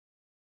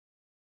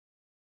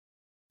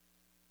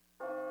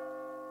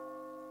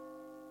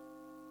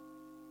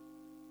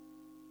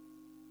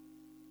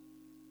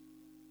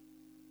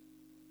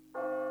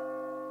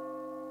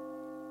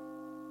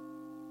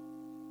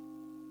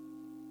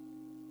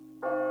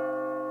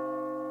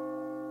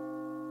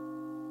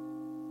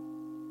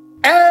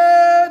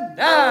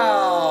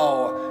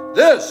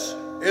This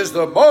is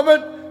the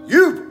moment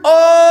you've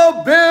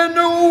all been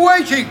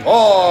waiting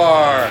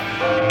for.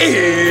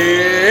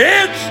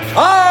 It's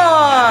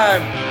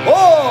time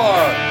for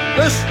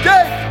the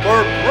Steak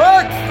for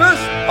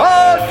Breakfast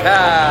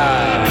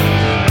Podcast.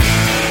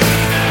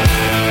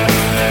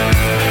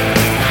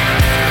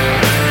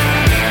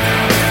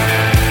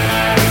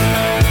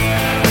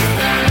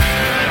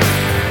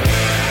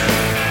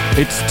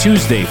 It's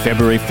Tuesday,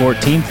 February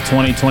 14th,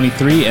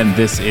 2023, and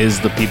this is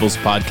the People's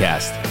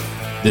Podcast.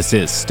 This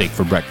is Steak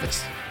for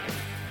Breakfast.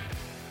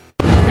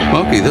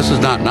 Smokey, this is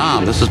not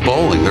Nam. This is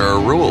bowling. There are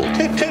rules.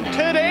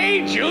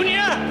 Today, Junior!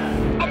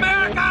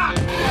 America!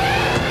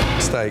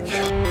 Steak.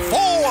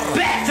 For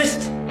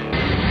breakfast!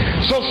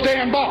 So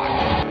stand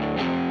by.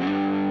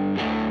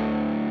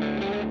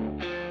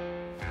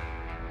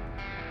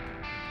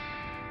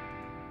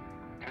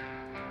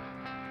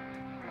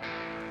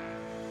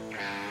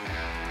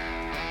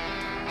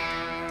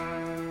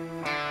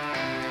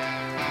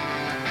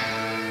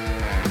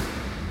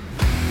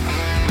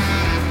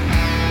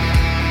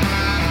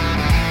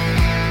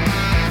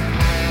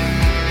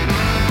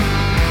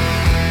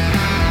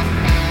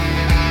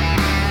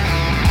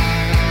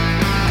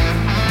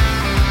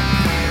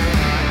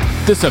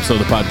 This episode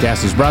of the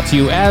podcast is brought to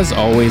you, as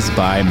always,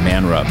 by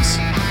Man Rubs.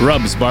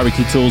 Rubs,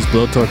 barbecue tools,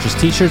 blowtorches,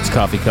 t-shirts,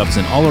 coffee cups,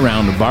 and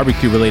all-around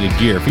barbecue-related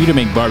gear for you to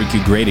make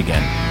barbecue great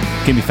again.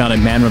 It can be found at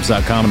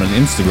manrubs.com and on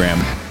Instagram,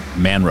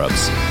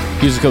 manrubs.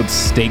 Use the code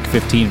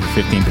STEAK15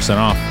 for 15%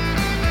 off.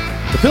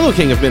 The Pillow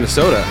King of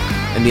Minnesota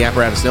and the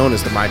apparatus known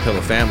as the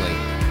MyPillow family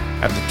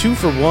have the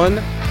 2-for-1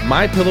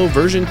 MyPillow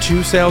version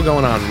 2 sale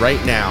going on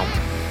right now.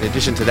 In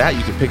addition to that,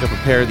 you can pick up a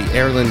pair of the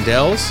Air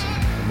Lindells,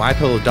 a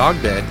MyPillow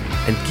dog bed,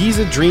 and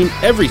Giza Dream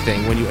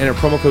Everything when you enter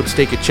promo code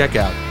STEAK at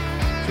checkout.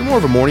 If you're more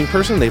of a morning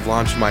person, they've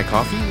launched My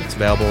Coffee. It's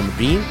available in the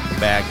bean, the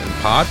bag, and the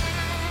pod.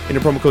 Enter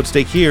promo code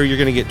STEAK here. You're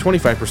going to get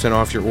 25%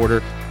 off your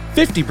order,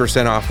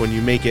 50% off when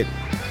you make it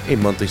a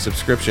monthly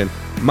subscription.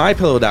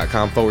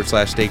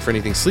 MyPillow.com/steak for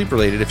anything sleep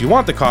related. If you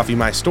want the coffee,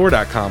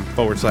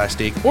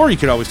 mystore.com/steak. Or you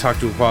can always talk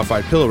to a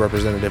qualified pillow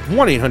representative,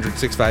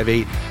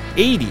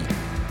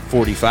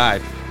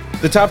 1-800-658-8045.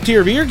 The top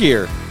tier of ear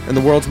gear and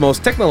the world's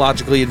most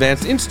technologically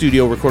advanced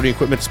in-studio recording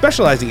equipment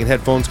specializing in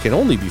headphones can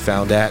only be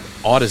found at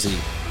Audeze.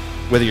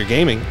 Whether you're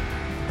gaming,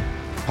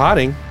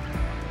 potting,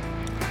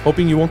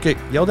 hoping you won't get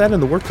yelled at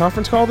in the work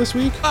conference call this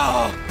week,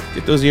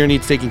 get those ear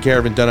needs taken care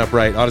of and done up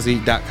right.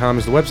 Audeze.com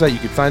is the website. You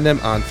can find them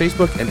on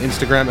Facebook and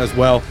Instagram as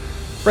well.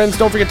 Friends,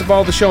 don't forget to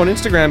follow the show on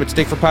Instagram at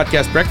Steak for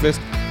Podcast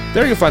Breakfast.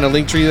 There you'll find a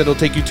link tree that'll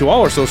take you to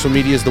all our social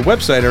medias, the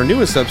website, our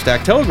newest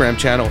Substack, Telegram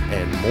channel,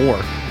 and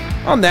more.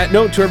 On that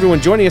note, to everyone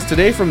joining us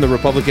today from the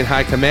Republican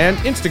High Command,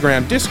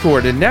 Instagram,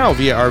 Discord, and now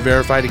via our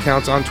verified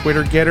accounts on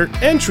Twitter, Getter,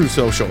 and True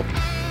Social.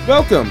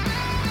 Welcome.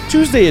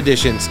 Tuesday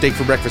edition, Steak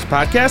for Breakfast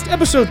Podcast,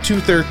 episode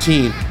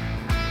 213.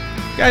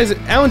 Guys,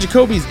 Alan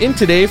Jacoby's in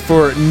today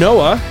for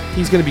NOAA.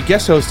 He's going to be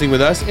guest hosting with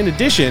us. In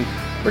addition,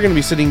 we're going to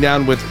be sitting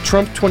down with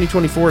Trump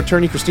 2024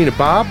 attorney Christina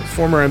Bobb,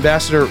 former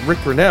ambassador Rick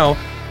Grenell,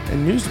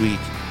 and Newsweek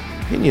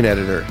opinion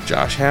editor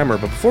Josh Hammer.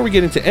 But before we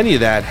get into any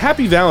of that,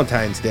 happy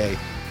Valentine's Day.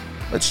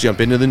 Let's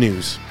jump into the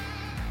news.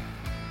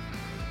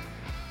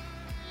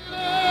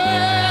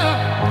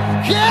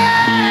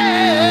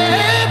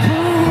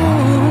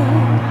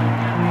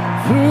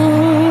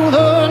 Through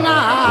the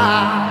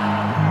night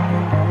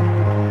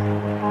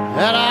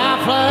that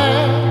I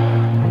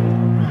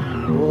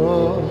planned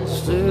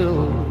was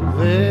still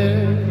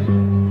there.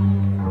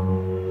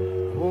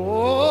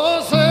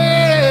 Oh,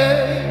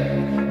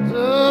 say,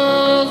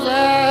 does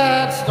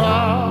that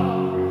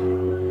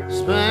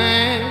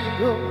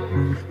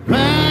star-spangled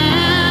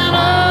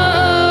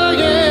banner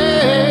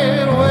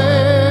yet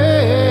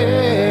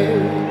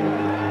wave?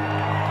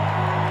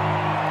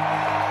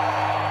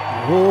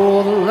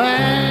 Oh, the land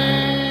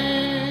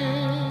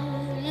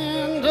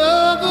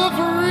of the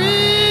free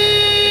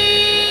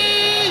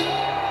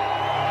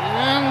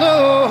and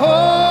the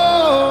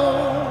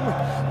home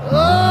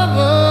of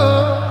the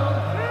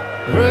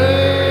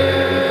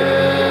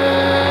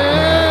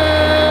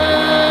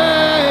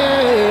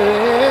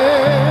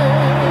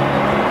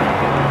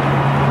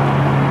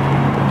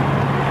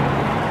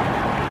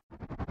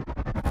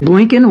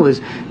Blinken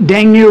was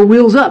dang near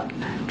wheels up,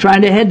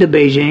 trying to head to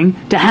Beijing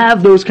to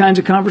have those kinds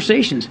of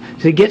conversations,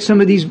 to get some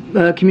of these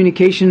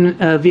communication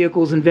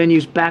vehicles and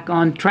venues back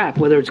on track,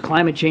 whether it's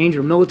climate change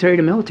or military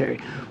to military.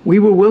 We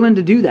were willing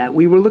to do that.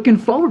 We were looking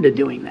forward to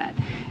doing that.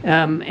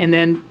 And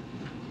then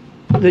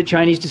the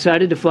Chinese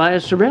decided to fly a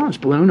surveillance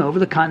balloon over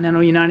the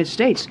continental United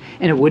States,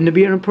 and it wouldn't have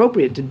been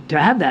inappropriate to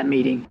have that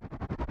meeting.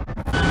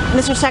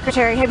 Mr.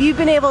 Secretary, have you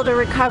been able to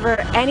recover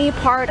any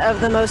part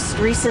of the most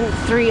recent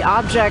 3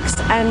 objects,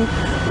 and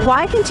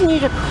why continue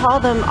to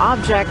call them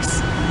objects?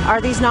 Are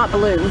these not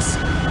balloons?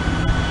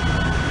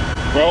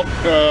 Well,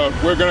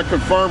 we're going to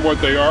confirm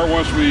what they are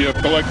once we have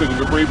collected the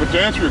debris. But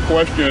to answer your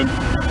question,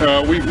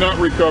 we've not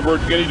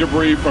recovered any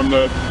debris from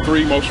the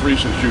 3 most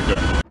recent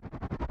shootouts.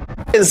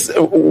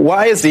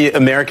 Why is the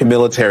American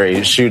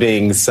military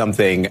shooting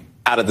something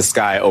out of the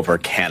sky over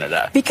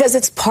Canada? Because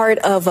it's part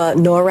of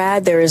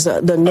NORAD.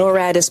 The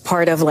NORAD is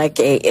part of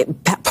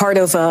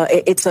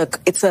it's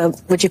a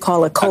what you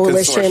call a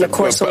coalition, a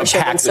consortium,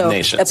 a pact of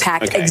nations. A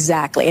pact, okay.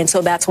 Exactly. And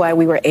so that's why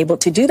we were able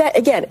to do that.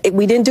 Again,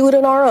 we didn't do it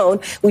on our own.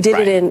 We did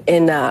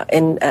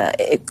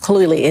it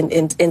clearly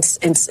in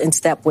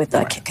step with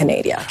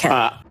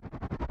Canada.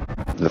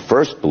 The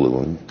first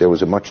balloon, there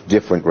was a much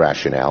different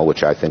rationale,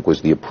 which I think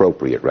was the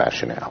appropriate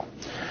rationale.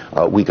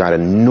 We got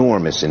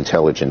enormous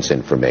intelligence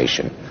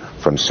information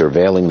from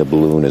surveilling the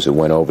balloon as it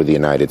went over the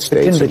United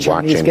States and watching. Didn't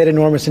the Chinese get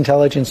enormous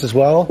intelligence as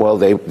well? Well,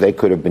 they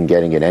could have been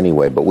getting it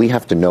anyway, but we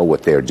have to know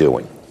what they're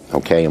doing,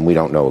 okay? And we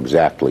don't know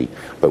exactly,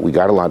 but we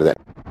got a lot of that.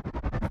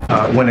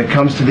 When it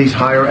comes to these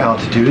higher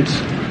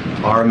altitudes,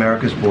 are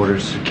America's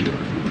borders secure?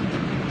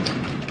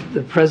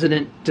 The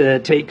president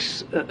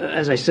takes,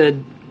 as I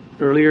said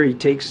earlier, he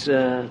takes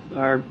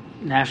our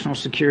national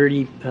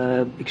security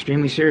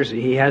extremely seriously.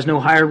 He has no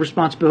higher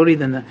responsibility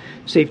than the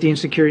safety and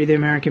security of the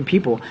American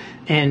people.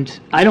 And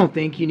I don't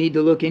think you need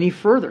to look any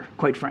further,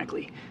 quite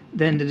frankly,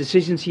 than the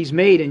decisions he's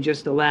made in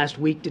just the last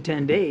week to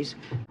 10 days.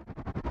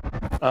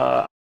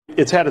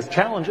 It's had its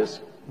challenges.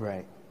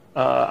 Right.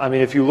 I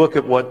mean, if you look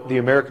at what the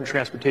American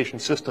transportation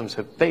systems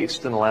have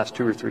faced in the last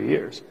 2 or 3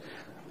 years,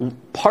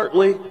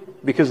 partly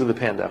because of the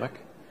pandemic,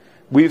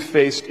 we've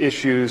faced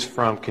issues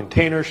from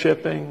container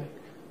shipping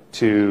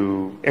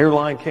to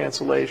airline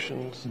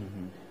cancellations.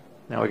 Mm-hmm.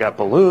 Now we got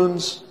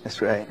balloons. That's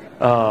right.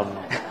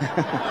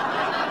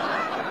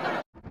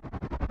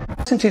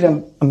 Isn't it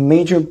a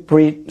major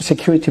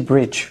security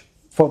breach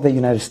for the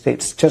United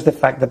States? Just the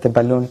fact that the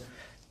balloon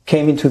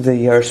came into the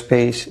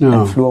airspace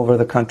and flew over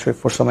the country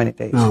for so many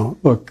days. No,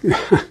 look,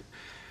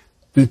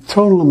 the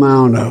total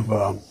amount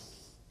of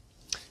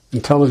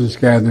intelligence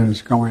gathering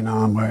that's going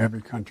on by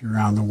every country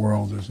around the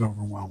world is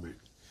overwhelming.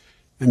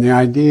 And the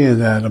idea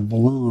that a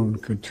balloon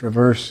could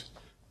traverse,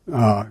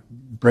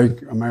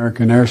 break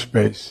American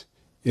airspace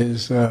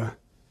is,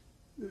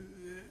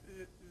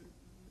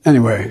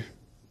 anyway,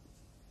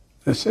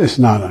 it's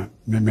not a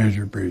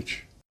major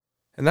breach.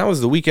 And that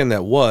was the weekend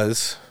that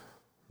was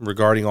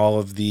regarding all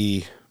of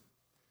the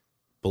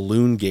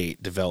Balloon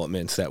Gate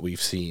developments that we've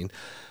seen.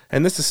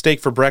 And this is Steak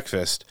for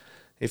Breakfast.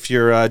 If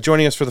you're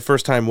joining us for the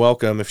first time,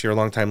 welcome. If you're a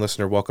longtime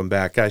listener, welcome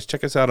back. Guys,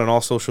 check us out on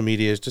all social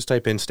medias. Just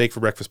type in Steak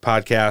for Breakfast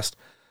Podcast.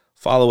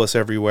 Follow us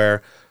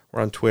everywhere.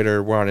 We're on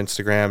Twitter. We're on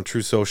Instagram,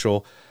 True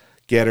Social,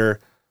 Getter.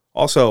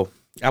 Also,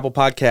 Apple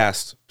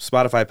Podcasts,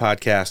 Spotify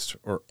Podcasts,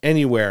 or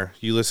anywhere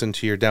you listen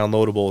to your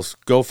downloadables.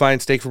 Go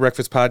find Steak for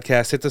Breakfast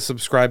Podcast. Hit the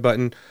subscribe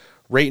button,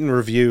 rate and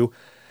review.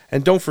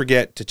 And don't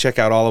forget to check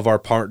out all of our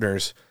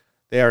partners.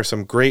 They are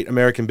some great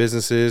American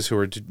businesses who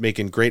are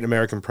making great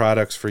American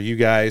products for you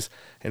guys.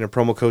 And a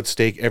promo code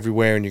STEAK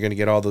everywhere, and you're going to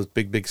get all those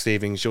big, big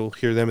savings. You'll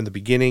hear them in the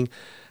beginning,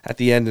 at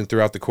the end, and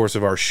throughout the course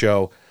of our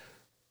show.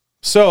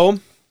 So,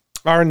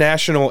 our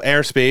national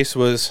airspace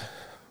was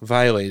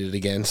violated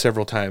again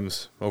several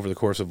times over the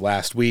course of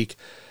last week.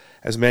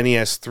 As many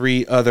as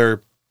 3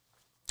 other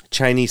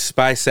Chinese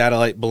spy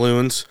satellite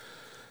balloons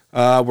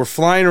were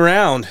flying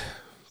around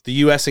the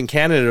U.S. and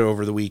Canada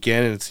over the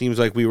weekend, and it seems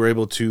like we were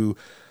able to,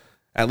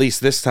 at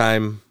least this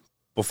time,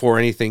 before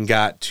anything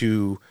got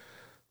to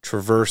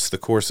traverse the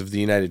course of the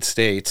United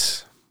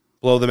States,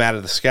 blow them out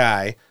of the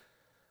sky.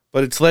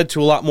 But it's led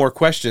to a lot more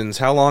questions.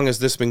 How long has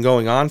this been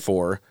going on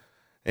for?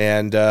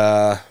 And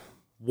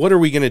what are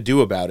we going to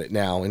do about it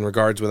now in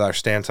regards with our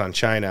stance on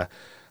China?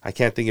 I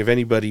can't think of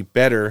anybody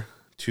better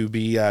to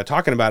be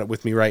talking about it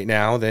with me right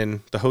now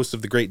than the host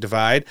of The Great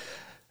Divide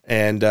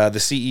and the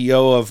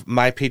CEO of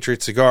My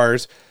Patriot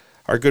Cigars,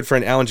 our good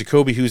friend Alan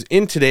Jacoby, who's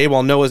in today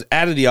while Noah's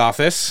out of the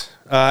office.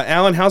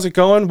 Alan, how's it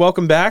going?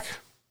 Welcome back.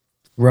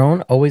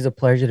 Roan, always a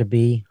pleasure to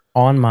be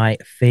on my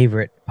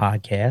favorite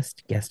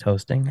podcast, guest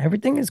hosting.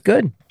 Everything is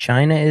good.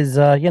 China is,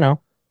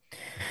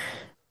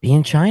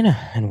 being China,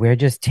 and we're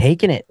just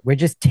taking it. We're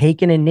just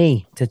taking a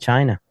knee to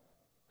China.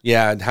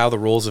 Yeah, and how the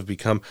roles have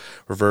become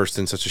reversed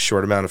in such a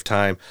short amount of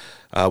time.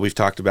 We've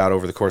talked about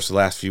over the course of the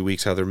last few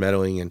weeks how they're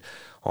meddling in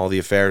all the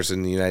affairs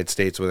in the United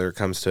States, whether it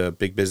comes to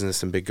big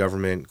business and big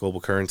government,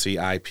 global currency,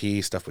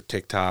 IP, stuff with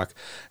TikTok.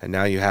 And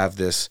now you have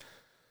this,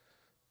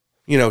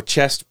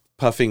 chest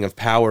puffing of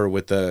power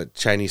with the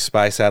Chinese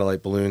spy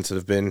satellite balloons that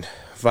have been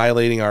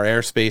violating our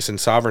airspace and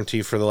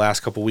sovereignty for the last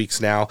couple weeks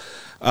now.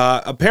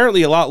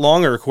 Apparently a lot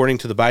longer, according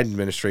to the Biden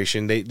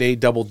administration. They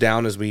doubled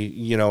down, as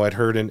we had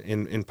heard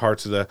in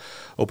parts of the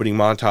opening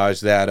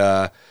montage,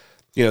 that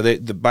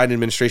the Biden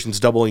administration's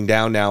doubling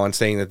down now and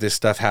saying that this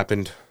stuff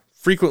happened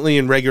frequently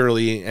and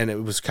regularly, and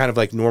it was kind of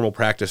like normal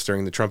practice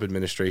during the Trump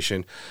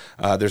administration.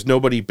 There's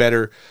nobody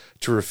better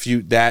to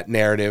refute that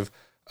narrative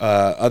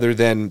other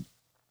than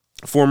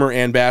former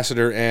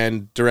ambassador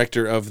and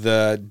director of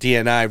the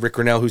DNI, Rick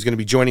Grinnell, who's going to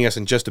be joining us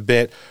in just a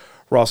bit.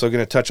 We're also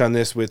going to touch on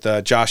this with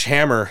Josh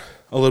Hammer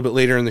a little bit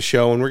later in the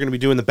show, and we're going to be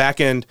doing the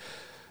back end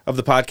of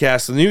the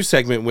podcast, the news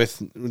segment,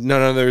 with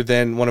none other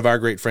than one of our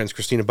great friends,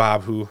 Christina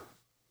Bobb, who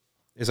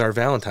is our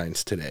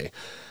Valentine's today.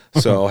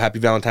 So happy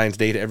Valentine's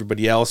Day to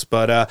everybody else.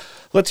 But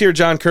let's hear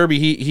John Kirby.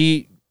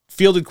 He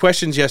fielded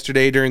questions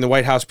yesterday during the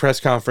White House press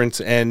conference,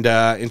 and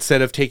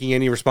instead of taking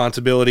any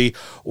responsibility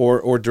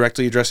or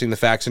directly addressing the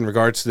facts in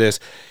regards to this,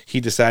 he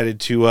decided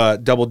to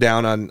double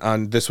down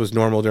on this was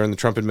normal during the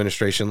Trump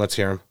administration. Let's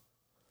hear him.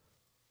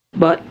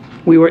 But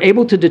we were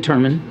able to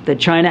determine that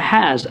China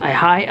has a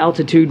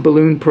high-altitude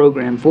balloon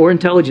program for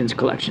intelligence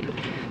collection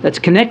that's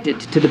connected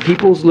to the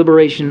People's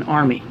Liberation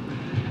Army.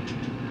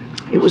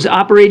 It was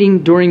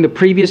operating during the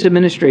previous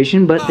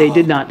administration, but they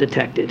did not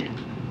detect it.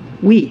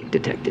 We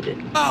detected it.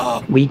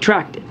 We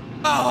tracked it.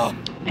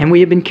 And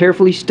we have been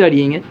carefully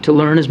studying it to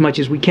learn as much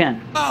as we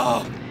can.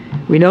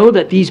 We know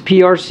that these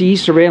PRC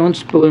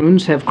surveillance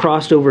balloons have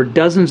crossed over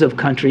dozens of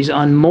countries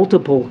on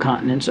multiple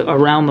continents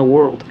around the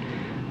world,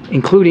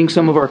 including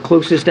some of our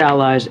closest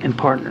allies and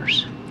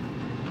partners.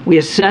 We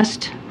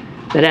assessed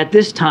that at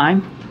this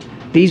time,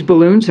 these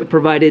balloons have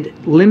provided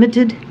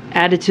limited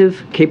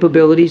additive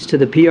capabilities to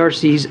the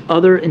PRC's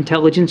other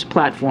intelligence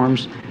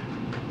platforms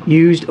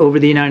used over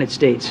the United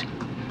States.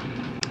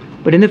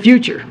 But in the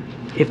future,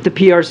 if the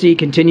PRC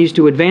continues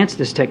to advance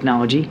this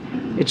technology,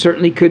 it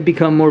certainly could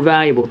become more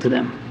valuable to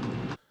them.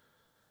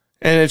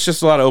 And it's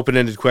just a lot of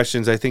open-ended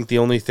questions. I think the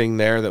only thing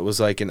there that was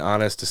like an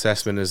honest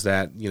assessment is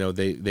that,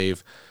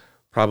 they've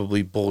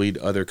probably bullied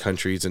other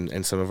countries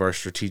and some of our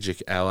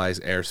strategic allies'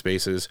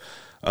 airspaces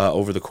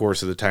over the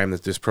course of the time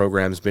that this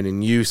program's been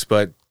in use.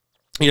 But,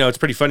 it's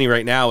pretty funny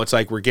right now. It's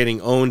like we're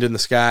getting owned in the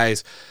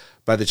skies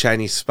by the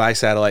Chinese spy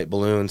satellite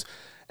balloons,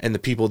 and the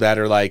people that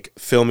are like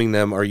filming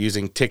them are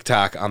using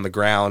TikTok on the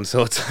ground.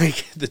 So it's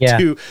like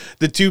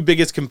the two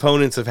biggest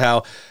components of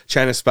how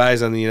China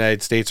spies on the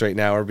United States right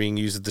now are being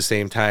used at the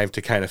same time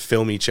to kind of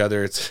film each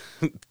other.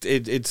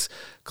 It's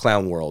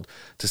clown world,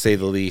 to say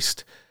the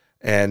least.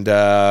 And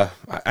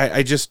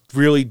I just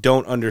really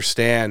don't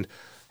understand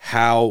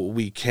how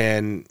we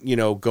can,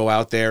 go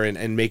out there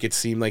and make it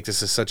seem like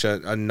this is such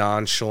a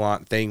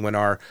nonchalant thing when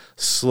our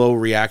slow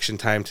reaction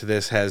time to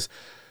this has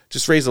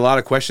just raised a lot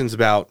of questions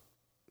about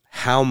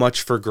how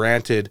much for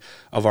granted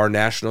of our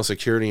national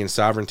security and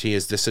sovereignty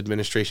has this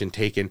administration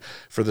taken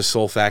for the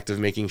sole fact of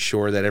making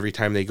sure that every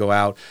time they go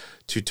out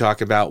to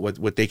talk about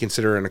what they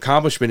consider an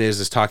accomplishment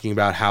is talking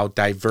about how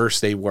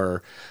diverse they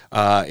were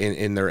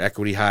in their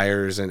equity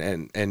hires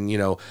and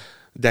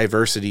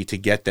diversity to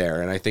get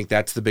there. And I think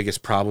that's the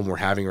biggest problem we're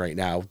having right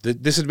now.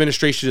 This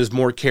administration has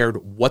more cared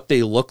what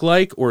they look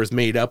like or is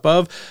made up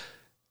of,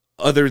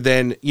 other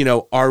than,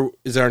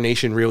 is our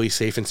nation really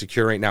safe and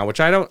secure right now?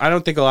 Which I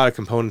don't think a lot of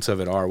components of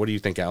it are. What do you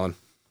think, Alan?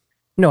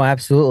 No,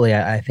 absolutely.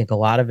 I think a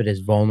lot of it is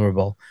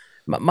vulnerable.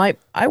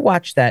 I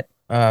watched that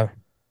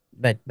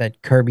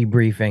Kirby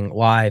briefing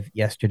live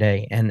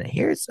yesterday, and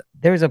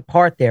there's a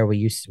part there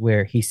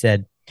where he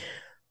said,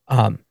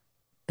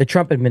 the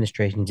Trump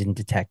administration didn't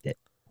detect it.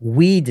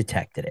 We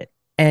detected it.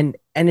 And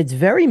it's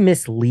very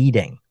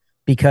misleading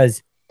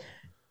because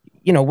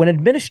when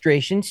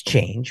administrations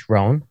change,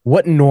 Roan,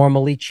 what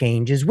normally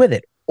changes with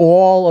it?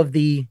 All of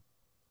the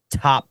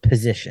top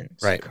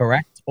positions, right?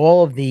 Correct?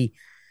 All of the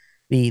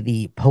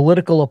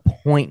political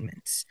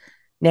appointments.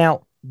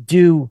 Now,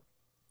 do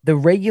the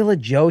regular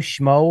Joe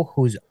Schmo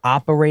who's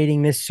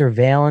operating this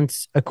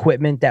surveillance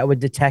equipment that would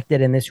detect it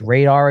and this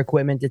radar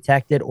equipment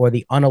detect it, or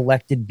the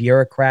unelected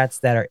bureaucrats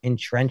that are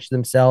entrenched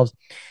themselves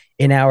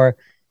in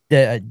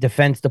the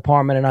Defense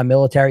Department and our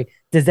military,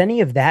 does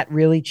any of that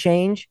really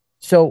change?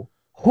 So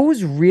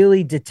who's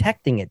really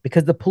detecting it?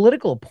 Because the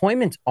political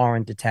appointments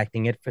aren't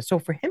detecting it. So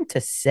for him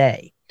to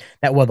say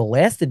that, the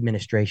last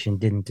administration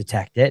didn't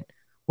detect it,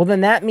 well,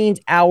 then that means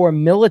our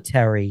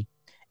military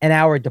and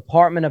our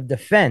Department of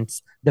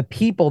Defense, the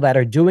people that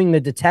are doing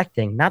the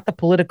detecting, not the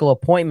political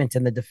appointments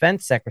and the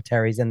defense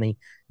secretaries and the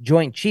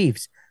joint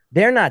chiefs,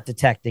 they're not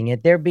detecting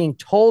it. They're being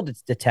told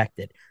it's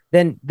detected.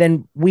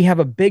 Then we have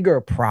a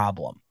bigger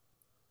problem.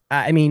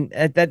 I mean,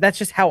 that's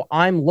just how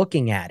I'm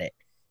looking at it.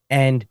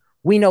 And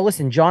we know,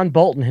 listen, John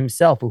Bolton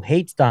himself, who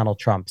hates Donald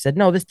Trump, said,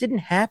 no, this didn't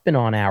happen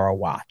on our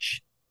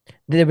watch.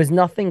 There was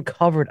nothing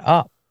covered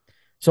up.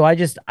 So I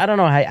don't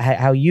know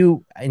how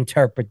you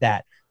interpret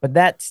that. But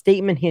that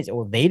statement here,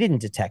 they didn't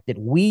detect it.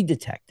 We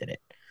detected it.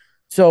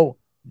 So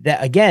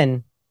that,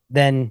 again,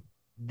 then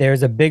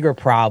there's a bigger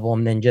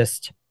problem than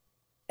just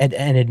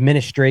an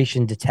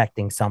administration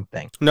detecting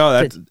something. No,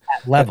 that's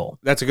that level.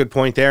 That's a good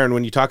point there. And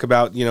when you talk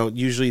about,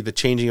 usually the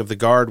changing of the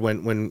guard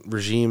when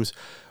regimes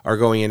are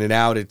going in and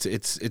out,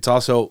 it's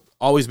also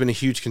always been a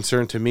huge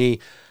concern to me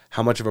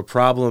how much of a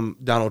problem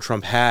Donald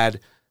Trump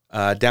had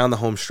down the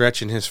home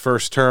stretch in his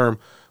first term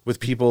with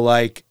people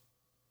like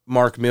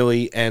Mark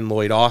Milley and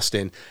Lloyd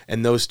Austin,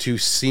 and those two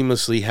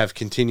seamlessly have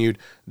continued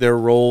their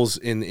roles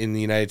in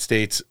the United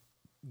States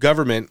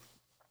government.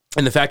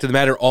 And the fact of the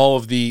matter, all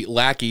of the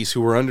lackeys who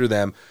were under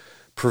them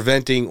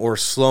preventing or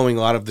slowing a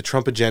lot of the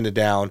Trump agenda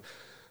down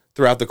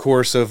throughout the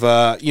course of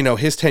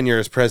his tenure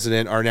as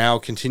president are now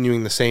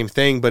continuing the same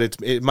thing. But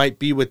it might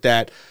be with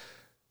that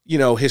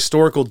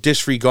historical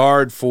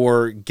disregard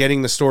for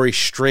getting the story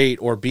straight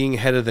or being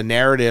ahead of the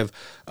narrative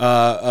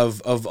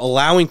of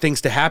allowing things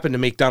to happen to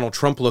make Donald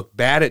Trump look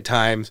bad at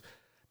times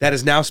that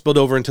has now spilled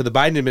over into the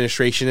Biden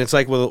administration. It's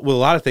like with a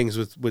lot of things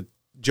with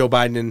Joe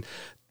Biden and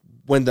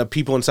when the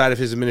people inside of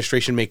his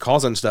administration make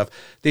calls on stuff,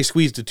 they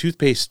squeezed the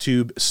toothpaste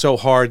tube so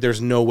hard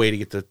there's no way to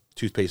get the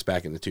toothpaste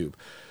back in the tube.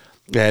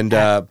 And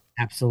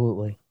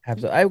Absolutely. I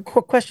have a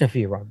quick question for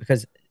you, Rob,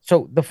 because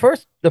so the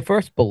first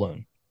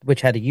balloon,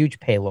 which had a huge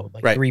payload,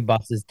 like 3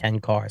 buses, 10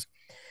 cars,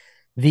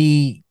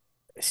 the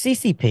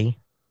CCP,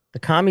 the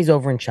commies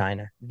over in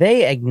China,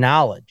 they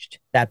acknowledged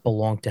that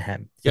belonged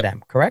to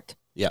them, correct?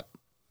 Yep.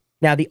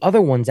 Now, the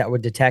other ones that were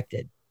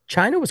detected,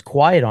 China was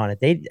quiet on it.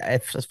 They,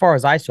 as far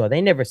as I saw, they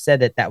never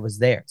said that was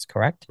theirs,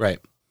 correct? Right.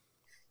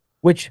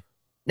 Which,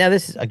 now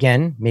this is,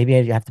 again, maybe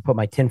I have to put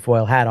my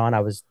tinfoil hat on.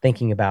 I was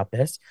thinking about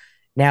this.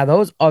 Now,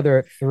 those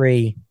other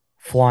 3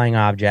 flying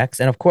objects,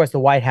 and of course the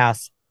White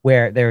House,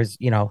 where there's,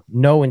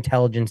 no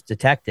intelligence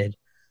detected,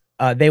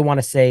 they want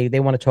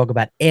to talk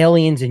about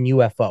aliens and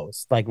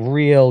UFOs, like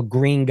real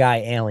green guy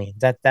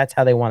aliens. That's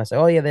how they want to say,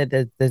 oh yeah,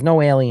 there's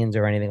no aliens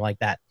or anything like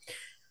that.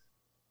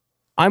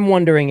 I'm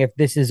wondering if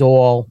this is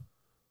all,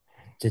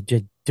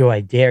 do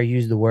I dare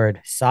use the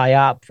word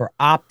psyop for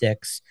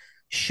optics,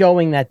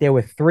 showing that there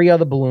were 3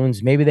 other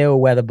balloons. Maybe they were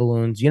weather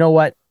balloons. You know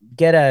what?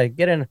 Get a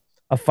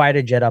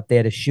fighter jet up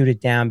there to shoot it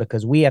down,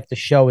 because we have to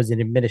show as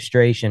an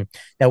administration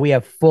that we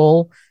have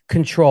full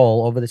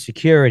control over the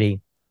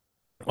security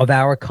of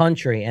our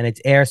country and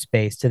its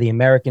airspace to the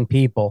American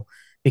people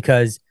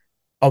because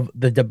of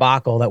the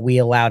debacle that we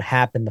allowed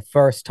happen the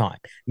first time.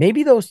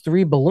 Maybe those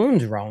 3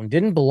 balloons, Roan,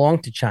 didn't belong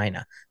to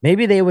China.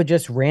 Maybe they were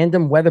just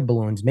random weather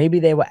balloons. Maybe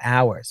they were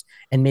ours.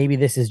 And maybe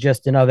this is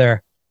just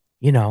another,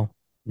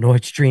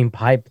 Nord Stream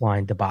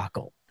pipeline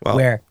debacle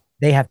where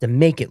they have to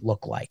make it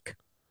look like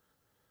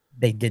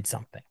they did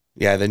something.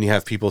 Yeah, then you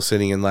have people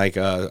sitting in like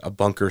a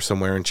bunker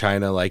somewhere in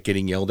China, like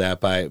getting yelled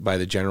at by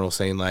the general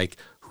saying like,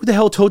 who the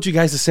hell told you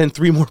guys to send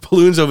 3 more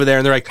balloons over there?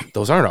 And they're like,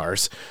 those aren't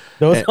ours.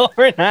 Those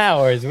aren't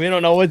ours. We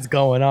don't know what's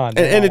going on.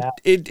 And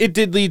it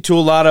did lead to a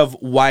lot of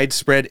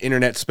widespread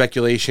internet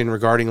speculation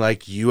regarding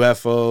like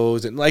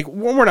UFOs. And like,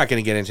 we're not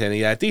going to get into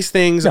any of that. These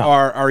things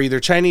are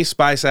either Chinese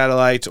spy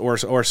satellites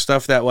or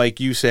stuff that, like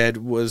you said,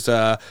 was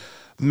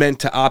meant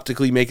to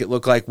optically make it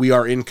look like we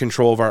are in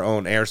control of our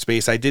own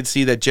airspace. I did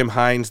see that Jim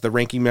Hines, the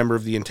ranking member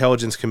of the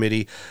Intelligence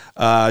Committee,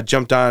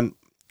 jumped on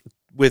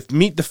with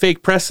Meet the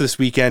Fake Press this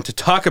weekend to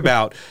talk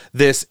about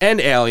this and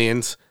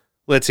aliens.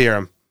 Let's hear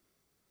him.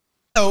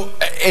 So,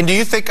 and do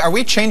you think, are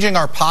we changing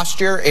our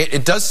posture?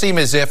 It does seem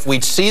as if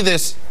we see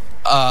this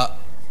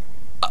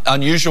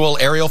unusual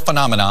aerial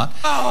phenomenon,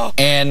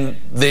 and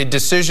the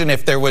decision,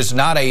 if there was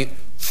not a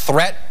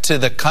threat to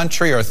the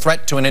country or a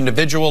threat to an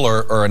individual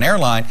or an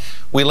airline,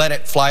 we let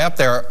it fly up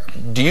there.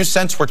 Do you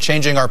sense we're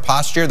changing our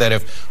posture, that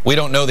if we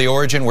don't know the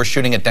origin, we're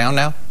shooting it down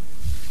now?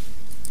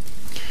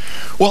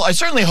 Well, I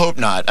certainly hope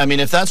not. I mean,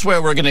 if that's where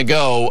we're going to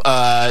go,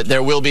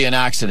 there will be an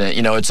accident.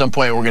 At some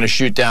point we're going to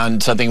shoot down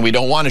something we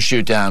don't want to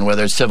shoot down,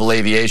 whether it's civil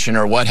aviation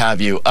or what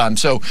have you.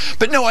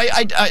 But no,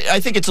 I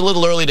think it's a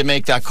little early to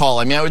make that call.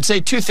 I mean, I would say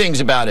 2 things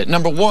about it.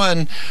 Number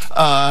one,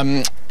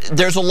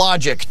 there's a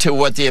logic to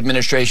what the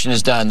administration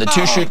has done. The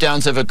 2 shoot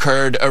downs have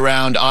occurred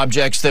around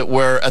objects that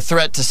were a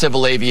threat to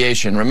civil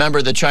aviation.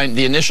 Remember,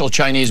 the initial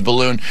Chinese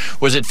balloon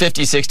was at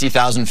 50,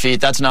 60,000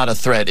 feet. That's not a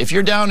threat. If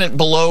you're down at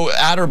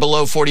or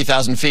below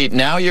 40,000 feet,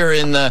 now you're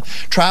in the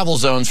travel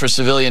zones for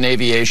civilian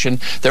aviation.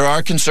 There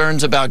are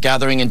concerns about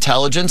gathering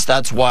intelligence.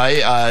 That's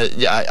why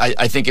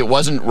I think it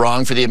wasn't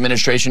wrong for the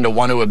administration to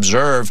want to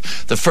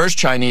observe the first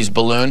Chinese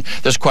balloon.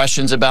 There's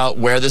questions about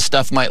where this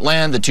stuff might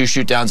land. The 2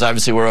 shoot downs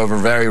obviously were over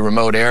very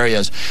remote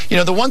areas.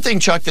 The one thing,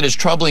 Chuck, that is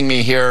troubling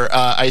me here,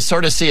 I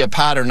sort of see a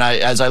pattern.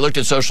 As I looked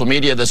at social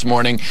media this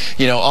morning,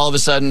 all of a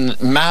sudden,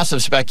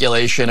 massive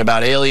speculation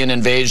about alien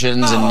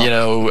invasions and,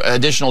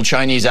 additional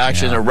Chinese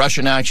action or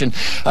Russian action.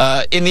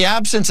 In the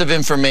absence of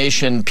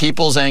information,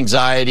 people's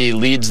anxiety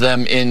leads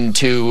them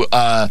into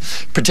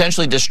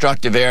potentially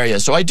destructive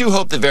areas. So I do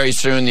hope that very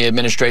soon the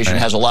administration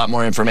has a lot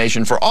more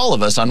information for all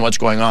of us on what's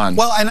going on.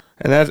 Well,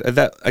 and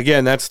that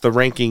again, that's the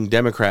ranking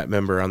Democrat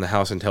member on the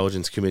House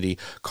Intelligence Committee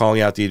calling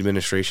out the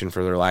administration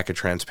for their lack of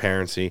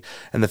transparency.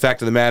 And the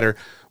fact of the matter,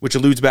 which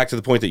alludes back to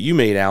the point that you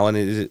made, Alan,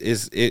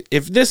 is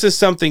if this is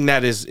something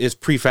that is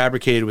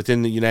prefabricated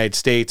within the United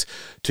States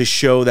to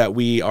show that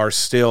we are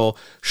still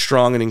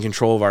strong and in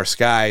control of our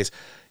skies,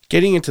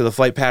 getting into the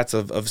flight paths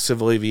of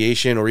civil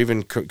aviation or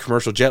even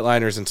commercial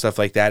jetliners and stuff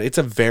like that, it's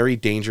a very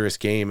dangerous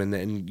game.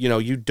 And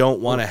you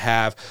don't want to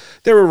have,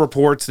 there were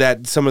reports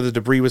that some of the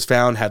debris was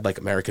found, had like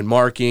American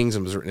markings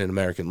and was written in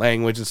American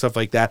language and stuff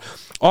like that.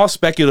 All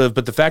speculative,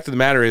 but the fact of the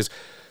matter is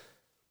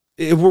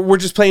we're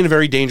just playing a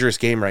very dangerous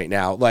game right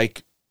now.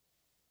 Like,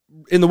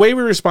 in the way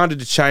we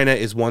responded to China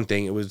is one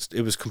thing. It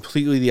was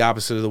completely the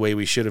opposite of the way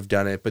we should have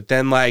done it. But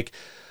then like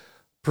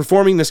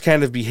performing this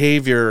kind of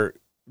behavior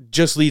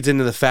just leads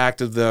into the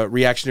fact of the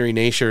reactionary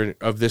nature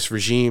of this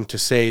regime to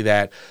say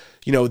that,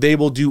 they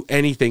will do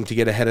anything to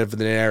get ahead of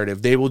the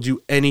narrative. They will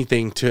do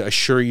anything to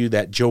assure you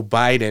that Joe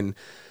Biden,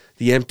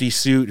 the empty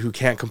suit who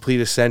can't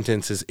complete a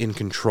sentence, is in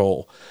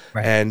control.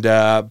 Right. And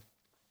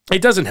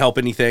it doesn't help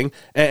anything.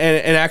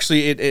 And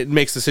actually it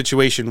makes the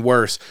situation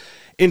worse.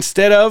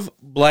 Instead of,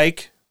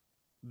 like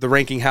the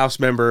ranking House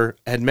member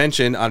had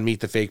mentioned on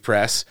Meet the Fake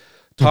Press,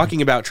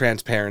 talking about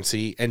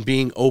transparency and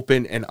being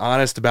open and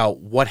honest about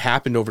what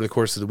happened over the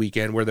course of the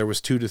weekend, where there was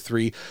 2 to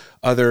 3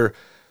 other,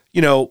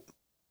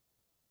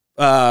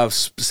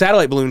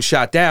 satellite balloons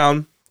shot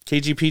down.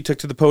 KGP took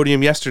to the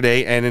podium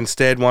yesterday and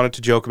instead wanted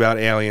to joke about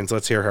aliens.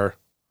 Let's hear her.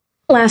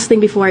 Last thing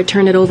before I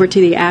turn it over to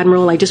the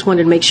Admiral, I just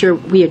wanted to make sure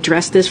we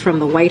address this from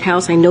the White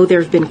House. I know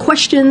there have been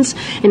questions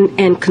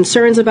and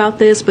concerns about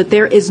this, but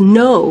there is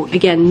no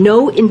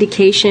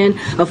indication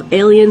of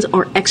aliens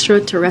or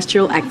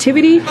extraterrestrial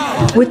activity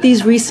with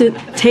these recent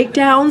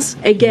takedowns.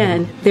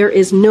 Again, there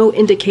is no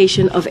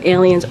indication of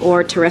aliens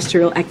or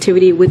terrestrial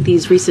activity with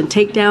these recent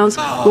takedowns.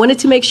 Wanted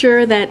to make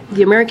sure that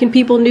the American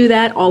people knew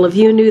that, all of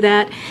you knew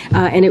that,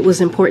 and it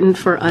was important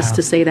for us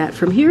to say that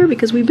from here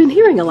because we've been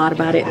hearing a lot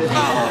about it.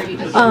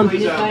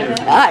 I'm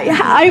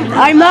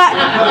not.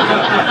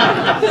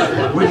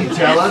 Would you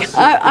tell us?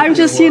 I'm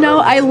just,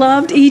 I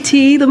loved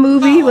E.T. the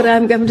movie, but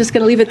I'm just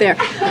going to leave it there.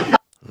 Oh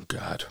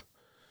God.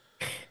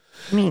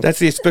 That's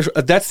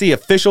the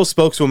official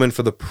spokeswoman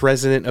for the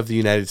President of the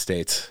United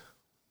States.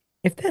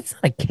 If that's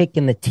not a kick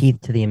in the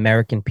teeth to the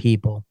American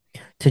people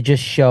to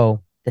just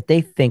show that they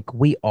think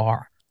we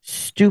are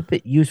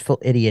stupid, useful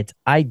idiots,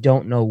 I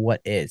don't know what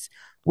is.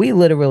 We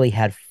literally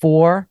had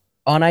 4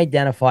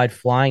 unidentified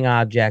flying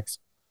objects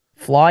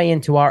fly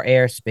into our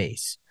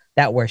airspace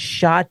that were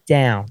shot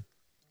down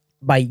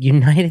by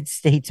United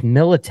States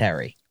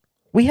military.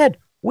 We had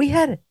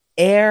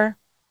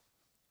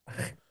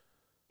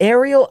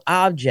aerial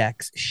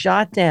objects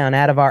shot down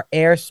out of our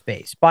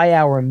airspace by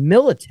our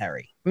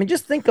military. I mean,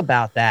 just think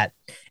about that.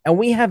 And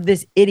we have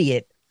this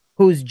idiot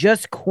who's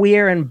just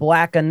queer and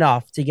black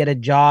enough to get a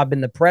job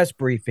in the press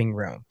briefing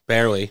room.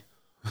 Barely.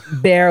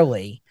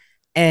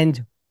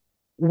 And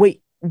we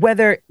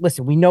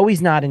know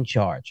he's not in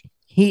charge.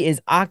 He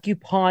is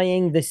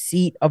occupying the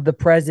seat of the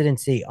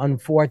presidency,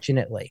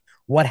 unfortunately.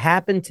 What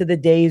happened to the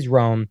days,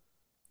 Rome,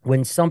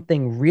 when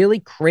something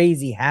really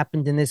crazy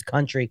happened in this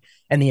country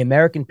and the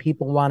American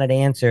people wanted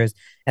answers,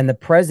 and the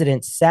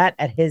president sat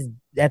at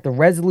the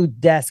Resolute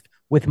desk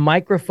with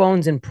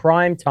microphones in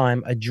prime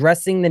time,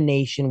 addressing the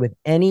nation with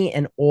any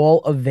and all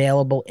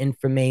available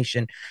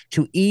information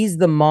to ease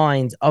the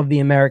minds of the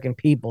American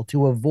people,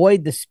 to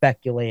avoid the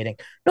speculating.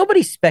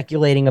 Nobody's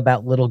speculating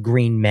about little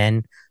green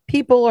men.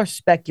 People are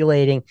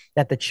speculating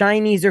that the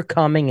Chinese are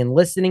coming and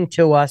listening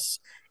to us,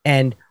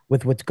 and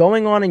with what's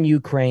going on in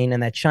Ukraine,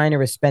 and that China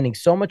is spending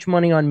so much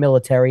money on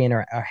military and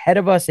are ahead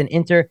of us in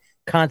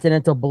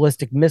intercontinental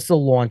ballistic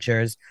missile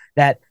launchers,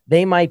 that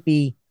they might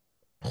be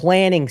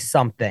planning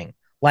something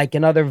like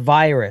another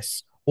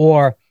virus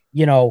or,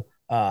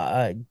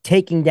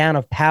 taking down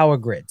of power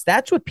grids.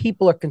 That's what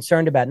people are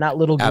concerned about, not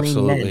little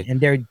green men. And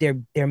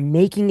they're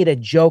making it a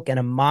joke and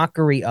a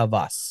mockery of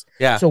us.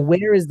 Yeah. So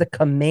where is the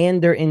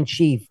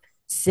commander-in-chief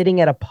sitting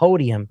at a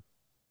podium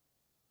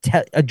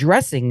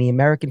addressing the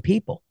American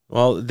people?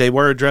 Well, they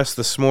were addressed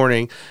this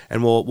morning,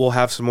 and we'll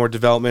have some more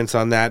developments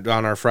on that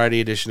on our Friday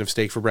edition of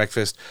Steak for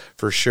Breakfast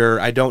for sure.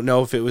 I don't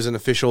know if it was an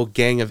official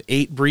Gang of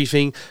 8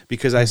 briefing,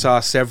 because I saw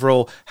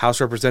several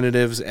House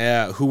representatives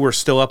who were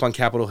still up on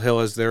Capitol Hill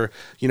as they're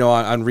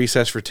on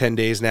recess for 10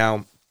 days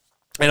now.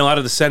 And a lot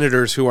of the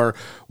senators who are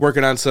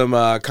working on some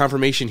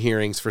confirmation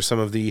hearings for some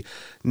of the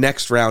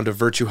next round of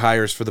virtue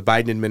hires for the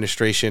Biden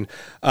administration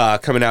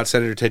coming out.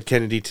 Senator Ted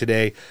Kennedy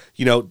today,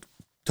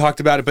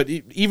 talked about it, but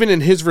even in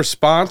his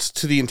response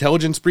to the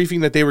intelligence briefing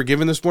that they were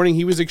given this morning,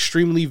 he was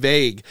extremely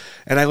vague.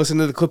 And I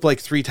listened to the clip like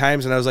 3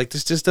 times, and I was like,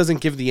 this just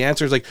doesn't give the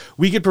answers. Like,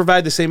 we could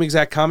provide the same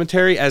exact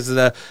commentary as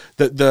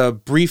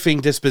the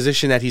briefing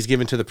disposition that he's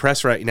given to the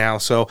press right now.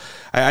 So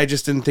I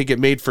just didn't think it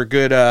made for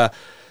good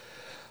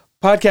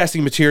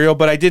podcasting material.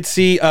 But I did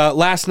see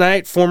last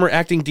night, former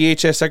acting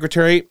DHS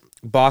secretary,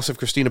 boss of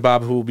Christina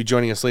Bobb, who will be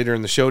joining us later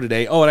in the show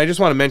today. Oh, and I just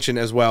want to mention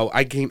as well,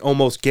 I can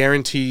almost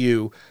guarantee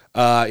you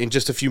in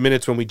just a few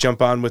minutes when we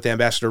jump on with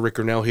Ambassador Rick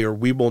Grinnell here,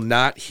 we will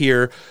not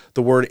hear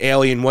the word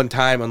alien one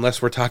time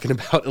unless we're talking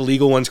about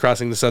illegal ones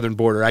crossing the southern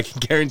border. I can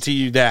guarantee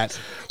you that.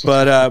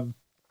 But,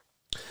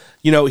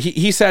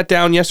 he sat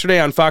down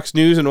yesterday on Fox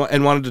News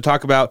and wanted to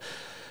talk about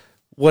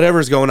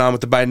whatever's going on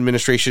with the Biden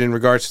administration in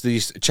regards to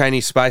these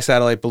Chinese spy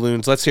satellite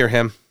balloons. Let's hear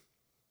him.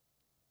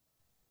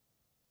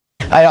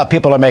 I know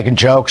people are making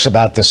jokes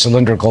about the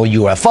cylindrical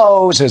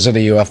UFOs. Is it a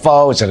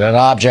UFO? Is it an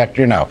object?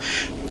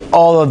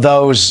 All of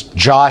those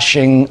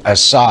joshing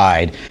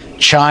aside,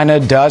 China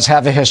does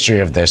have a history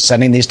of this,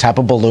 sending these type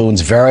of balloons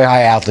very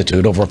high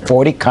altitude over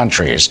 40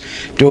 countries,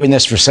 doing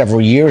this for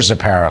several years,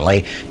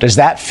 apparently. Does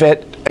that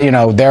fit,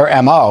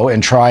 their MO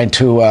in trying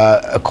to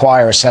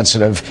acquire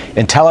sensitive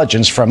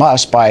intelligence from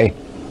us by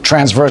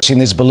transversing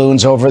these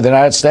balloons over the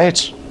United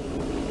States?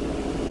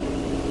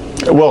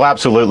 Well,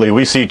 absolutely.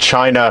 We see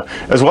China,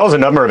 as well as a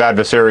number of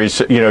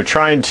adversaries,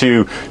 trying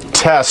to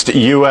test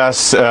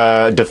U.S.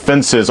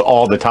 Defenses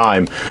all the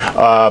time,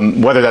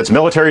 whether that's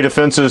military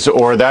defenses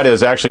or that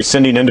is actually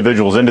sending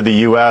individuals into the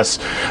U.S.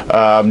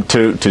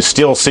 To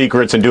steal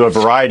secrets and do a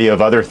variety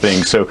of other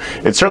things. So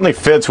it certainly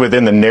fits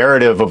within the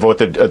narrative of what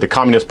the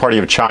Communist Party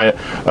of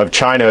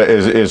China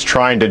is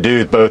trying to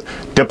do,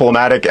 both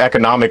diplomatic,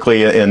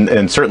 economically,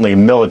 and certainly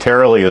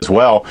militarily as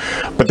well.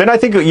 But then I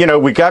think,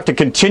 we have to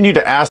continue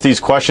to ask these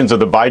questions of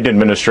the Biden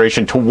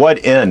administration. To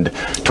what end?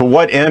 To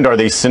what end are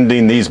they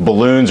sending these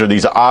balloons or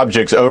these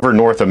objects over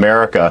North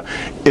America?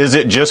 Is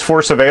it just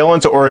for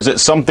surveillance, or is it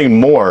something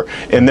more?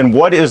 And then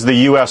what is the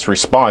U.S.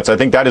 response? I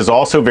think that is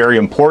also very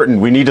important.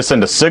 We need to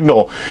send a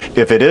signal,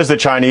 if it is the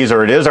Chinese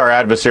or it is our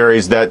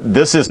adversaries, that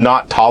this is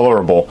not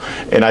tolerable.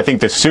 And I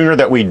think the sooner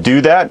that we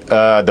do that,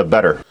 the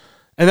better.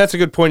 And that's a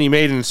good point you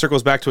made, and it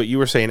circles back to what you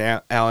were saying,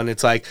 Alan.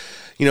 It's like,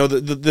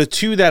 the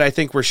two that I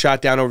think were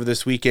shot down over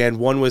this weekend,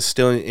 one was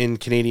still in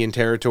Canadian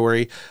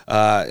territory,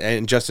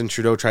 and Justin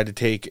Trudeau tried to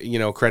take,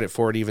 credit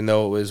for it, even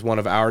though it was one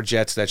of our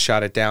jets that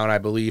shot it down. I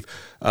believe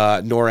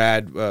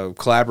NORAD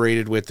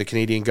collaborated with the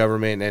Canadian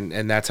government,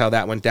 and that's how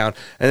that went down.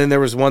 And then there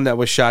was one that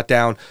was shot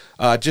down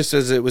just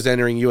as it was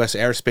entering U.S.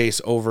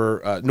 airspace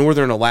over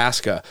northern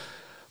Alaska.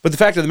 But the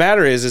fact of the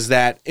matter is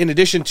that in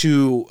addition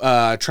to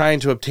trying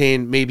to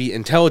obtain maybe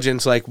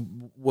intelligence, like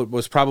what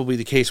was probably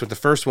the case with the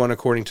first one,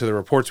 according to the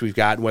reports we've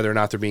gotten, whether or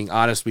not they're being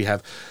honest, we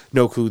have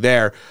no clue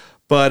there.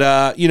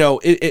 But,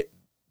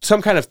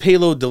 some kind of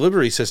payload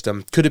delivery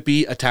system. Could it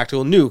be a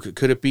tactical nuke?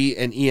 Could it be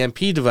an EMP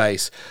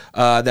device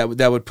that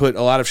would put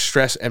a lot of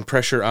stress and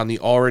pressure on the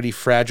already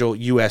fragile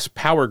U.S.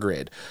 power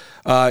grid?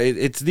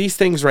 It's these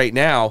things right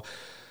now.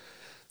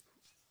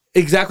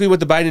 Exactly what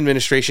the Biden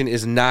administration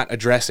is not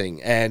addressing.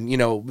 And,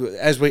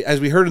 as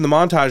we heard in the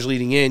montage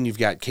leading in, you've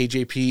got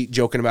KJP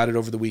joking about it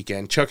over the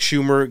weekend. Chuck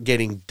Schumer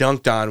getting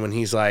dunked on when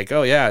he's like,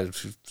 oh, yeah,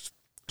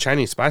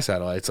 Chinese spy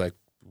satellites. Like,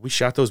 we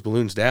shot those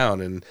balloons down.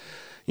 And,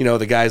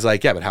 the guy's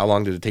like, yeah, but how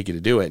long did it take you to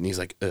do it? And he's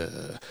like,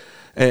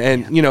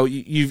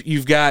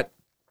 you've got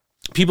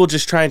people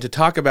just trying to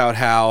talk about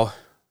how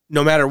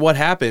no matter what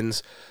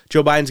happens,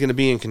 Joe Biden's going to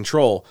be in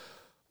control.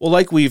 Well,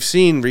 like we've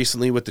seen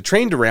recently with the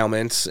train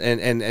derailments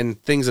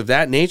and things of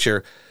that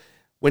nature,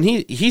 when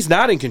he's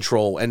not in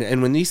control,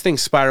 and when these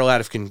things spiral out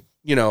of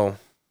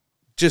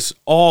just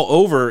all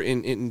over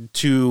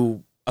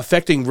into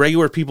affecting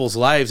regular people's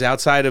lives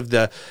outside of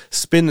the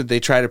spin that they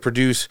try to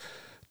produce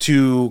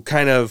to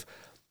kind of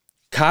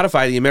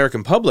codify the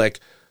American public,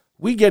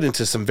 we get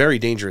into some very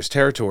dangerous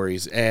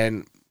territories.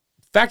 And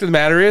fact of the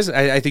matter is,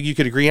 I think you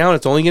could agree on,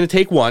 it's only going to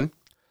take one.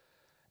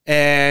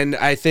 And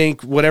I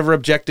think whatever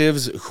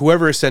objectives,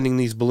 whoever is sending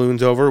these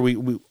balloons over,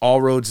 we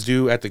all roads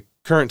do at the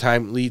current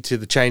time lead to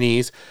the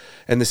Chinese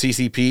and the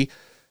CCP.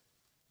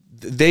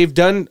 They've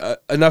done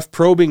enough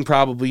probing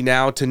probably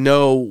now to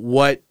know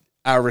what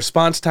our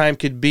response time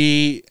could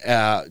be,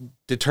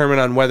 determine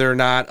on whether or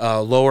not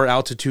a lower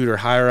altitude or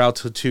higher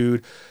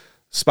altitude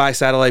spy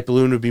satellite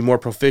balloon would be more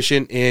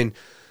proficient in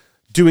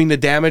doing the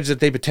damage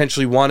that they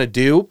potentially want to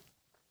do.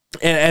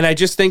 And I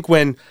just think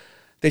when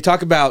they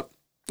talk about,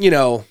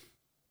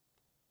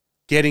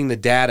 getting the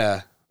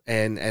data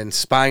and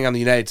spying on the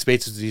United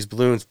States with these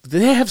balloons,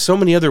 they have so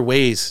many other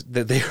ways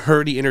that they're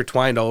already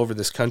intertwined all over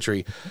this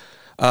country.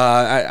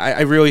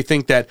 I really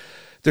think that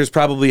there's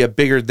probably a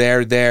bigger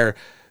there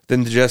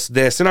than just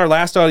this. In our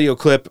last audio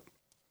clip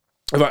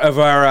of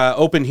our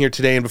open here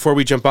today, and before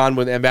we jump on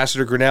with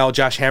Ambassador Grinnell,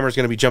 Josh Hammer is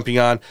going to be jumping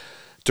on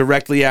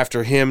directly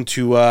after him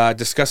to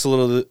discuss a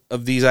little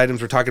of these items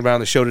we're talking about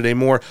on the show today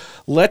more.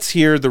 Let's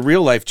hear the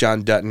real-life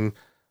John Dutton,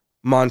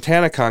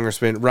 Montana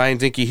Congressman Ryan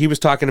Zinke. He was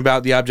talking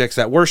about the objects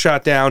that were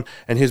shot down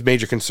and his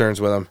major concerns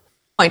with them.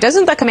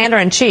 Doesn't the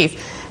commander-in-chief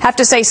have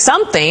to say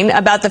something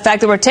about the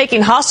fact that we're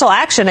taking hostile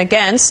action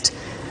against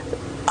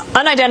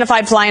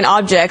unidentified flying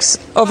objects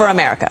over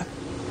America?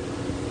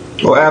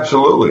 Well,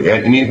 absolutely.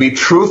 And you need to be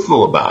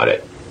truthful about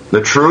it.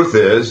 The truth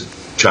is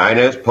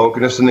China is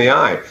poking us in the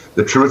eye.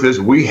 The truth is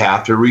we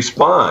have to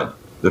respond.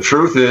 The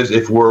truth is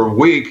if we're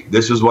weak,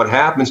 this is what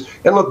happens.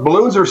 And look,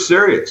 balloons are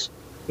serious.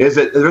 Is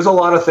that there's a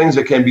lot of things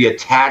that can be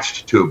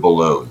attached to a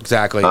balloon.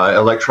 Exactly.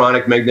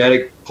 Electronic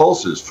magnetic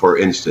pulses, for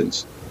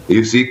instance.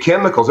 You see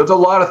chemicals. There's a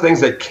lot of things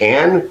that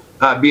can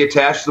be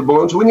attached to the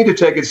balloons. We need to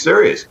take it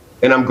serious.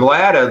 And I'm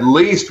glad at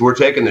least we're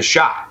taking the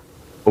shot.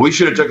 We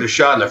should have took the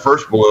shot in the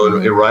first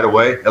balloon right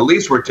away. At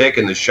least we're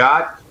taking the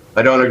shot.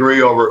 I don't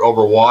agree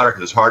over water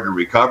because it's hard to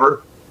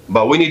recover.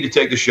 But we need to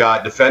take the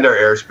shot, defend our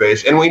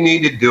airspace, and we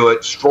need to do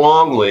it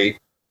strongly.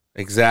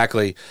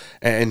 Exactly.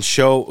 And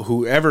show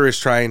whoever is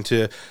trying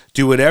to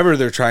do whatever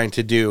they're trying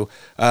to do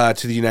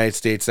to the United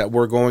States that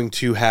we're going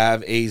to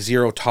have a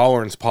zero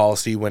tolerance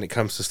policy when it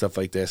comes to stuff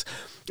like this.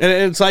 And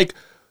it's like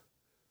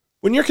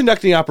when you're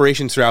conducting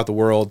operations throughout the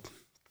world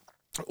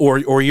or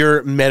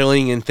you're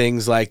meddling in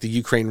things like the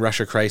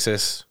Ukraine-Russia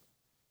crisis,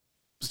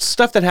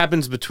 stuff that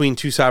happens between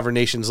two sovereign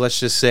nations, let's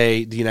just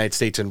say the United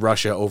States and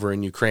Russia over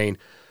in Ukraine,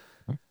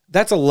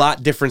 that's a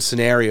lot different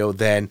scenario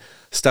than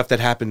stuff that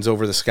happens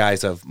over the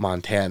skies of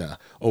Montana,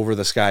 over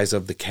the skies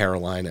of the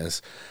Carolinas.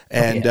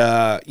 And,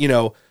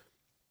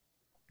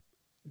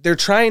 they're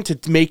trying to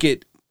make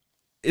it.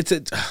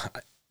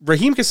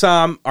 Raheem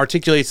Kassam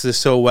articulates this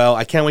so well.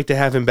 I can't wait to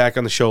have him back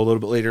on the show a little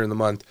bit later in the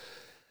month.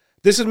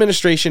 This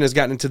administration has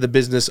gotten into the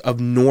business of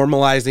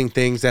normalizing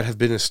things that have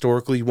been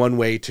historically one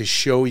way to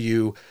show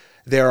you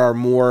there are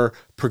more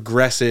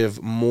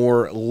progressive,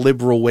 more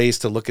liberal ways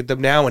to look at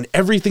them now, and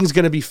everything's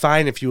going to be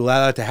fine if you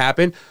allow that to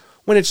happen,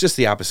 when it's just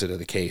the opposite of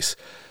the case.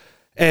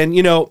 And,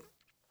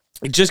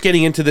 just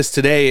getting into this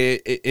today,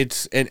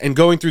 it's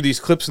going through these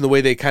clips and the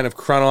way they kind of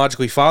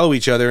chronologically follow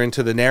each other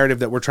into the narrative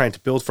that we're trying to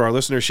build for our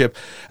listenership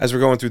as we're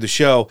going through the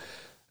show,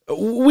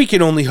 we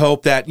can only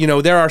hope that,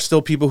 there are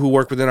still people who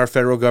work within our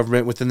federal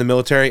government, within the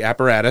military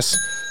apparatus,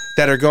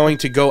 that are going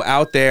to go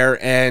out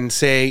there and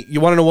say,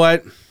 you want to know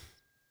what?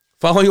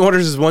 Following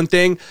orders is one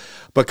thing,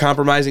 but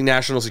compromising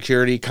national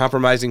security,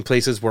 compromising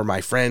places where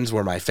my friends,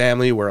 where my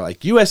family, where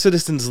like U.S.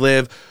 citizens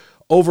live,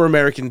 over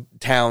American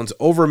towns,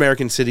 over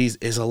American cities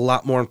is a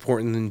lot more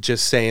important than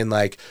just saying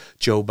like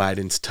Joe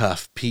Biden's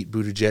tough, Pete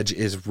Buttigieg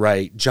is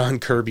right, John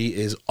Kirby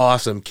is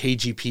awesome,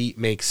 KGP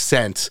makes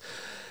sense.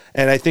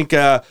 And I think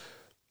what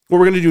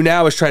we're going to do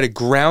now is try to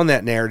ground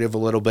that narrative a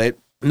little bit,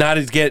 not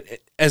as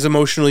get as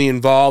emotionally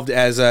involved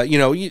as,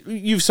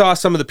 you saw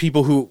some of the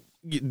people who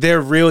they're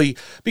really,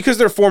 because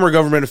they're former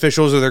government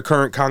officials or they're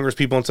current Congress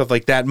people and stuff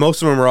like that,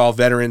 most of them are all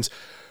veterans,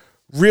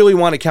 really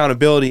want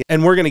accountability,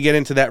 and we're going to get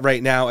into that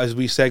right now as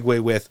we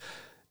segue with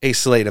a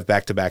slate of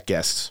back-to-back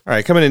guests. All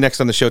right, coming in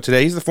next on the show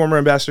today, he's the former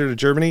ambassador to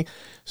Germany,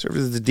 served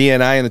as the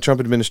DNI in the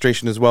Trump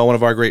administration as well, one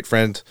of our great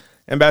friends.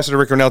 Ambassador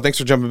Rick Grenell, thanks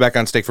for jumping back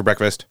on Steak for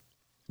Breakfast.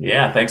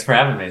 Yeah, thanks for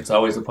having me. It's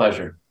always a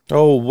pleasure.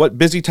 Oh, what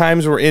busy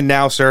times we're in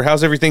now, sir.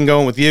 How's everything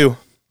going with you?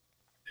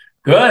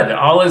 Good.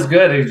 All is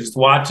good. I'm just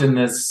watching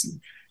this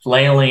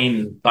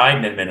flailing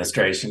Biden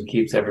administration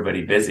keeps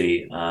everybody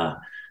busy.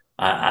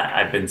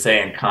 I've been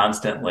saying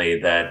constantly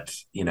that,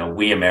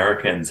 we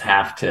Americans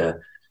have to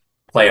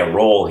play a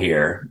role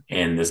here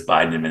in this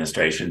Biden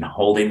administration,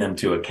 holding them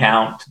to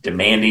account,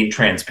 demanding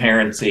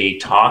transparency,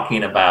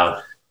 talking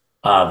about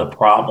the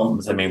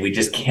problems. I mean, we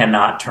just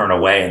cannot turn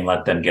away and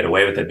let them get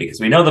away with it because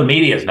we know the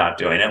media is not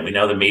doing it. We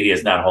know the media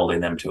is not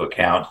holding them to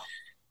account.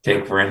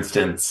 Take, for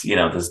instance,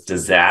 this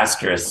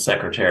disastrous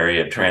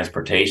Secretary of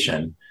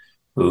Transportation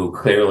who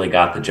clearly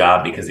got the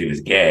job because he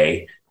was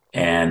gay.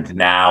 And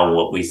now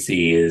what we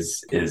see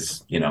is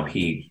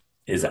he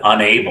is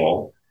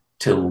unable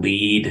to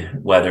lead,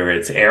 whether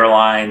it's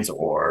airlines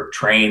or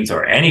trains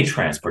or any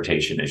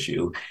transportation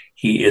issue.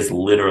 He is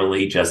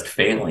literally just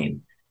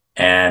failing.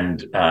 And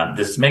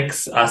this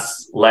makes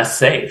us less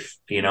safe.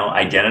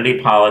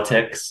 Identity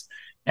politics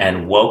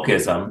and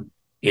wokeism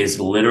is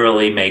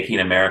literally making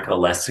America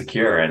less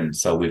secure. And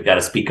so we've got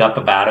to speak up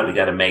about it. We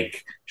got to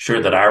make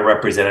sure that our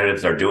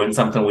representatives are doing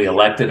something. We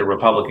elected a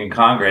Republican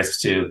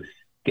Congress to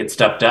get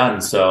stuff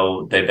done,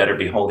 so they better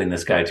be holding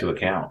this guy to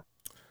account.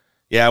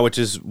 Yeah, which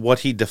is what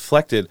he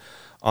deflected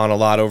on a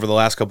lot over the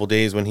last couple of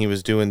days when he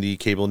was doing the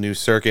cable news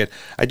circuit.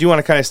 I do want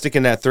to kind of stick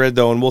in that thread,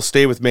 though, and we'll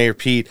stay with Mayor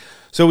Pete.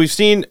 So we've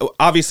seen,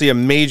 obviously, a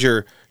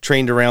major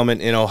train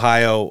derailment in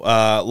Ohio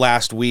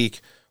last week,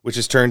 which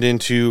has turned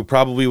into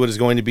probably what is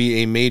going to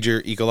be a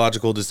major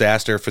ecological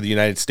disaster for the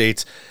United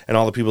States and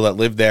all the people that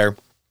live there.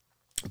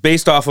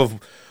 Based off of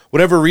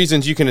whatever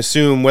reasons you can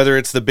assume, whether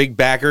it's the big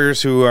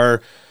backers who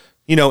are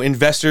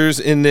investors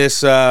in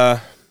this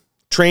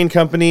train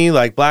company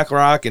like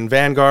BlackRock and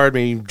Vanguard,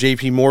 maybe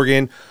JP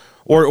Morgan,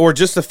 or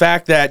just the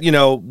fact that,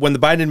 when the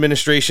Biden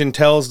administration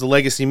tells the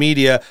legacy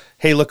media,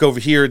 hey, look over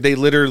here, they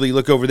literally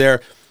look over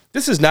there.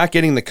 This is not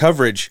getting the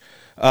coverage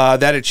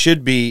that it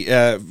should be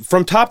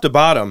from top to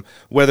bottom,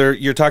 whether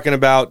you're talking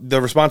about the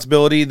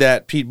responsibility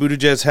that Pete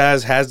Buttigieg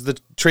has the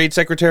trade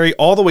secretary,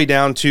 all the way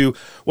down to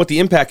what the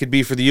impact could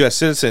be for the U.S.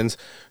 citizens,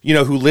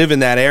 who live in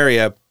that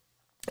area.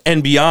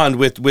 And beyond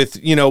with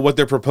what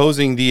they're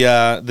proposing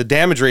the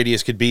damage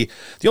radius could be.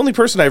 The only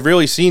person I've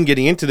really seen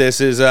getting into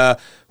this is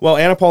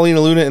Anna Paulina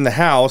Luna in the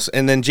House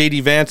and then J.D.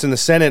 Vance in the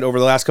Senate over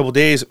the last couple of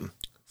days.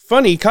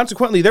 Funny,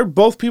 consequently, they're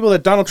both people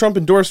that Donald Trump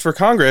endorsed for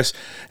Congress,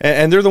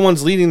 and they're the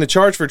ones leading the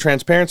charge for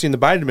transparency in the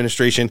Biden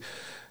administration.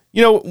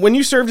 When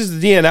you served as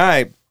the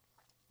DNI,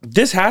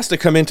 this has to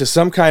come into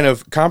some kind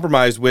of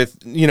compromise with,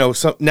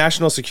 some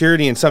national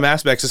security in some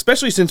aspects,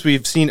 especially since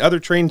we've seen other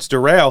trains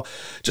derail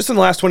just in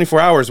the last 24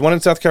 hours, one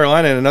in South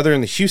Carolina and another in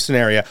the Houston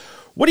area.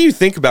 What do you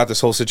think about this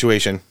whole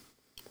situation?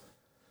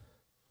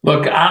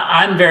 Look,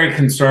 I'm very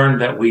concerned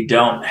that we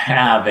don't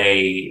have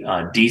a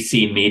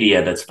DC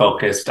media that's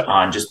focused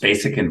on just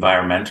basic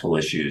environmental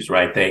issues,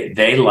 right?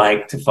 They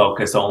like to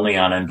focus only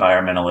on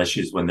environmental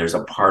issues when there's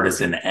a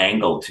partisan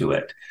angle to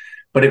it.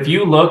 But if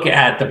you look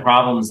at the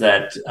problems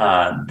that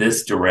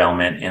this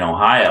derailment in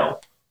Ohio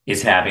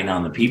is having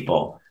on the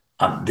people,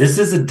 this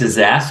is a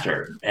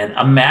disaster. And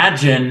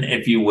imagine,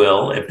 if you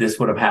will, if this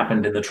would have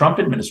happened in the Trump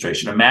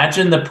administration.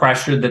 Imagine the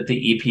pressure that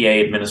the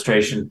EPA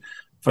administration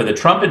for the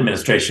Trump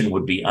administration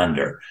would be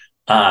under.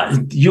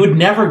 you would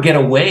never get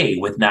away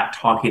with not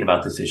talking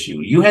about this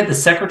issue. You had the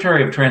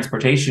Secretary of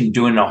Transportation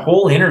doing a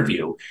whole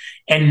interview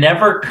and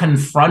never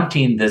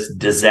confronting this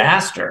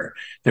disaster.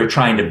 They're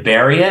trying to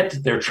bury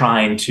it. They're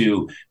trying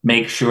to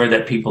make sure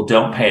that people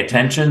don't pay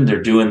attention.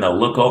 They're doing the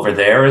look over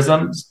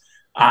there-isms.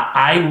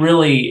 I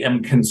really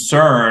am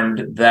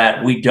concerned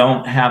that we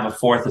don't have a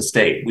fourth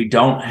estate. We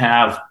don't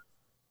have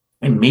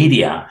a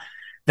media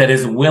that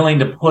is willing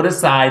to put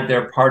aside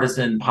their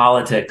partisan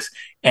politics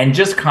and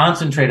just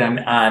concentrate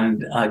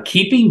on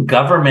keeping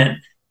government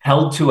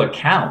held to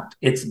account.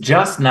 It's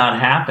just not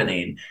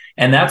happening.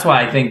 And that's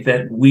why I think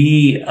that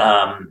we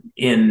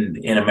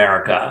in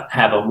America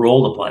have a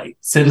role to play.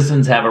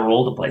 Citizens have a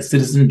role to play.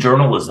 Citizen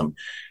journalism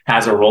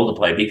has a role to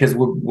play, because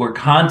we're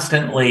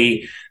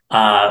constantly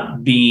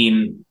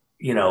being,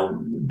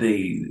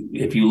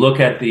 if you look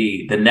at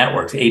the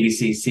networks,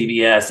 ABC,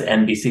 CBS,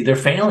 NBC, they're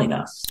failing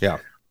us. Yeah.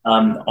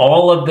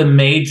 All of the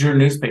major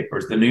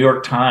newspapers, the New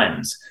York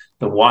Times,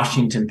 the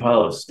Washington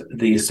Post,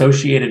 the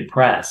Associated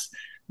Press,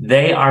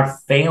 they are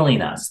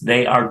failing us.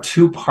 They are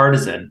too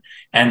partisan.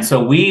 And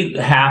so we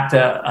have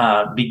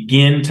to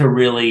begin to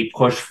really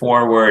push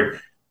forward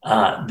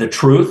the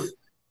truth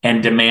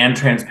and demand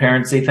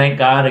transparency. Thank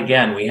God,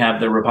 again, we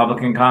have the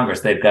Republican Congress.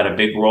 They've got a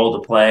big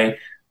role to play.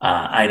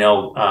 I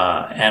know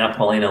Anna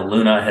Paulina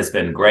Luna has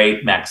been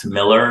great. Max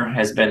Miller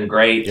has been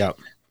great. Yep.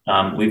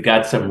 We've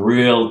got some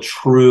real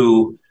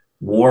true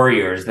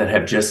warriors that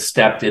have just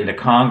stepped into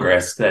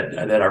Congress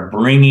that are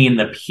bringing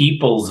the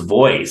people's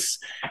voice.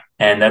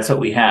 And that's what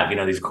we have.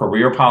 These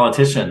career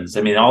politicians.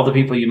 I mean, all the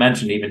people you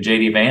mentioned, even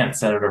J.D. Vance,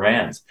 Senator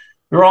Vance,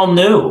 they're all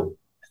new.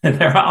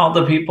 They're all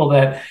the people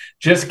that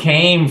just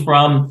came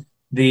from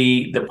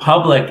the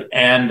public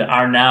and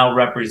are now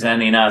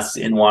representing us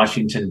in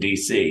Washington,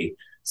 D.C.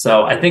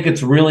 So I think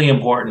it's really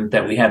important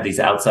that we have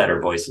these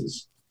outsider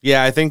voices.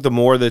 Yeah, I think the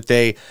more that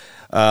they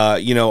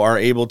are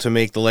able to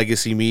make the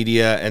legacy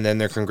media and then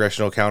their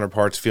congressional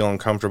counterparts feel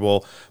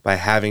uncomfortable by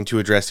having to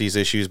address these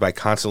issues, by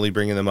constantly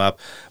bringing them up,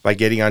 by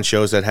getting on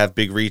shows that have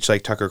big reach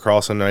like Tucker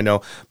Carlson. I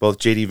know both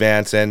J.D.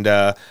 Vance and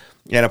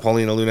Anna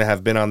Paulina Luna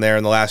have been on there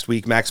in the last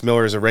week. Max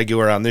Miller is a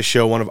regular on this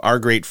show, one of our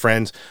great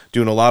friends,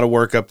 doing a lot of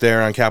work up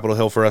there on Capitol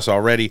Hill for us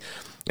already.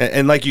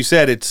 And like you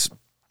said, it's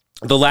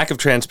the lack of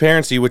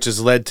transparency which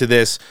has led to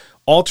this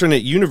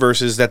alternate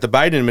universes that the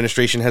Biden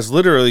administration has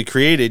literally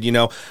created,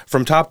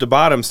 from top to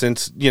bottom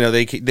since,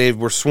 they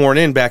were sworn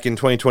in back in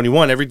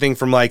 2021. Everything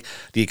from like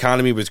the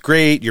economy was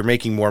great, you're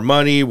making more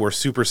money, we're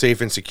super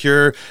safe and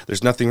secure,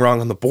 there's nothing wrong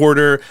on the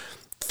border,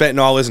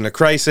 fentanyl isn't a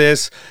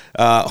crisis,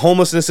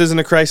 homelessness isn't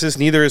a crisis,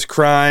 neither is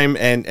crime,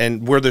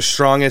 and we're the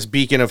strongest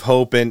beacon of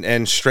hope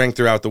and strength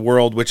throughout the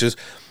world, which is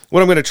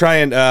what I'm going to try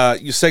and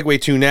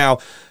segue to now.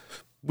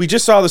 We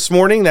just saw this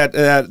morning that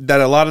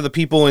a lot of the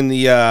people in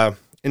the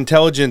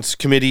intelligence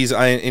committees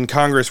in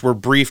Congress were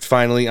briefed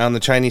finally on the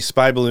Chinese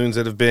spy balloons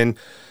that have been,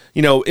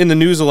 in the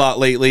news a lot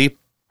lately.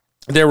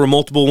 There were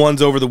multiple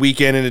ones over the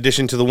weekend, in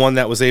addition to the one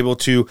that was able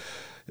to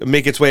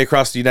make its way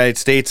across the United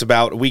States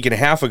about a week and a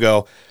half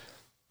ago.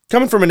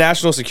 Coming from a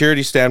national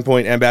security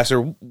standpoint,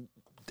 Ambassador,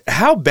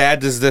 how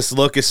bad does this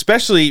look,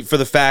 especially for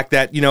the fact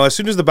that, as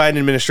soon as the Biden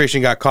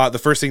administration got caught, the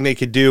first thing they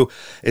could do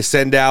is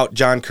send out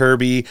John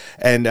Kirby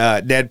and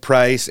Ned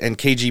Price and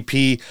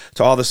KGP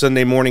to all the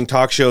Sunday morning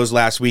talk shows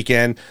last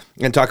weekend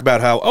and talk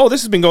about how,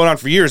 this has been going on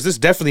for years. This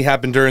definitely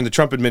happened during the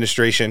Trump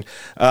administration,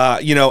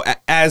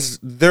 as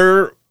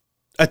their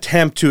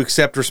attempt to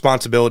accept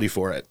responsibility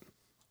for it.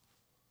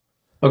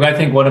 Look, I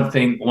think one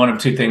of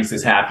two things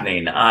is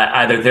happening.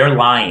 Either they're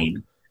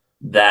lying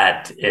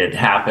that it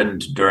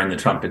happened during the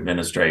Trump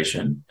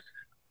administration,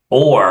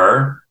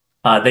 or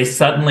they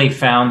suddenly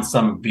found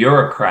some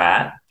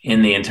bureaucrat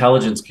in the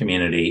intelligence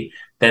community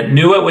that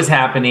knew it was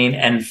happening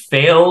and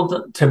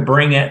failed to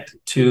bring it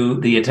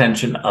to the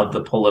attention of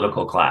the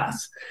political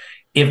class.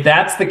 If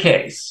that's the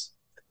case,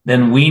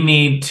 then we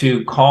need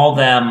to call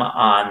them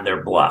on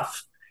their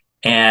bluff.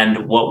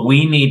 And what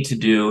we need to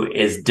do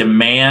is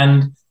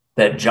demand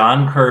that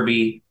John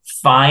Kirby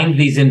find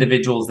these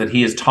individuals that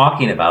he is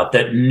talking about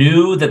that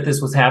knew that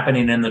this was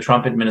happening in the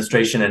Trump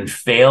administration and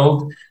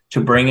failed to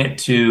bring it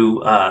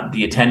to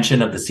the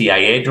attention of the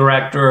CIA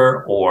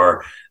director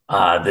or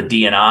the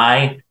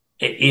DNI.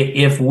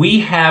 If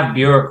we have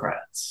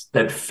bureaucrats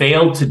that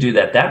failed to do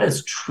that, that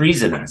is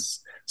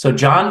treasonous. So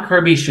John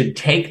Kirby should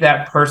take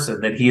that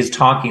person that he is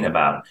talking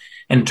about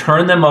and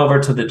turn them over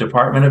to the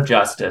Department of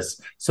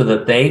Justice so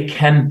that they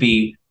can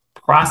be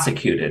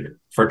prosecuted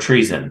for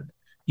treason.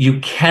 You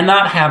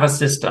cannot have a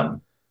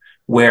system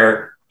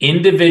where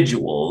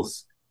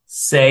individuals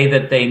say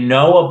that they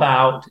know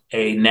about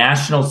a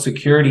national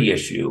security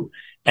issue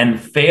and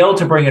fail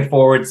to bring it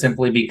forward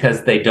simply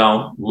because they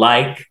don't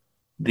like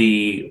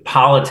the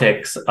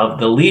politics of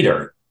the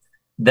leader.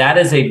 That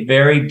is a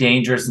very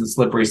dangerous and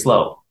slippery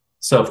slope.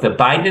 So if the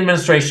Biden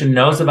administration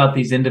knows about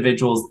these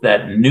individuals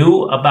that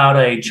knew about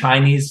a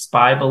Chinese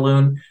spy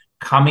balloon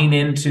coming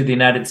into the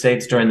United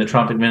States during the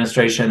Trump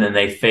administration and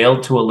they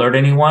failed to alert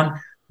anyone,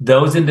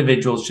 those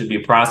individuals should be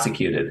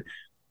prosecuted.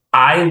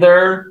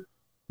 Either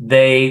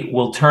they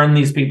will turn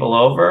these people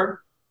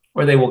over,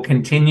 or they will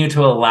continue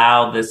to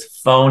allow this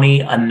phony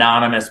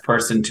anonymous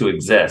person to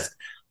exist.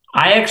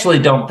 I actually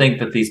don't think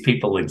that these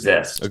people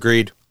exist.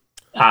 Agreed.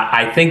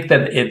 I think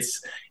that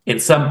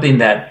it's something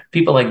that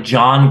people like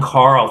John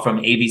Carl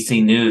from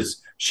ABC News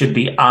should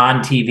be on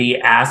TV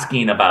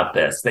asking about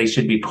this. They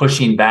should be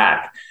pushing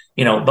back,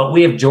 but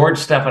we have George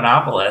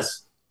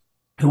Stephanopoulos,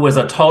 who was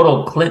a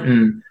total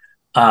Clinton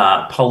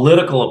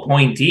political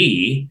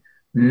appointee,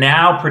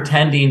 now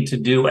pretending to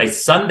do a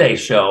Sunday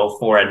show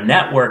for a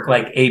network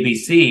like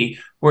ABC,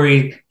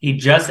 where he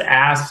just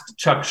asked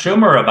Chuck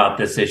Schumer about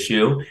this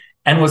issue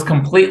and was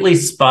completely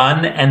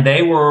spun. And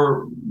they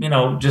were,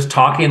 just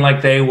talking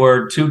like they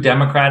were two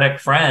Democratic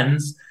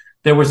friends.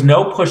 There was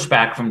no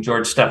pushback from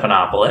George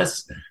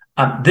Stephanopoulos.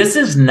 This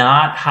is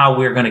not how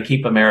we're going to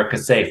keep America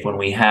safe when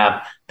we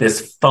have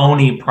this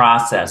phony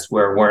process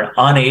where we're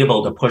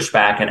unable to push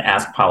back and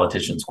ask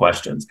politicians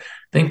questions. I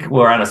think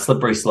we're on a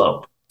slippery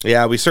slope.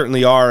 Yeah, we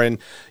certainly are. And,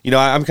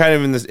 I'm kind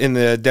of in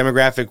the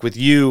demographic with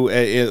you,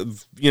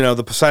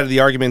 the side of the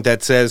argument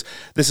that says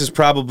this is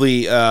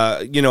probably,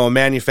 a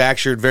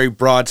manufactured, very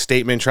broad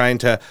statement trying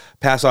to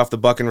pass off the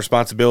buck and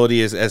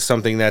responsibility as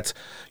something that's,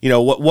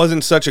 what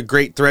wasn't such a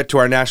great threat to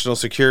our national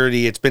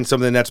security. It's been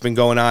something that's been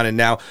going on. And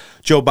now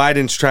Joe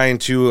Biden's trying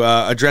to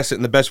address it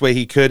in the best way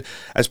he could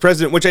as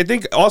president, which I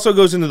think also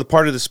goes into the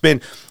part of the spin.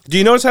 Do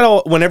you notice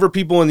how whenever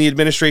people in the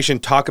administration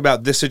talk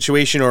about this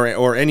situation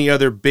or any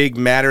other big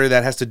matter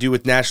that has to do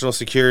with national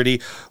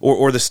security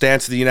or the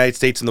stance of the United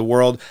States in the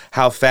world,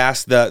 how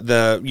fast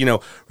the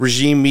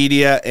regime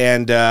media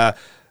and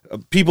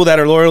people that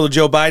are loyal to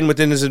Joe Biden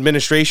within his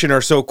administration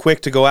are so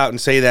quick to go out and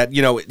say that,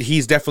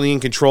 he's definitely in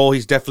control,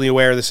 he's definitely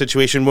aware of the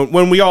situation,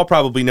 when we all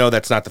probably know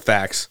that's not the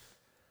facts?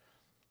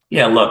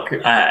 Yeah, look,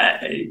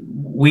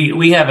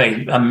 we have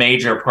a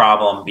major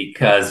problem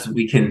because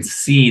we can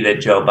see that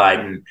Joe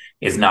Biden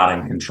is not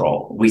in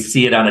control. We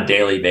see it on a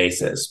daily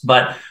basis.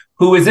 But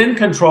who is in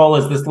control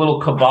is this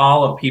little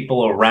cabal of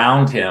people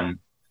around him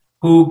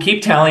who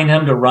keep telling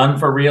him to run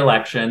for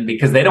re-election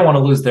because they don't want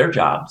to lose their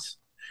jobs.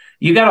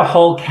 You got a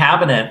whole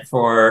cabinet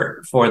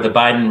for the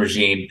Biden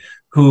regime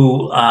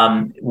who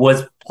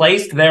was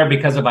placed there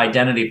because of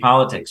identity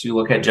politics. You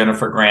look at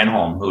Jennifer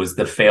Granholm, who is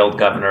the failed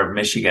governor of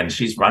Michigan.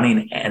 She's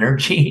running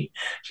energy.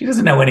 She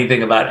doesn't know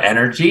anything about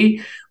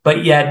energy,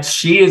 but yet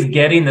she is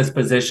getting this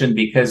position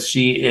because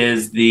she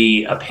is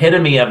the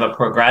epitome of a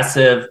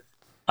progressive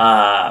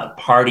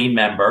party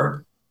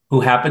member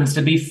who happens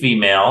to be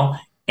female.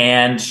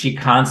 And she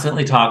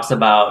constantly talks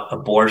about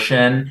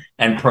abortion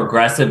and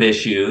progressive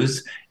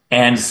issues.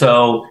 And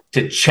so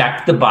to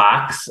check the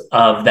box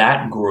of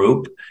that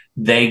group,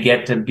 they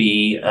get to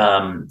be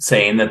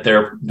saying that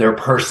their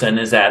person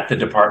is at the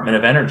Department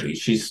of Energy.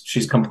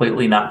 She's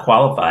completely not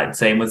qualified.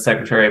 Same with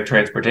Secretary of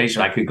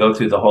Transportation. I could go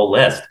through the whole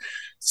list.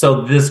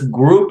 So this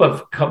group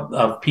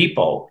of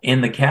people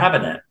in the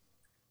cabinet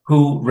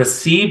who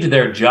received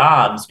their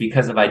jobs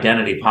because of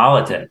identity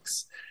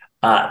politics,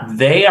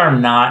 they are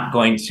not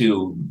going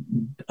to,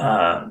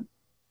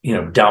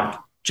 dump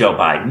Joe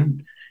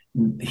Biden.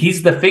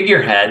 He's the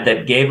figurehead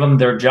that gave them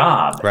their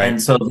job. Right.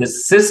 And so the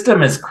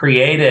system is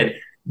created.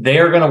 They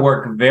are going to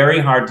work very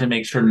hard to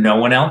make sure no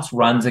one else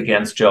runs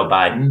against Joe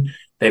Biden.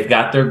 They've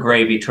got their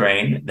gravy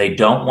train. They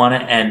don't want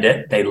to end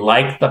it. They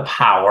like the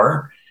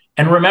power.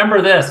 And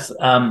remember this,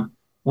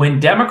 when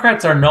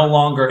Democrats are no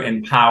longer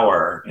in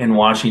power in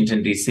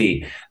Washington,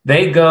 D.C.,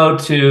 they go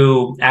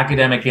to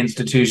academic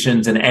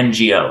institutions and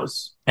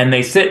NGOs, and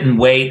they sit and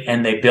wait,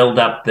 and they build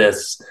up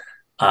this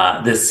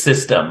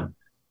system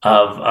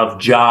of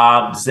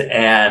jobs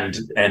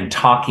and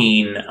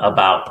talking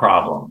about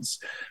problems.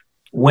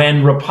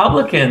 When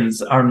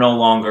Republicans are no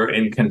longer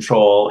in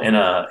control in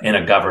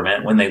a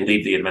government, when they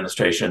leave the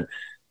administration,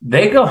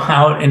 they go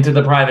out into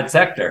the private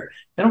sector.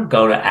 They don't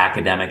go to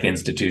academic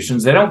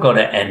institutions. They don't go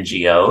to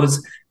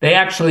NGOs. They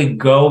actually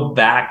go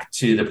back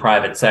to the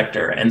private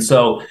sector. And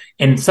so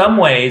in some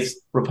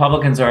ways,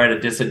 Republicans are at a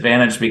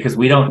disadvantage because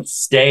we don't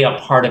stay a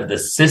part of the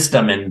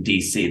system in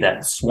DC,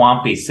 that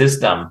swampy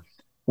system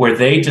where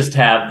they just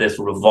have this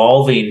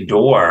revolving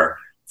door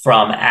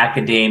from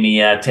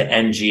academia to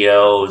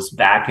NGOs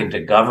back into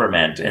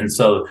government. And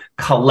so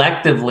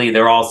collectively,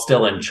 they're all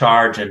still in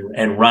charge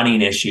and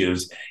running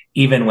issues,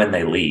 even when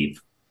they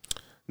leave.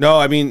 No,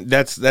 I mean,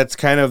 that's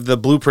kind of the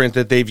blueprint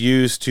that they've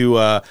used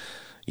to,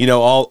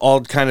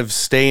 all kind of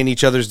stay in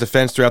each other's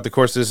defense throughout the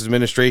course of this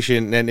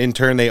administration. And in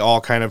turn, they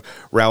all kind of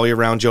rally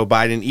around Joe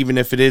Biden, even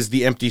if it is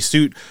the empty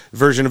suit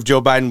version of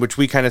Joe Biden, which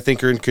we kind of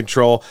think are in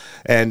control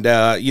and,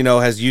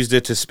 has used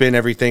it to spin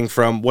everything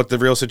from what the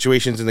real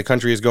situations in the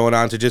country is going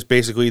on to just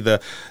basically the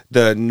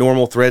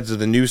normal threads of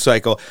the news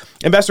cycle.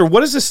 Ambassador, what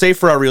does this say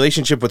for our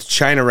relationship with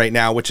China right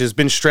now, which has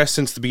been stressed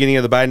since the beginning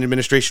of the Biden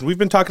administration? We've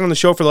been talking on the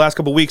show for the last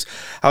couple of weeks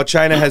how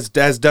China has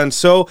done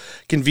so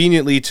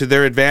conveniently to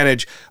their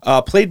advantage,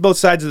 played both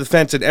sides sides of the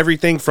fence and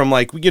everything from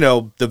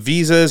the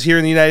visas here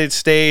in the United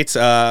States,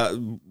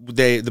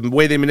 the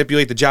way they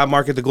manipulate the job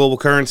market, the global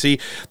currency.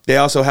 They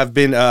also have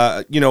been,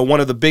 one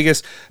of the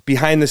biggest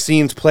behind the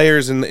scenes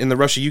players in the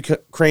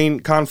Russia-Ukraine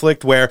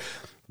conflict, where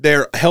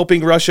they're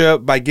helping Russia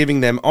by giving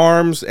them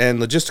arms and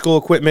logistical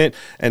equipment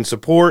and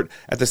support.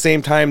 At the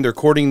same time, they're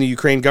courting the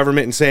Ukraine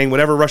government and saying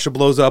whatever Russia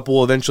blows up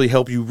will eventually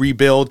help you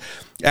rebuild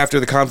after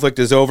the conflict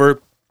is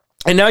over.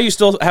 And now you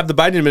still have the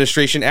Biden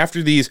administration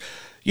after these,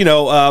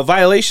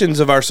 violations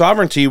of our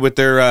sovereignty with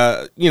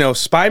their,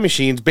 spy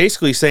machines,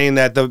 basically saying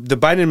that the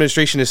Biden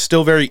administration is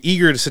still very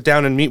eager to sit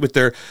down and meet with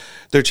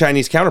their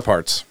Chinese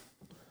counterparts.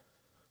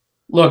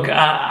 Look,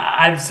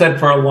 I've said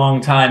for a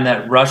long time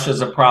that Russia's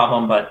a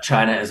problem, but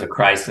China is a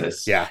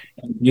crisis. Yeah.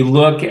 You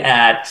look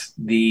at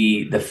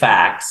the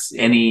facts,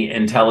 any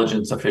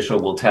intelligence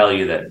official will tell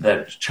you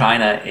that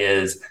China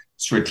is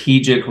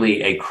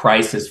strategically a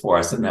crisis for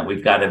us and that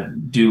we've got to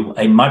do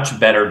a much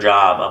better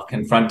job of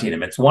confronting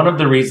them. It's one of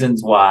the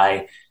reasons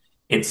why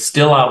it's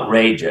still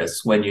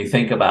outrageous when you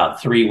think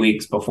about 3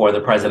 weeks before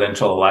the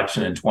presidential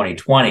election in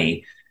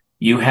 2020,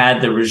 you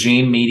had the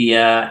regime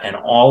media and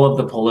all of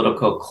the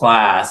political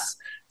class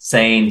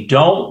saying,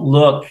 don't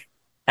look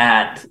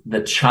at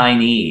the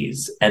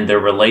Chinese and their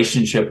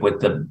relationship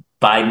with the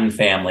Biden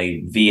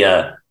family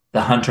via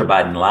the Hunter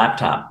Biden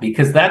laptop,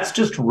 because that's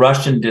just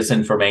Russian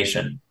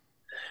disinformation.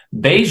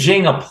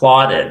 Beijing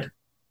applauded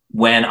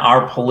when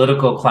our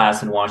political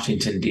class in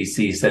Washington,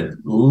 D.C. said,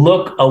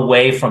 look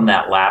away from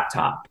that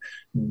laptop.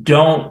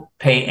 Don't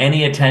pay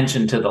any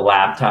attention to the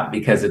laptop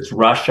because it's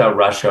Russia,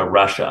 Russia,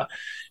 Russia.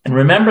 And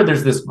remember,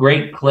 there's this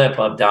great clip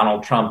of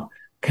Donald Trump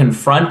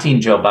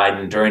confronting Joe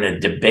Biden during a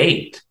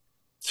debate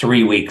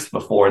 3 weeks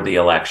before the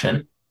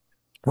election,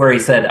 where he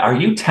said, are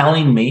you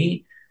telling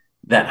me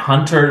that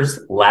Hunter's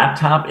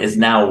laptop is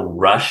now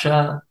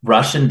Russian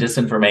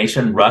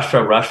disinformation,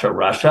 Russia, Russia,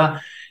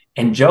 Russia?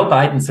 And Joe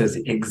Biden says,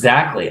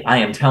 exactly. I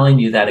am telling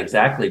you that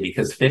exactly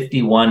because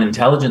 51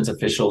 intelligence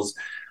officials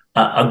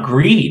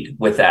agreed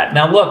with that.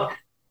 Now, look,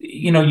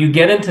 you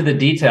get into the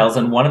details,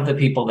 and one of the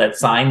people that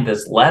signed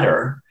this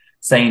letter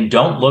saying,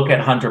 don't look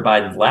at Hunter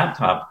Biden's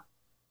laptop,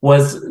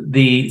 was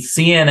the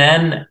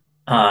CNN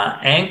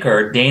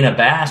anchor Dana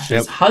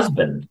Bash's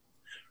husband.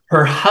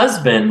 Her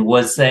husband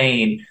was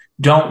saying,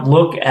 don't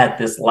look at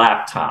this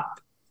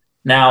laptop.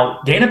 Now,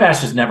 Dana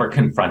Bash has never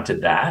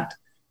confronted that.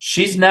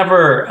 She's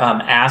never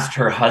asked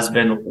her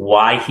husband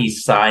why he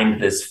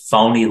signed this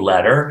phony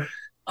letter,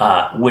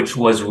 which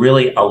was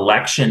really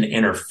election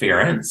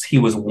interference. He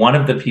was one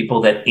of the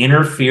people that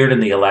interfered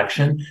in the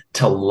election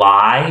to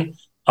lie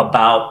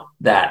about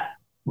that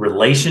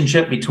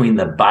relationship between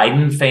the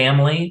Biden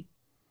family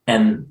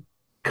and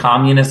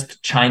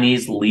communist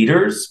Chinese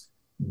leaders.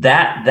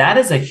 That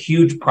is a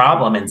huge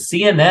problem. And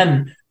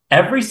CNN,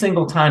 every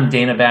single time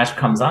Dana Bash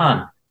comes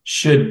on,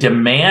 should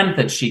demand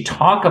that she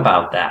talk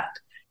about that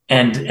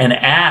and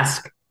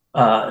ask,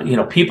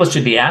 people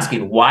should be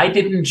asking, why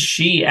didn't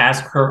she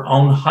ask her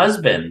own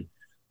husband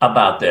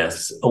about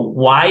this?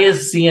 Why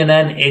is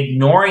CNN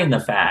ignoring the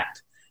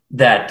fact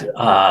that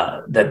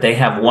they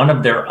have one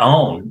of their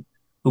own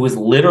who is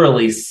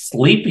literally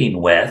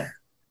sleeping with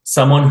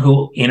someone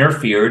who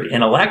interfered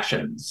in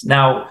elections?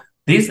 Now,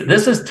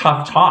 this is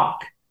tough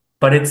talk,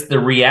 but it's the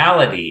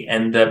reality.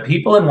 And the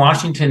people in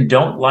Washington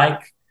don't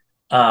like,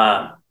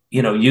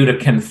 you to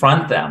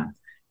confront them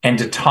and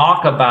to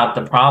talk about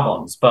the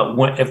problems.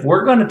 But if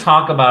we're going to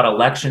talk about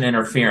election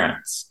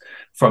interference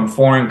from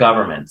foreign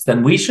governments,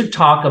 then we should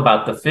talk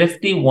about the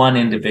 51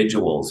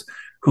 individuals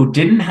who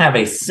didn't have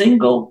a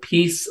single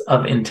piece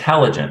of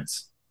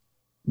intelligence.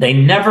 They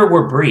never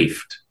were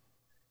briefed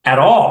at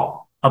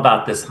all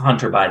about this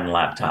Hunter Biden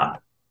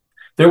laptop.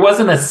 There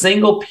wasn't a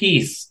single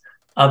piece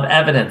of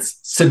evidence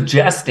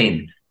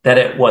suggesting that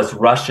it was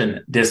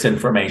Russian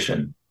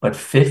disinformation. But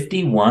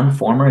 51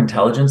 former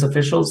intelligence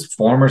officials,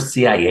 former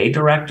CIA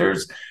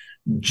directors,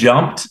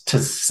 jumped to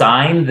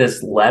sign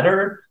this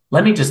letter.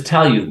 Let me just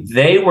tell you,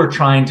 they were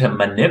trying to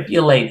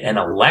manipulate an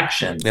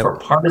election for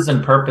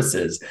partisan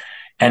purposes.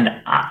 And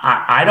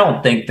I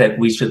don't think that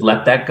we should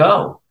let that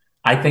go.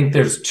 I think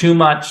there's too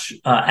much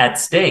at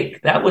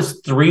stake. That was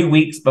 3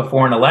 weeks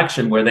before an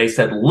election where they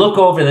said, look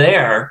over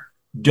there,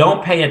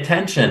 don't pay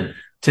attention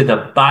to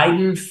the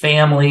Biden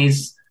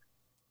family's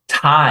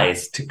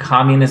ties to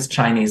communist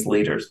Chinese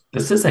leaders.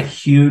 This is a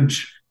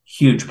huge,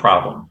 huge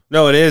problem.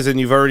 No, it is. And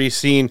you've already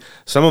seen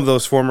some of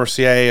those former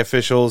CIA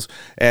officials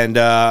and,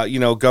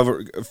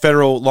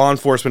 federal law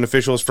enforcement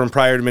officials from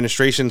prior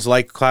administrations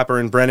like Clapper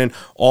and Brennan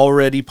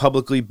already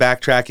publicly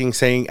backtracking,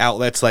 saying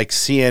outlets like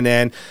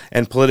CNN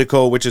and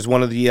Politico, which is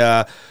one of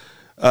the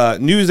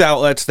news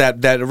outlets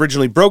that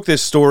originally broke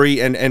this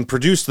story and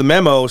produced the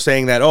memo,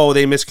 saying that,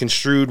 they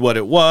misconstrued what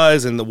it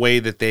was and the way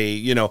that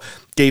they,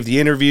 gave the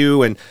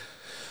interview. And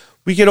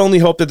we can only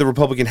hope that the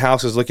Republican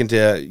House is looking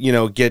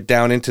to, get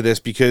down into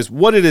this, because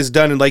what it has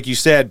done, and like you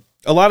said,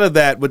 a lot of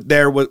that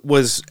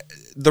was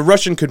the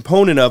Russian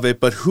component of it,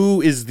 but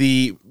who is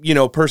the,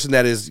 person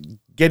that is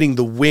getting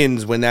the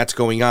wins when that's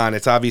going on.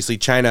 It's obviously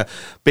China,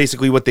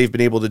 basically what they've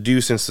been able to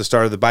do since the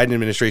start of the Biden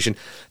administration,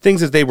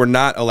 things that they were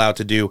not allowed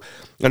to do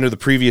under the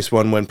previous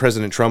one when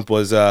President Trump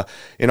was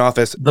in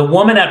office. The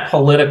woman at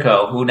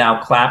Politico who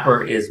now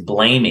Clapper is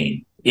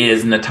blaming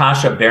is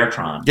Natasha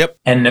Bertrand. Yep.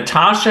 And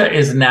Natasha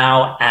is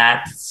now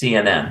at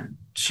CNN.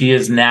 She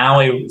is now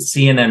a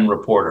CNN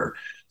reporter.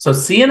 So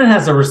CNN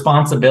has a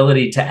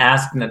responsibility to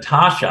ask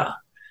Natasha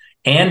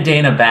and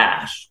Dana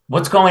Bash,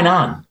 what's going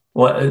on?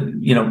 Well,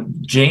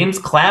 James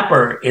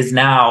Clapper is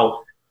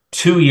now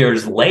 2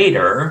 years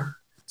later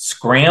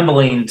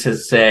scrambling to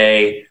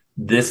say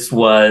this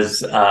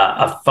was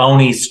a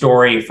phony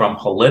story from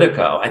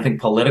Politico. I think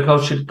Politico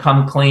should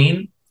come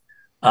clean.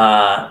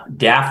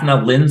 Daphne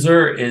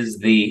Linzer is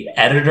the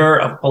editor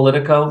of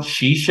Politico.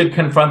 She should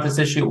confront this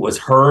issue. It was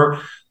her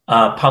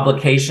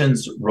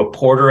publication's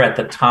reporter at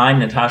the time,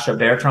 Natasha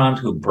Bertrand,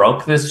 who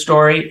broke this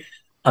story.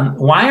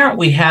 Why aren't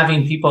we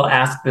having people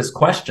ask this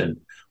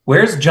question?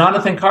 Where's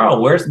Jonathan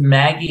Karl? Where's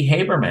Maggie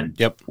Haberman?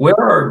 Yep.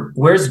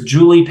 Where's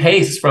Julie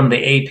Pace from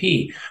the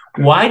AP?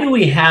 Why do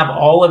we have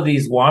all of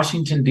these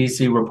Washington,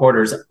 D.C.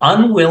 reporters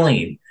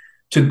unwilling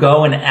to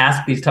go and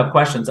ask these tough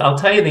questions? I'll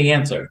tell you the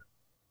answer.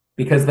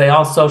 Because they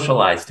all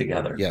socialize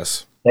together.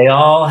 Yes. They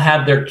all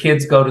have their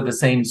kids go to the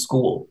same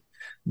school.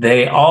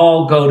 They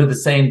all go to the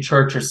same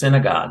church or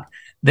synagogue.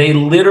 They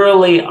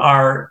literally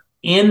are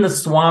in the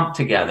swamp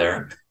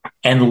together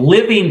and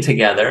living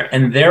together,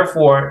 and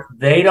therefore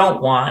they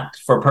don't want,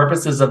 for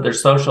purposes of their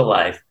social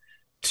life,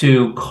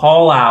 to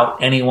call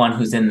out anyone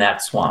who's in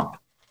that swamp.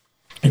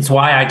 It's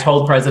why I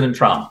told President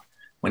Trump,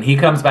 when he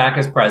comes back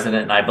as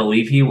president, and I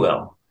believe he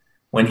will,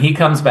 when he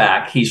comes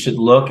back, he should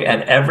look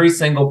at every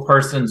single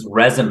person's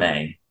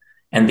resume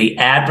and the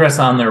address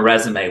on their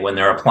resume when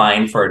they're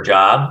applying for a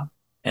job.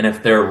 And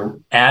if their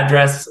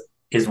address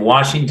is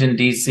Washington,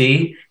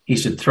 D.C., he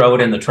should throw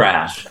it in the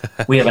trash.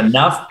 We have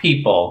enough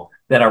people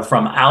that are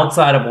from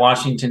outside of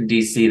Washington,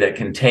 D.C. that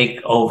can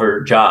take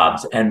over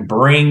jobs and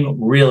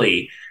bring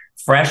really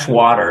fresh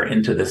water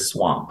into this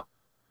swamp.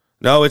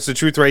 No, it's the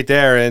truth right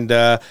there.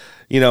 And,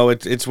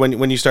 it's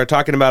when you start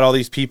talking about all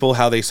these people,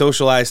 how they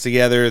socialize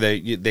together,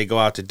 they go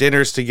out to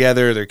dinners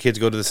together, their kids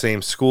go to the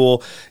same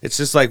school. It's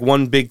just like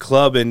one big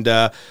club. And,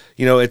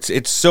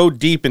 it's so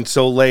deep and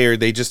so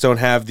layered. They just don't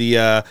have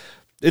the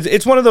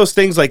it's one of those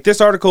things. Like, this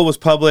article was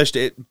published,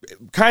 it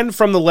kind of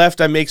from the left.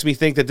 It makes me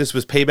think that this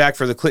was payback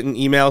for the Clinton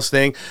emails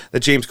thing that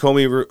James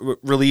Comey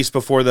released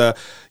before the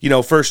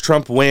first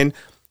Trump win.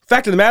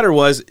 Fact of the matter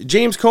was,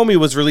 James Comey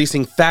was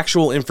releasing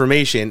factual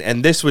information,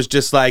 and this was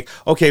just like,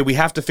 okay, we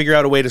have to figure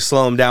out a way to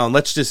slow him down.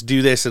 Let's just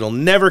do this. It'll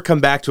never come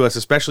back to us,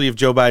 especially if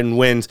Joe Biden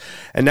wins.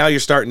 And now you're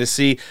starting to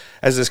see,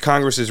 as this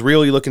Congress is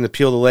really looking to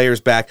peel the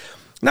layers back,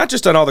 not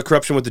just on all the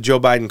corruption with the Joe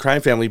Biden crime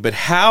family, but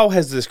how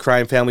has this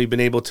crime family been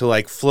able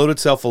to float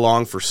itself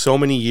along for so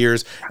many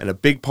years? And a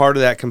big part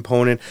of that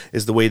component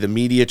is the way the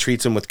media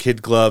treats them with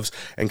kid gloves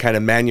and kind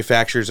of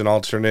manufactures an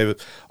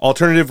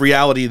alternative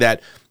reality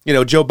that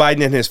Joe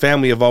Biden and his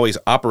family have always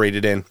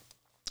operated in.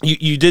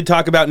 You did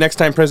talk about next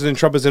time President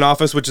Trump is in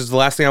office, which is the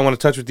last thing I want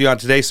to touch with you on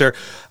today, sir.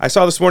 I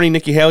saw this morning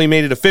Nikki Haley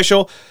made it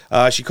official.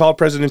 She called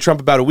President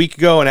Trump about a week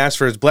ago and asked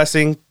for his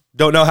blessing.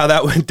 Don't know how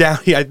that went down.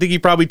 I think he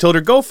probably told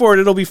her, go for it,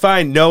 it'll be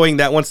fine, knowing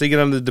that once they get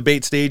on the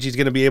debate stage, he's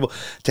going to be able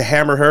to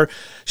hammer her.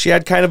 She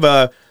had kind of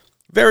a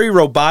very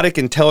robotic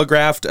and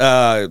telegraphed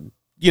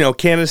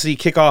candidacy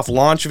kickoff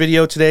launch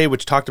video today,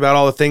 which talked about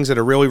all the things that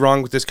are really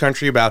wrong with this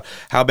country, about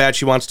how bad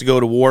she wants to go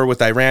to war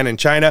with Iran and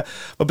China.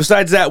 But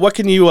besides that, what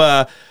can you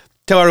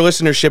tell our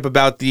listenership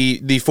about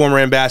the former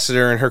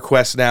ambassador and her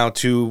quest now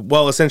to,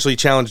 essentially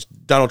challenge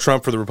Donald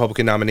Trump for the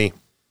Republican nominee?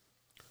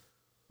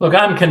 Look,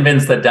 I'm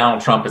convinced that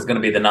Donald Trump is going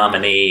to be the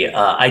nominee.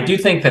 I do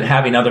think that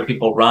having other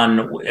people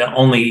run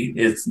only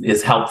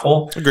is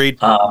helpful. Agreed.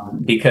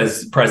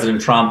 Because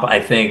President Trump, I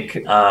think,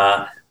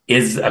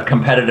 is a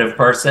competitive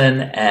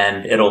person,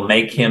 and it'll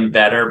make him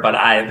better. But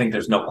I think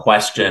there's no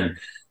question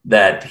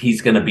that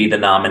he's going to be the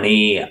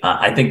nominee.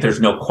 I think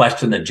there's no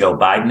question that Joe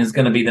Biden is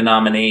going to be the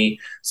nominee.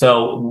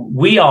 So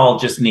we all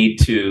just need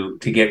to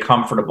get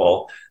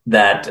comfortable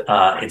that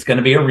it's going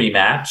to be a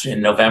rematch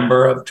in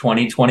November of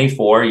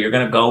 2024. You're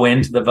going to go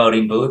into the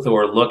voting booth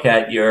or look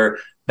at your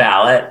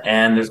ballot,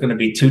 and there's going to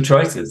be two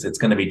choices. It's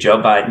going to be Joe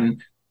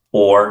Biden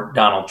or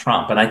Donald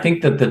Trump. And I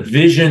think that the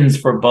visions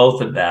for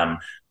both of them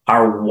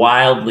are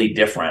wildly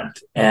different.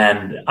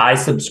 And I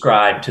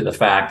subscribe to the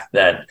fact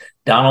that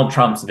Donald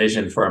Trump's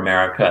vision for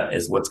America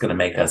is what's going to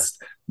make us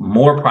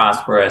more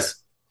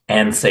prosperous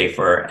and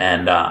safer.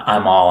 And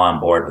I'm all on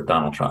board with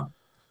Donald Trump.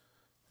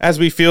 As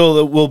we feel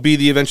that will be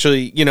the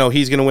eventually,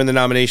 he's going to win the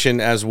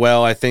nomination as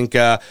well. I think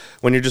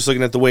when you're just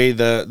looking at the way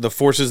the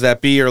forces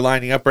that be are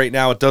lining up right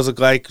now, it does look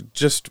like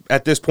just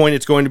at this point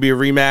it's going to be a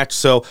rematch.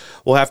 So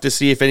we'll have to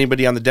see if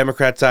anybody on the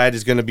Democrat side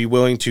is going to be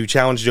willing to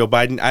challenge Joe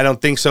Biden. I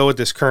don't think so at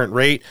this current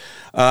rate.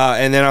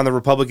 And then on the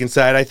Republican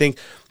side, I think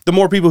the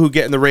more people who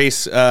get in the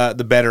race,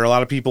 the better. A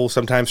lot of people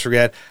sometimes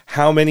forget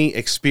how many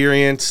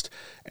experienced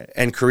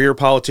and career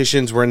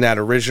politicians were in that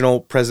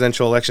original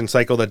presidential election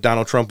cycle that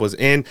Donald Trump was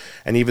in.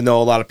 And even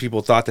though a lot of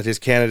people thought that his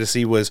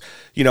candidacy was,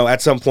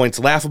 at some points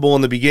laughable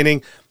in the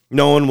beginning,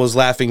 no one was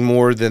laughing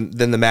more than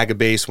the MAGA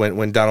base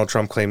when Donald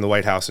Trump claimed the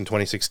White House in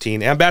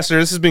 2016. Ambassador,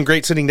 this has been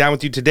great sitting down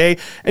with you today.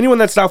 Anyone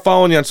that's not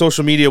following you on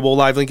social media, we'll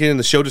live link it in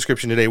the show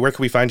description today. Where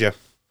can we find you?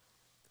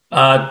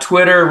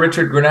 Twitter,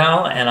 Richard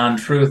Grinnell, and on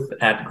Truth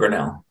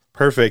 @Grinnell.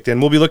 Perfect. And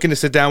we'll be looking to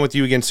sit down with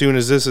you again soon,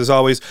 as this is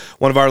always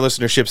one of our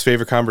listenership's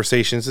favorite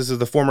conversations. This is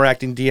the former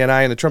acting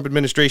DNI in the Trump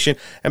administration,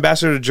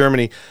 Ambassador to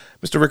Germany.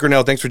 Mr. Rick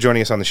Grinnell, thanks for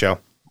joining us on the show.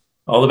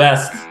 All the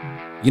best.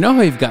 You know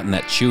how you've gotten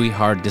that chewy,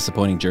 hard,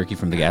 disappointing jerky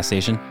from the gas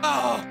station?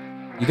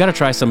 You got to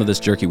try some of this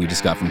jerky we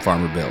just got from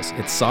Farmer Bill's.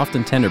 It's soft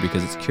and tender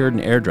because it's cured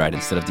and air-dried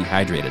instead of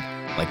dehydrated,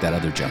 like that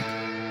other junk.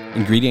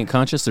 Ingredient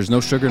conscious, there's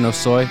no sugar, no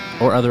soy,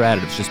 or other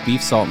additives, just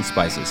beef, salt, and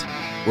spices.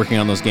 Working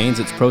on those gains,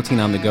 it's protein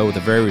on the go with a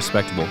very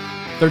respectable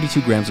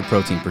 32 grams of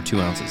protein per 2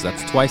 ounces.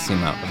 That's twice the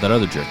amount of that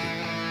other jerky.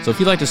 So if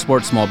you like to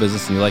support small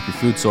business and you like your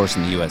food source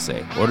in the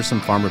USA, order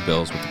some Farmer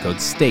Bills with the code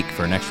STEAK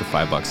for an extra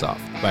 $5 off.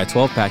 Buy a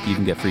 12-pack, you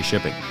can get free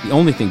shipping. The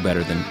only thing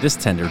better than this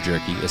tender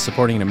jerky is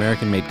supporting an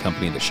American-made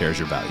company that shares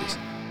your values.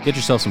 Get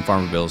yourself some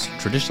Farmer Bills,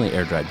 traditionally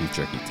air-dried beef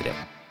jerky today.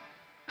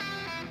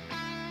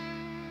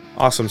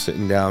 Awesome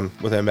sitting down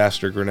with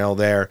Ambassador Grinnell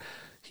there.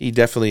 He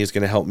definitely is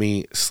going to help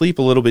me sleep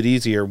a little bit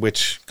easier,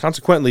 which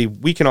consequently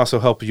we can also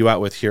help you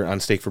out with here on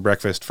Steak for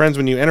Breakfast. Friends,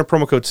 when you enter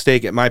promo code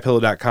STEAK at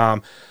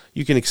MyPillow.com,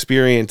 you can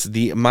experience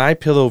the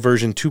MyPillow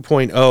version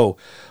 2.0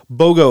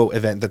 BOGO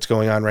event that's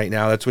going on right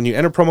now. That's when you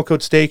enter promo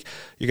code STEAK,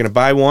 you're going to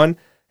buy one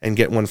and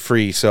get one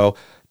free. So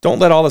don't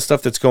let all the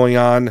stuff that's going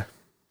on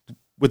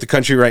with the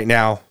country right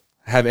now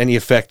have any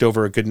effect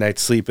over a good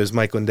night's sleep, as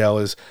Mike Lindell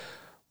is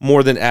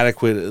more than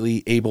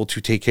adequately able to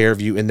take care of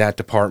you in that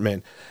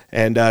department.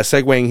 And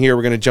segueing here,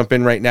 we're going to jump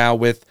in right now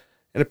with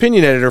an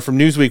opinion editor from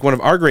Newsweek, one of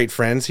our great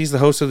friends. He's the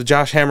host of the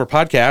Josh Hammer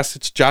podcast.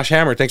 It's Josh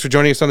Hammer. Thanks for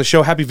joining us on the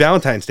show. Happy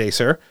Valentine's Day,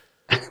 sir.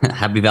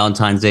 Happy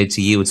Valentine's Day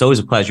to you. It's always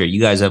a pleasure.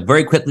 You guys have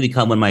very quickly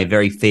become one of my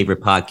very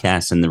favorite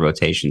podcasts in the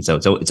rotation. So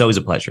it's always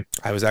a pleasure.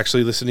 I was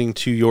actually listening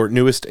to your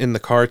newest in the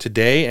car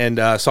today and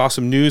saw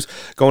some news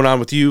going on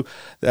with you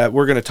that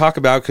we're going to talk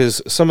about,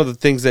 because some of the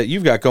things that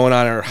you've got going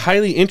on are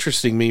highly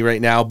interesting me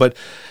right now. But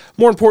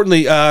more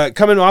importantly,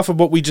 coming off of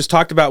what we just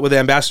talked about with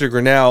Ambassador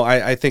Grinnell,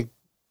 I think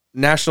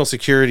national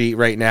security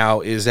right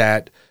now is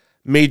at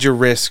major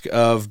risk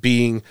of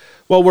being,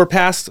 well, we're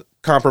past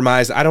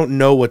compromised. I don't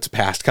know what's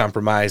past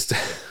compromised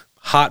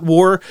hot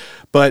war,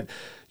 but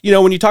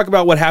when you talk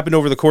about what happened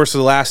over the course of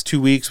the last 2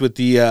 weeks with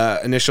the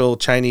initial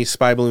Chinese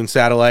spy balloon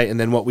satellite, and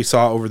then what we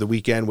saw over the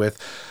weekend with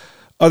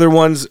other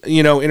ones,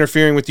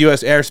 interfering with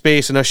U.S.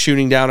 airspace and us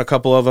shooting down a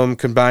couple of them,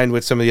 combined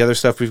with some of the other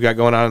stuff we've got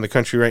going on in the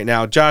country right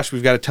now. Josh,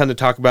 we've got a ton to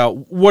talk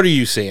about. What are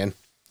you seeing?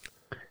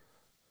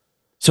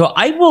 So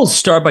I will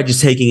start by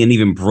just taking an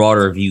even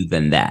broader view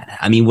than that.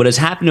 I mean, what has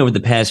happened over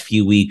the past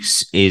few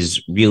weeks is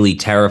really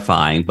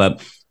terrifying.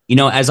 But,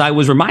 as I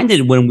was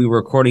reminded when we were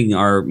recording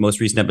our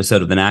most recent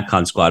episode of the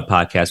NatCon Squad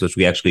podcast, which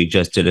we actually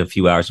just did a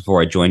few hours before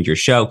I joined your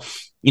show,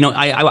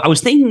 I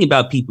was thinking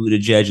about Pete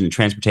Buttigieg and the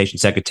transportation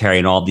secretary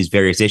and all of these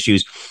various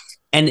issues.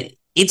 And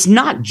it's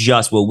not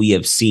just what we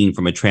have seen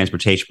from a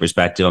transportation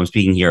perspective. I'm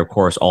speaking here, of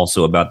course,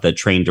 also about the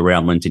train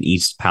derailment in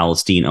East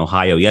Palestine,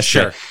 Ohio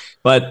yesterday. Sure.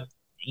 But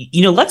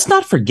let's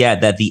not forget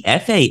that the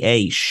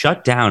FAA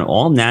shut down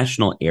all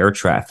national air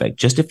traffic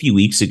just a few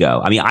weeks ago.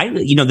 I mean,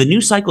 the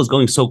news cycle is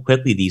going so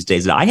quickly these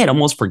days that I had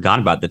almost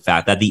forgotten about the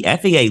fact that the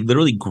FAA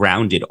literally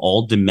grounded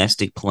all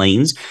domestic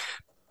planes,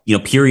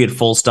 period,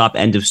 full stop,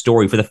 end of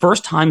story, for the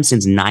first time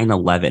since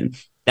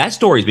 9/11. That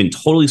story has been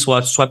totally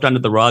swept under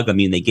the rug. I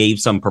mean, they gave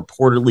some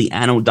purportedly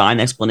anodyne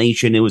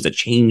explanation. It was a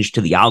change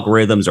to the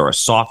algorithms or a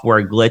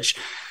software glitch.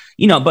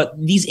 But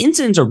these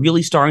incidents are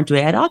really starting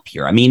to add up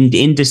here. I mean,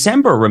 in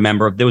December,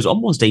 remember, there was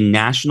almost a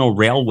national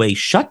railway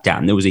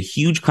shutdown. There was a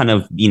huge kind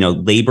of,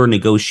 labor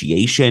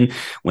negotiation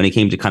when it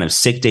came to kind of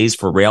sick days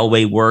for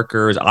railway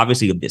workers.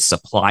 Obviously, the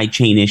supply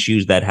chain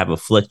issues that have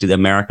afflicted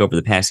America over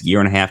the past year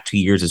and a half, 2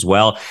 years as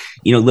well.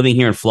 Living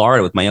here in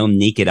Florida with my own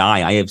naked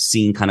eye, I have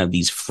seen kind of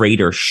these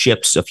freighter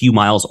ships a few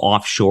miles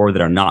offshore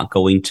that are not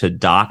going to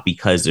dock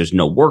because there's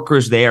no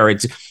workers there.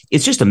 It's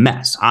just a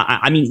mess.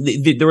 I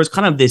mean, there was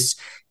kind of this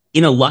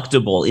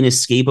ineluctable,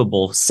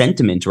 inescapable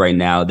sentiment right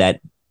now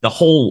that the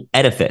whole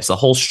edifice, the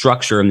whole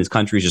structure in this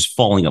country is just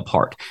falling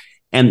apart.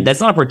 And that's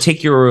not a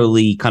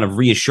particularly kind of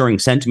reassuring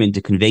sentiment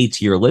to convey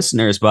to your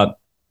listeners, but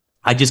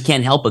I just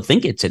can't help but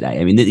think it today.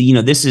 I mean,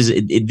 this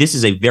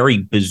is a very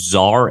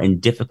bizarre and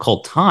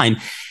difficult time.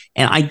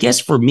 And I guess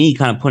for me,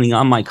 kind of putting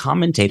on my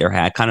commentator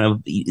hat, kind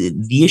of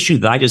the issue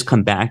that I just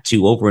come back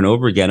to over and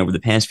over again over the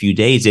past few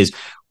days is,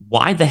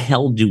 why the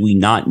hell do we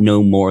not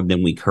know more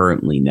than we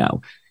currently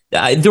know?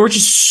 There were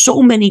just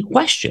so many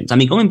questions. I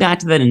mean, going back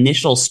to that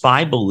initial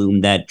spy balloon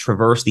that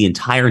traversed the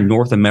entire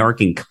North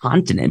American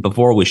continent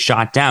before it was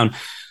shot down.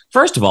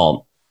 First of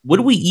all,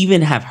 would we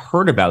even have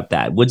heard about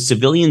that? Would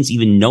civilians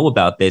even know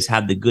about this?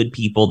 Had the good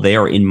people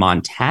there in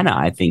Montana,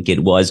 I think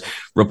it was,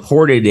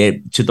 reported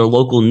it to their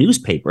local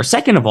newspaper?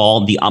 Second of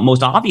all, the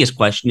most obvious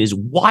question is,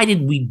 why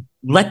did we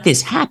let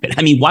this happen?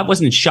 I mean, why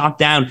wasn't it shot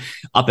down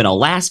up in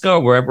Alaska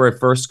or wherever it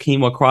first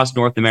came across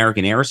North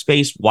American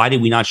airspace? Why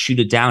did we not shoot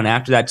it down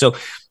after that? So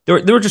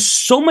there are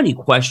just so many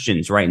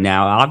questions right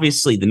now.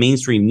 Obviously, the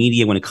mainstream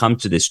media, when it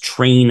comes to this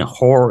train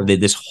horror,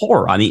 this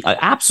horror, I mean,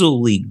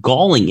 absolutely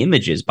galling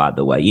images, by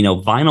the way,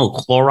 vinyl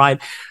chloride.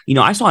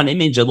 I saw an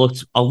image that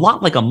looked a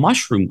lot like a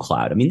mushroom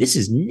cloud. I mean, this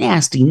is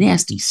nasty,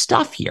 nasty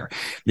stuff here.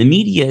 The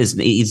media is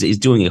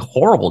doing a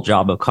horrible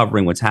job of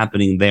covering what's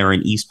happening there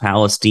in East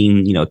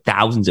Palestine.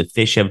 Thousands of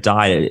fish have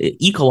died,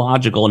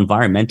 ecological,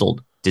 environmental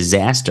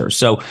disaster.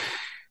 So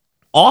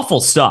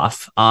awful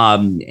stuff. I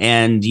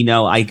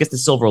guess the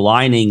silver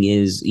lining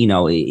is,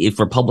 if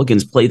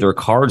Republicans play their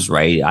cards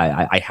right,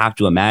 I have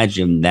to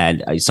imagine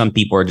that some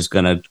people are just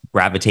going to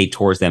gravitate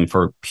towards them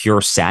for pure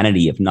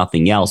sanity, if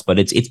nothing else. But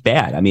it's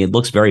bad. I mean, it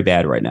looks very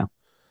bad right now.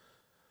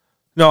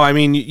 No, I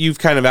mean, you've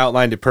kind of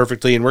outlined it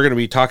perfectly, and we're going to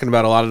be talking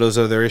about a lot of those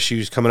other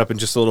issues coming up in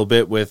just a little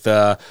bit with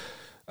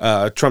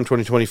Trump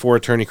 2024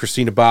 attorney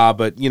Christina Bobb,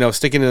 but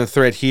sticking in the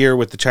thread here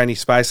with the Chinese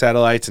spy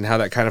satellites and how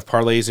that kind of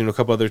parlays into a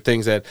couple other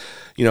things that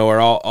are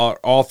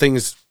all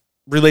things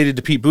related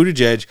to Pete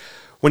Buttigieg.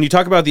 When you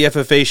talk about the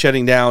FFA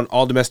shutting down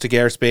all domestic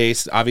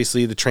airspace,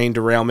 obviously the train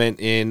derailment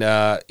in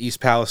East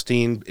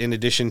Palestine, in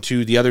addition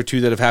to the other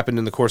two that have happened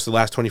in the course of the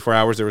last 24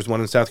 hours, there was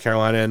one in South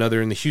Carolina,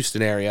 another in the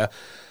Houston area.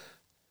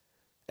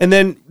 And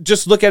then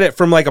just look at it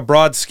from like a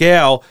broad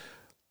scale.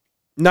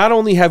 Not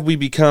only have we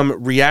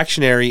become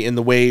reactionary in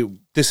the way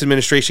this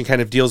administration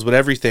kind of deals with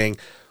everything,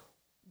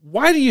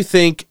 why do you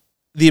think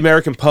the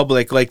American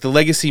public, like the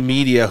legacy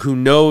media, who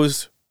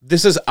knows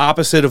this is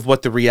opposite of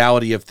what the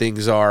reality of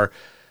things are,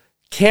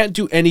 can't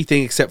do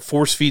anything except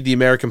force feed the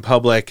American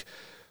public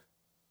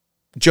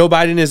Joe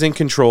Biden is in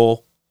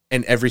control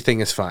and everything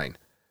is fine?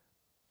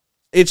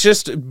 It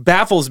just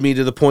baffles me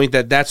to the point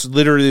that that's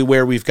literally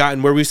where we've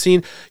gotten, where we've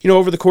seen,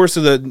 over the course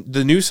of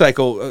the news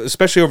cycle,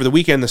 especially over the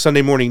weekend, the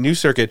Sunday morning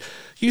news circuit,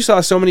 you saw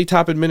so many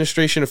top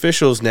administration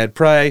officials, Ned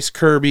Price,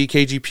 Kirby,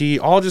 KGP,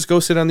 all just go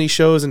sit on these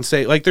shows and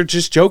say, like, they're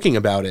just joking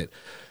about it.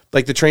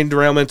 Like the train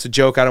derailment's a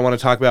joke. I don't want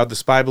to talk about the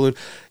spy balloon.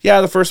 Yeah,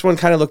 the first one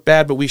kind of looked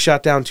bad, but we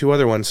shot down two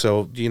other ones.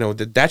 So,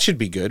 that should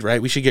be good,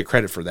 right? We should get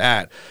credit for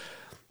that.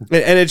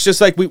 And it's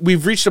just like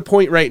we've reached a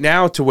point right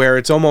now to where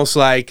it's almost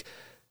like,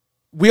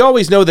 we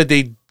always know that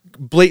they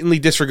blatantly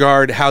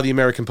disregard how the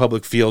American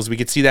public feels. We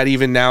could see that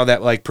even now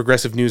that like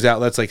progressive news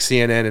outlets like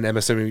CNN and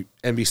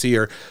MSNBC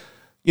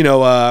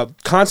are,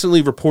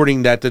 constantly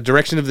reporting that the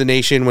direction of the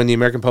nation when the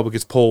American public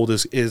is polled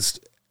is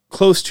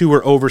close to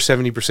or over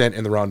 70%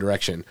 in the wrong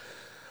direction.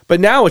 But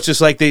now it's just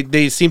like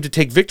they seem to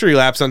take victory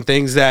laps on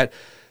things that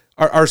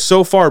are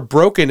so far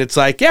broken. It's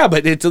like, yeah,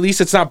 but at least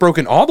it's not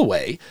broken all the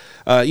way.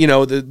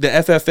 The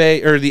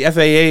FFA or the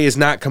FAA is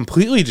not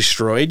completely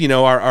destroyed.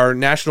 Our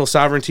national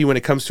sovereignty when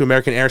it comes to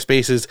American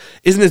airspace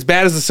isn't as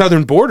bad as the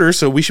southern border,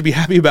 so we should be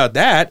happy about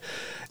that.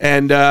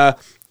 And,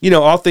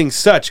 all things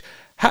such.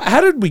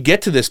 How did we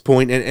get to this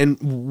point, and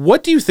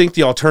what do you think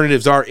the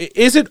alternatives are?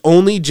 Is it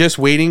only just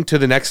waiting to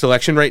the next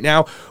election right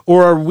now,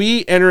 or are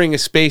we entering a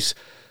space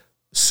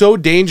so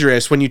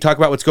dangerous when you talk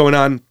about what's going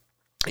on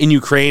in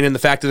Ukraine? And the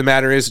fact of the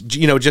matter is,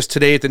 just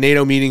today at the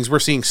NATO meetings, we're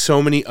seeing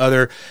so many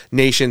other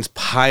nations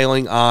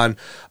piling on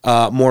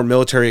more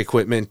military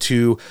equipment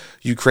to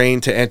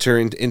Ukraine to enter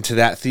into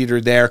that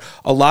theater there.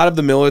 A lot of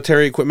the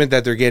military equipment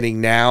that they're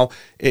getting now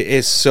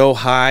is so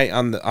high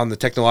on the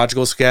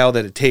technological scale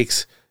that it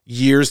takes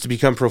years to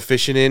become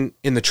proficient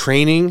in the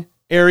training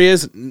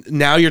areas.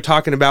 Now you're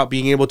talking about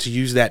being able to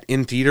use that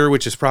in theater,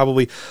 which is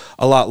probably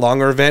a lot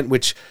longer event,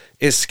 which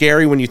is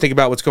scary when you think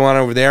about what's going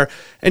on over there,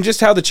 and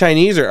just how the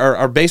Chinese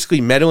are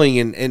basically meddling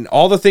in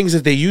all the things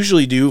that they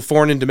usually do,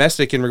 foreign and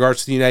domestic, in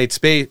regards to the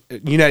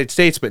United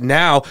States. But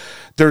now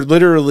they're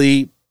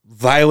literally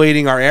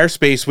violating our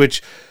airspace,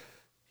 which,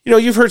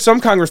 you've heard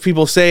some Congress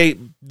people say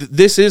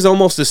this is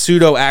almost a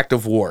pseudo act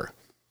of war.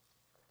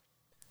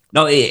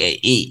 No,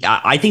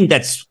 I think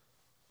that's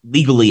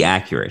legally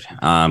accurate.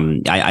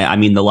 I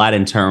mean, the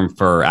Latin term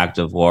for act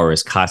of war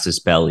is casus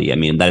belli. I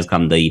mean, that has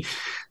come the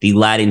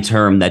Latin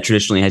term that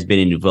traditionally has been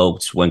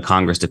invoked when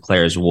Congress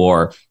declares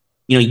war.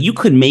 You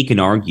could make an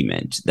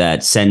argument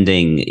that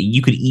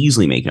you could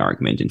easily make an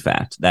argument, in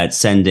fact, that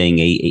sending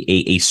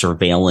a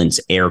surveillance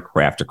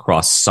aircraft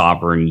across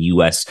sovereign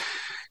U.S.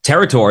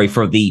 territory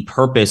for the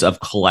purpose of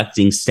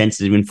collecting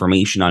sensitive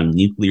information on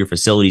nuclear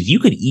facilities, you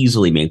could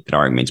easily make that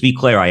argument. To be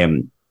clear, I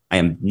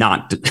am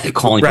not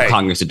calling for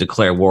Congress to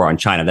declare war on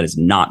China. That is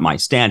not my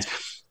stance.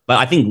 But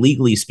I think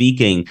legally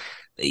speaking,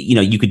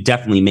 you could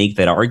definitely make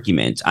that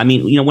argument. I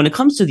mean, when it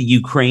comes to the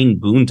Ukraine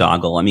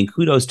boondoggle, I mean,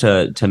 kudos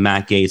to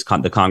Matt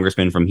Gaetz, the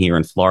congressman from here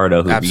in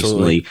Florida,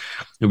 who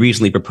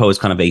recently proposed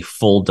kind of a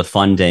full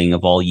defunding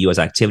of all U.S.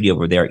 activity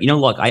over there.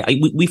 Look,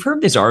 we've heard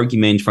this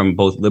argument from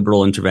both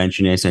liberal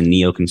interventionists and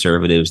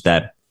neoconservatives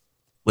that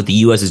what the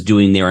U.S. is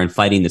doing there and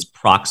fighting this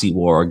proxy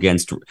war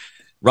against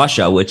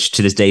Russia, which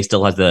to this day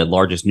still has the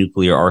largest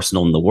nuclear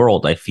arsenal in the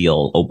world, I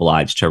feel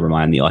obliged to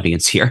remind the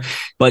audience here.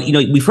 But,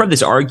 we've heard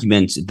this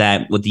argument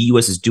that what the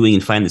U.S. is doing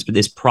in fighting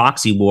this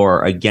proxy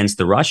war against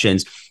the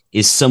Russians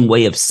is some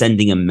way of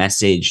sending a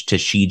message to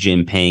Xi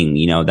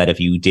Jinping, that if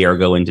you dare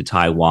go into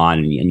Taiwan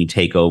and you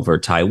take over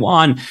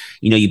Taiwan,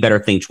 you better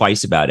think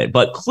twice about it.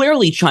 But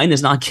clearly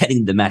China's not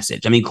getting the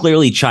message. I mean,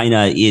 clearly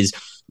China is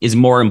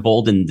more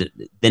emboldened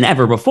than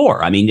ever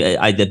before. I mean,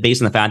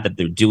 based on the fact that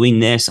they're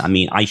doing this,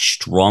 I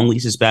strongly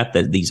suspect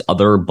that these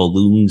other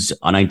balloons,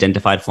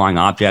 unidentified flying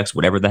objects,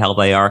 whatever the hell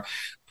they are,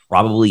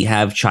 probably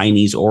have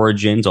Chinese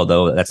origins,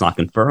 although that's not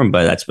confirmed,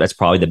 but that's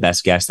probably the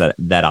best guess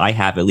that I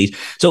have, at least.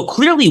 So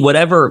clearly,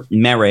 whatever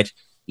merit,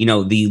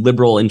 the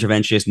liberal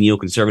interventionist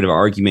neoconservative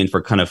argument for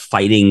kind of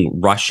fighting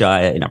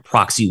Russia in a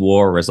proxy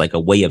war as like a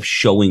way of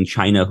showing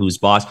China who's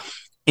boss,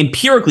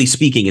 empirically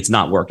speaking, it's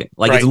not working.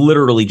 Like, It's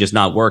literally just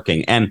not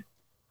working. And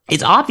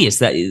it's obvious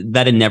that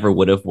it never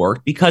would have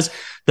worked, because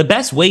the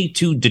best way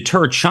to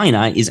deter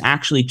China is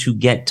actually to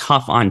get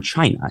tough on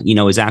China,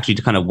 is actually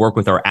to kind of work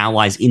with our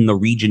allies in the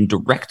region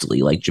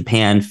directly, like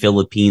Japan,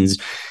 Philippines,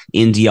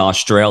 India,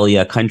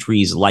 Australia,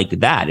 countries like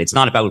that. It's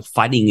not about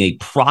fighting a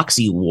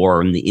proxy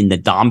war in the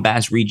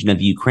Donbass region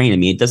of Ukraine. I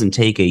mean, it doesn't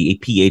take a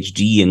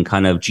PhD in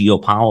kind of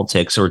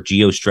geopolitics or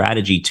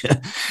geostrategy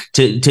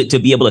to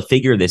be able to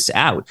figure this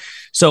out.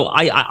 So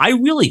I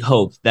really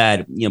hope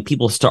that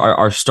people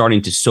are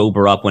starting to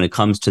sober up when it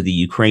comes to the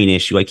Ukraine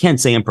issue. I can't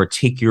say I'm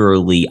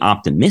particularly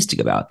optimistic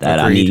about that.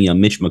 Agreed. I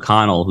mean, Mitch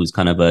McConnell, who's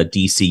kind of a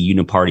DC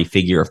uniparty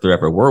figure, if there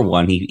ever were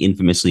one, he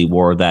infamously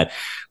wore that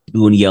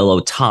blue and yellow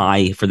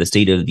tie for the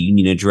State of the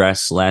Union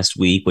address last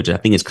week, which I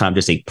think is kind of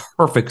just a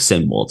perfect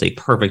symbol. It's a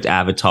perfect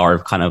avatar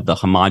of kind of the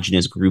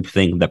homogenous group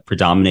thing that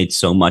predominates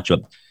so much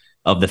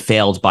of the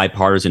failed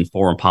bipartisan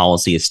foreign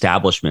policy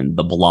establishment,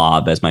 the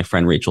blob, as my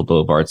friend Rachel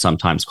Bovard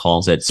sometimes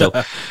calls it. So,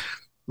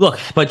 look,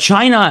 but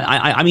China,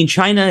 I mean,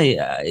 China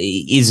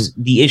is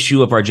the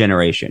issue of our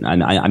generation.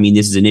 I mean,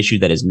 this is an issue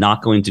that is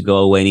not going to go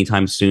away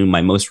anytime soon.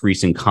 My most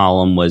recent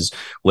column was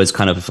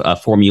kind of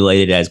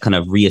formulated as kind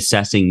of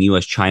reassessing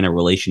U.S.-China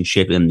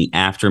relationship in the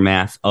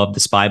aftermath of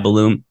the spy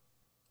balloon.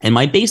 And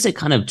my basic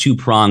kind of two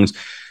prongs,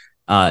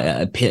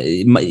 my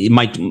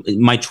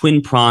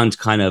twin-pronged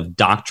kind of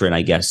doctrine,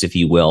 I guess, if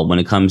you will, when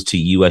it comes to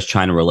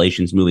U.S.-China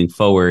relations moving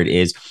forward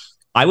is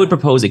I would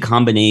propose a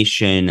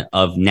combination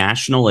of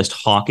nationalist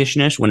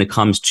hawkishness when it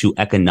comes to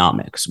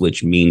economics,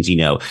 which means,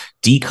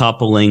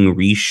 decoupling,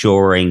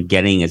 reshoring,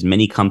 getting as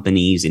many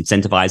companies,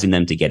 incentivizing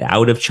them to get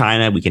out of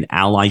China. We can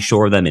ally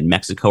shore them in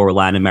Mexico or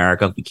Latin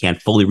America. We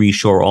can't fully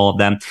reshore all of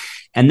them.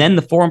 And then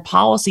the foreign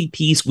policy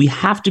piece, we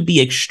have to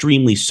be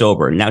extremely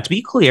sober. Now, to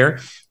be clear,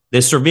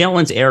 the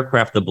surveillance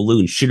aircraft, the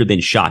balloon, should have been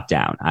shot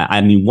down.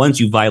 I mean, once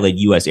you violate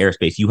U.S.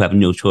 airspace, you have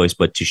no choice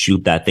but to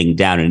shoot that thing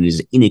down. And it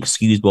is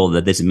inexcusable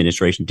that this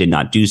administration did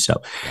not do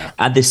so. Yeah.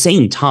 At the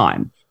same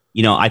time,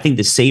 I think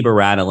the saber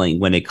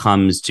rattling when it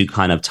comes to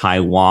kind of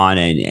Taiwan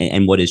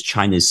and what is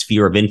China's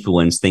sphere of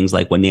influence, things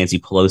like what Nancy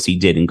Pelosi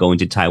did in going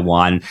to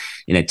Taiwan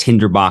in a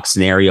tinderbox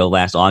scenario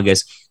last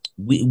August,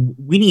 we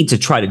need to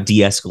try to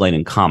de-escalate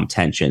and calm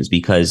tensions,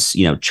 because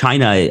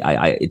China,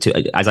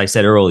 as I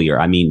said earlier,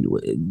 I mean,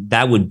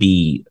 that would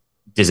be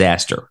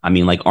disaster. I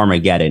mean, like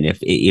Armageddon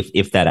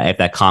if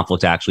that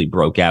conflict actually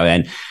broke out.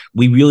 And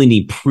we really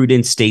need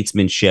prudent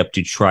statesmanship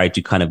to try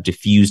to kind of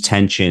diffuse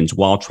tensions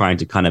while trying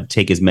to kind of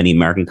take as many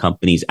American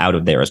companies out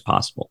of there as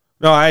possible.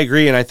 No, I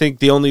agree, and I think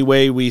the only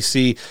way we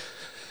see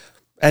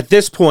at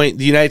this point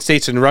the United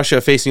States and Russia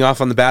facing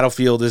off on the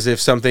battlefield is if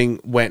something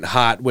went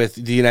hot with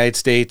the United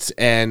States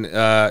and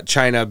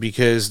China,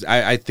 because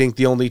I think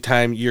the only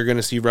time you're going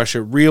to see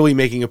Russia really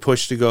making a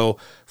push to go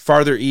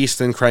farther east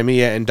than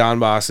Crimea and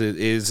Donbass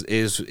is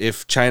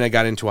if China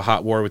got into a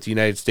hot war with the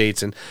United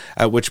States, and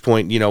at which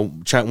point,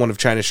 one of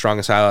China's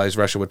strongest allies,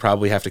 Russia, would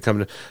probably have to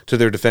come to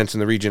their defense in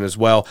the region as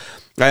well.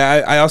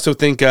 I also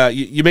think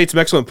you made some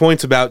excellent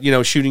points about,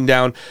 shooting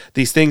down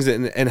these things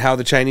and how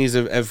the Chinese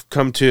have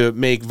come to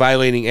make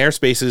violating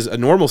airspaces a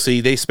normalcy.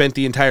 They spent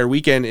the entire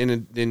weekend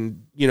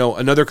in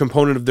another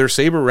component of their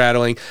saber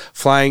rattling,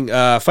 flying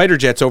fighter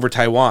jets over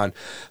Taiwan.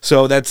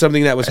 So that's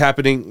something that was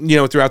happening,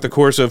 throughout the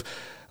course of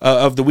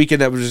the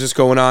weekend that was just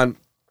going on.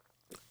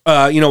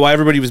 While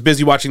everybody was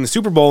busy watching the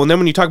Super Bowl. And then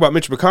when you talk about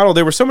Mitch McConnell,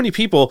 there were so many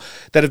people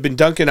that have been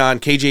dunking on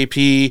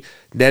KJP,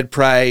 Ned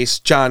Price,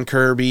 John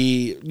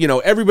Kirby,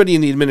 everybody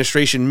in the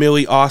administration,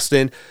 Millie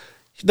Austin.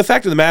 The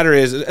fact of the matter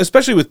is,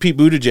 especially with Pete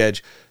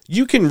Buttigieg,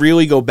 you can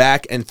really go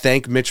back and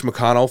thank Mitch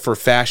McConnell for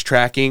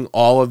fast-tracking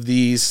all of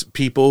these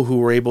people who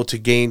were able to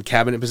gain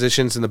cabinet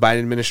positions in the Biden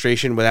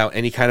administration without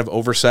any kind of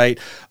oversight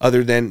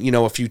other than,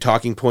 a few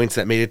talking points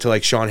that made it to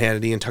like Sean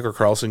Hannity and Tucker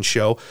Carlson's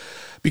show.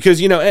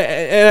 Because, and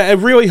I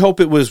really hope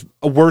it was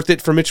worth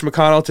it for Mitch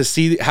McConnell to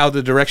see how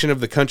the direction of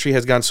the country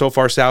has gone so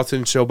far south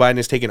since Joe Biden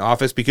has taken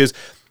office, because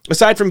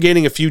aside from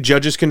getting a few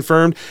judges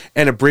confirmed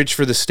and a bridge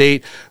for the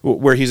state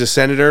where he's a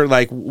senator,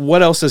 like,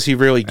 what else does he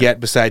really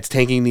get besides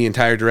tanking the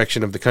entire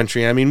direction of the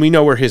country? I mean, we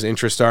know where his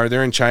interests are.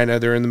 They're in China,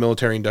 they're in the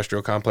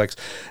military-industrial complex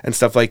and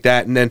stuff like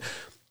that. And then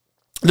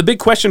the big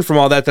question from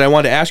all that I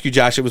wanted to ask you,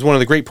 Josh, it was one of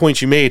the great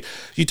points you made.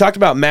 You talked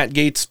about Matt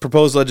Gaetz'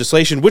 proposed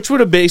legislation, which would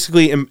have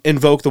basically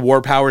invoked the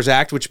War Powers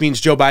Act, which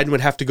means Joe Biden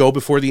would have to go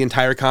before the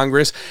entire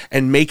Congress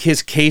and make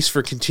his case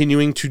for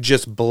continuing to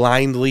just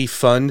blindly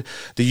fund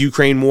the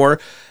Ukraine war.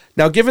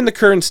 Now, given the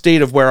current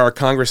state of where our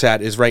Congress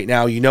is right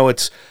now,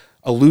 it's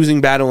a losing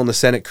battle in the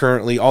Senate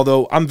currently,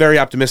 although I'm very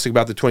optimistic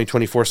about the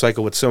 2024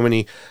 cycle with so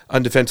many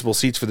undefensible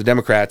seats for the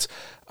Democrats.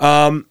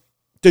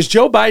 Does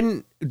Joe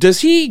Biden, does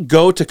he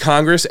go to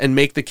Congress and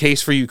make the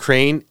case for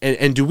Ukraine?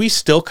 And do we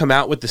still come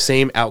out with the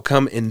same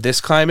outcome in this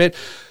climate?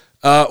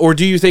 Or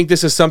do you think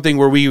this is something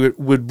where we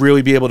would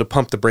really be able to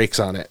pump the brakes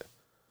on it?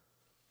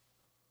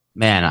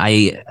 Man,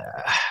 I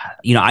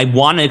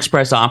want to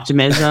express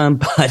optimism,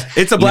 but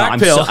it's a black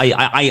pill.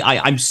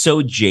 I'm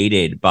so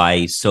jaded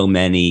by so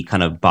many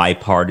kind of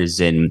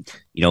bipartisan,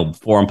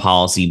 foreign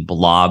policy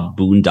blob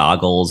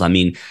boondoggles. I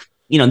mean,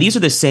 these are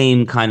the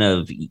same kind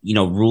of,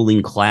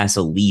 ruling class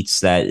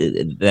elites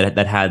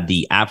that had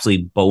the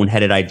absolutely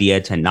boneheaded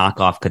idea to knock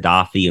off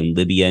Gaddafi in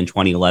Libya in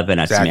 2011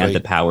 as Samantha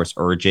Power's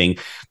urging.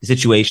 The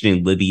situation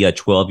in Libya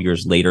 12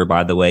 years later,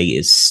 by the way,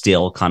 is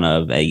still kind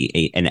of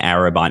an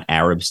Arab on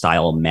Arab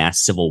style mass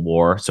civil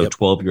war. So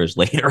 12 years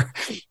later,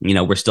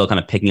 we're still kind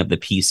of picking up the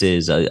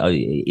pieces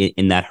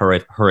in that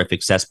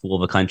horrific cesspool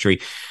of a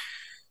country.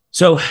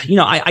 So,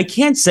 I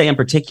can't say I'm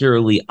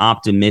particularly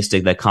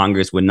optimistic that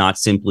Congress would not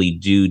simply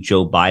do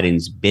Joe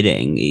Biden's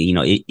bidding,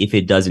 if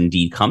it does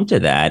indeed come to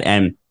that.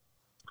 And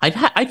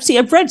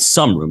I've read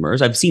some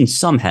rumors. I've seen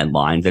some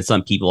headlines that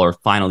some people are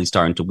finally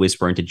starting to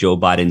whisper into Joe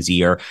Biden's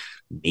ear.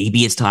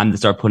 Maybe it's time to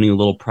start putting a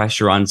little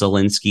pressure on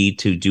Zelensky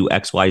to do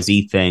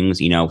XYZ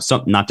things,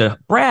 not to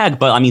brag,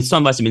 but I mean,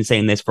 some of us have been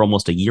saying this for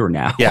almost a year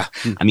now. Yeah.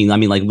 I mean,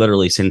 like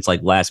literally since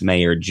like last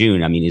May or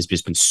June. I mean, it's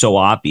just been so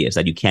obvious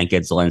that you can't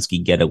get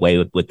Zelensky get away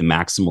with the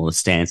maximalist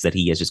stance that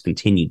he has just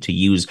continued to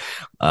use,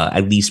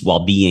 at least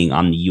while being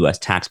on the U.S.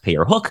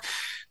 taxpayer hook.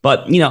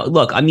 But,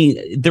 look, I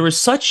mean, there is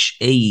such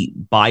a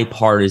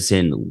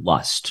bipartisan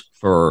lust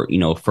for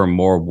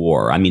more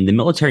war. I mean, the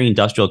military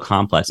industrial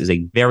complex is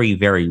a very,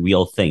 very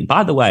real thing.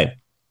 By the way,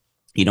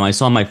 I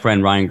saw my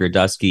friend Ryan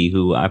Gerdusky,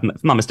 who, if I'm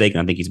not mistaken,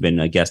 I think he's been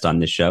a guest on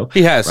this show.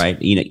 He has. Right.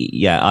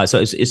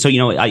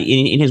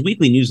 In his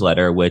weekly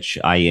newsletter, which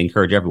I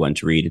encourage everyone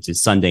to read, it's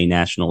his Sunday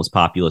Nationalist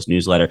Populist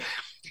newsletter.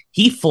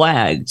 He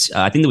flagged,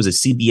 I think there was a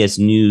CBS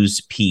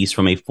News piece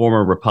from a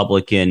former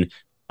Republican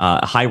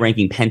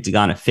high-ranking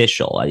Pentagon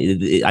official.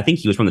 I think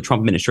he was from the Trump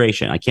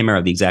administration. I can't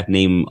remember the exact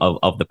name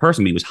of the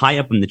person, but he was high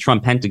up in the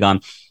Trump Pentagon.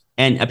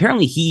 And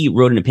apparently he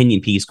wrote an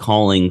opinion piece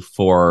calling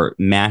for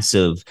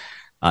massive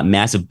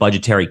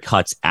budgetary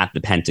cuts at the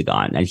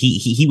Pentagon. And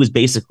he was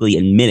basically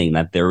admitting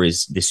that there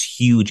is this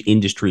huge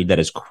industry that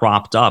has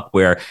cropped up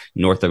where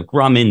Northrop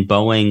Grumman,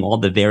 Boeing, all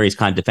the various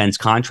kind of defense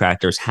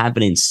contractors have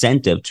an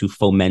incentive to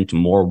foment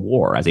more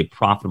war as a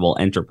profitable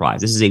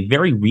enterprise. This is a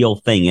very real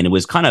thing. And it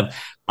was kind of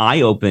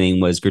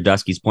eye-opening, was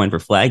Gerdusky's point for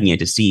flagging it,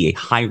 to see a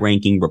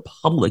high-ranking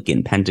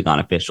Republican Pentagon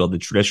official, the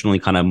traditionally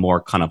kind of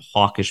more kind of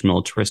hawkish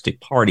militaristic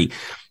party,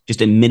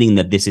 just admitting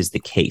that this is the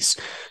case.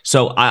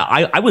 So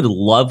I would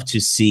love to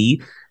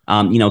see,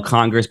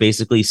 Congress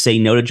basically say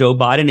no to Joe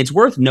Biden. It's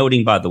worth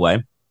noting, by the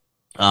way,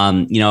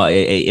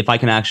 if I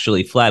can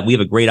actually flag, we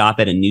have a great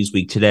op-ed in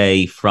Newsweek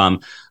today from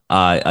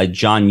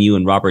John Yoo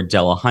and Robert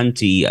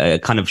Delahunty,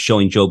 kind of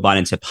showing Joe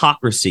Biden's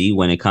hypocrisy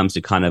when it comes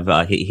to kind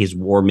of his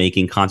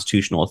war-making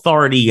constitutional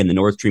authority and the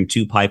Nord Stream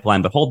 2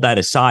 pipeline. But hold that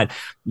aside.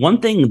 One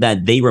thing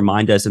that they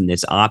remind us in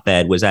this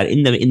op-ed was that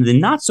in the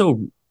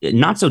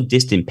not so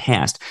distant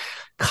past,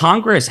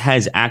 Congress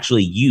has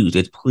actually used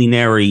its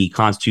plenary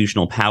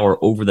constitutional power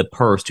over the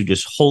purse to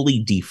just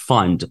wholly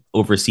defund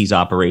overseas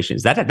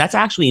operations. That's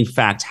actually, in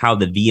fact, how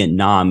the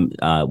Vietnam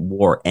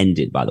War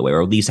ended, by the way,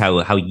 or at least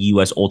how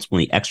U.S.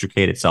 ultimately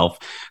extricated itself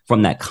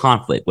from that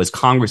conflict, was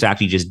Congress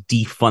actually just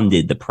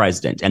defunded the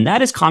president. And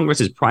that is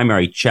Congress's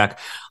primary check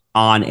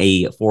on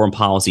a foreign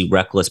policy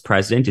reckless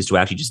president, is to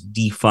actually just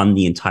defund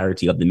the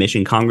entirety of the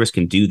mission. Congress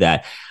can do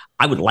that.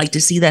 I would like to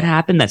see that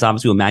happen. That's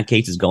obviously what Matt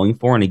Gaetz is going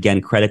for. And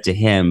again, credit to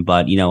him.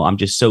 But, I'm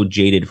just so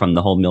jaded from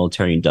the whole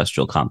military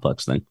industrial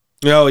complex thing.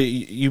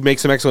 You make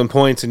some excellent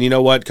points. And you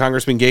know what?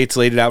 Congressman Gaetz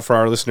laid it out for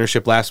our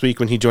listenership last week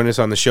when he joined us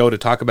on the show to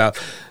talk about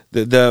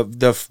the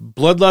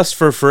bloodlust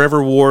for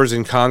forever wars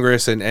in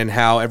Congress and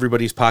how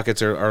everybody's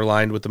pockets are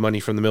lined with the money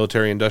from the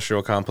military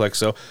industrial complex.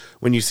 So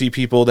when you see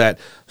people that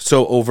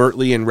so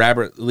overtly and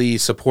rabidly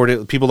support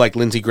it, people like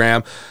Lindsey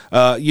Graham,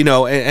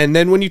 and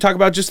then when you talk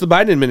about just the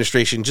Biden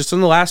administration, just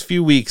in the last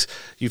few weeks,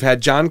 you've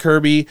had John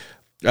Kirby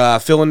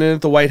filling in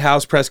at the White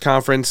House press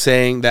conference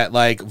saying that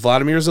like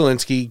Vladimir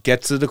Zelensky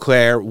gets to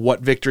declare what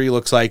victory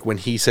looks like when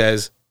he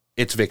says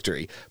it's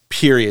victory,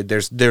 period.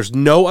 There's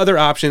no other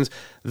options.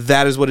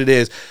 That is what it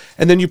is.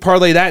 And then you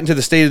parlay that into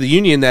the State of the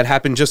Union that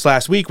happened just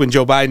last week when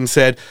Joe Biden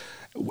said,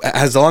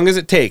 as long as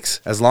it takes,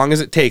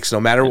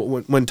 no matter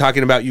when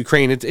talking about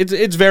Ukraine,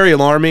 it's very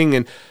alarming.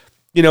 And,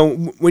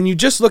 when you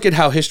just look at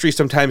how history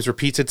sometimes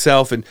repeats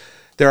itself, and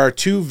there are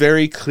two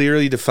very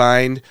clearly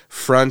defined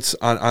fronts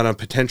on a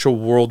potential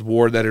world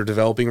war that are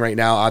developing right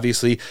now,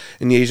 obviously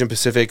in the Asian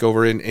Pacific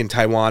over in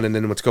Taiwan, and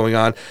then what's going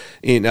on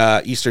in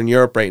Eastern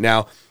Europe right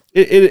now.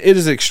 It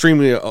is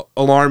extremely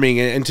alarming,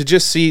 and to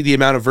just see the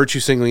amount of virtue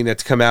signaling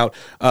that's come out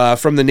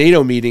from the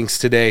NATO meetings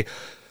today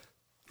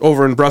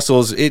over in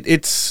Brussels,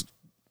 it's,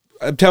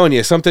 I'm telling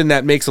you, something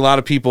that makes a lot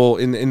of people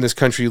in this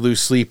country lose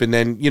sleep. And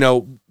then, you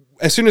know,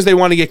 as soon as they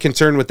want to get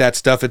concerned with that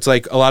stuff, it's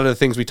like a lot of the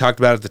things we talked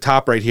about at the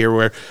top right here,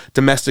 where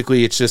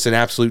domestically it's just an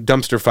absolute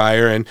dumpster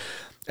fire. And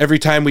every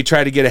time we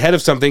try to get ahead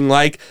of something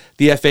like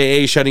the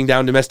FAA shutting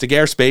down domestic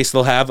airspace,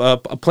 they'll have a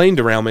plane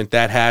derailment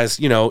that has,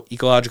 you know,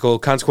 ecological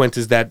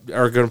consequences that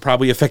are going to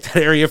probably affect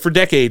that area for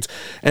decades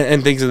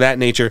and things of that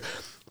nature.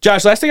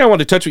 Josh, last thing I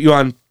wanted to touch with you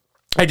on,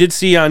 I did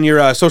see on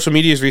your social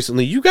medias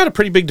recently, you got a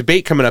pretty big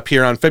debate coming up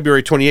here on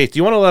February 28th. Do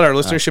you want to let our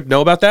listenership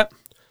know about that?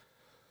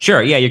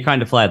 Sure. Yeah, you're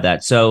kind of flagged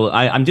that. So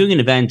I'm doing an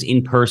event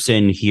in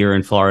person here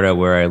in Florida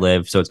where I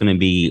live. So it's going to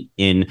be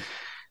in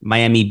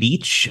Miami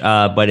Beach,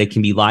 but it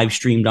can be live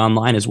streamed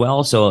online as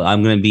well. So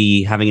I'm going to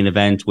be having an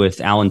event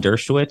with Alan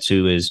Dershowitz,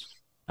 who is,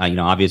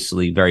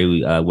 obviously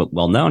very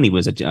well known. He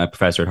was a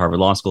professor at Harvard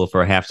Law School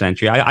for a half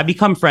century. I've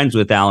become friends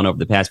with Alan over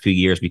the past few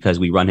years because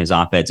we run his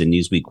op-eds in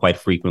Newsweek quite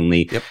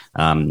frequently.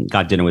 Yep.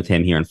 Got dinner with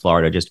him here in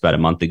Florida just about a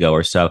month ago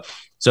or so.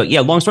 So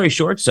yeah, long story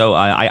short. So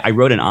I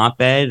wrote an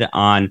op-ed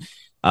on.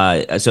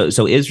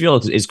 So Israel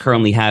is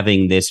currently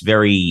having this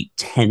very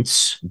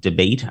tense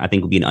debate, I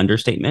think would be an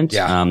understatement,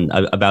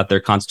 about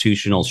their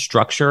constitutional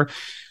structure.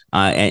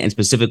 And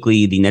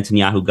specifically, the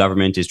Netanyahu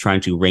government is trying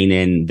to rein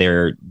in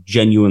their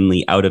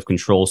genuinely out of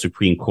control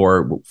Supreme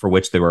Court, for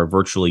which there are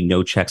virtually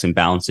no checks and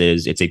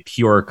balances. It's a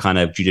pure kind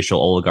of judicial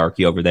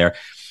oligarchy over there.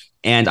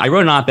 And I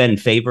wrote an op-ed in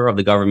favor of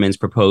the government's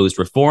proposed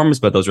reforms,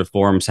 but those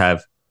reforms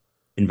have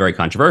been very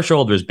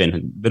controversial. There's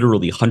been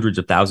literally hundreds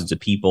of thousands of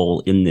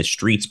people in the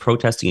streets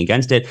protesting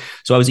against it.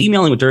 So I was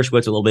emailing with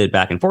Dershowitz a little bit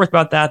back and forth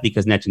about that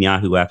because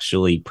Netanyahu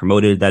actually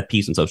promoted that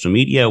piece on social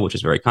media, which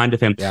is very kind of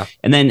him. Yeah.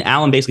 And then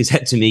Alan basically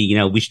said to me,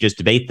 we should just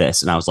debate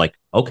this. And I was like,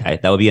 okay,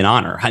 that would be an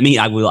honor. I mean,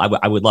 I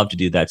would love to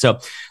do that. So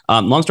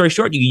long story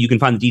short, you can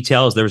find the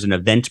details. There's an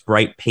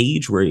Eventbrite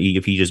page where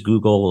if you just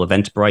Google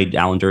Eventbrite,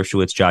 Alan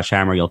Dershowitz, Josh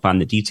Hammer, you'll find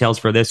the details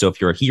for this. So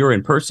if you're here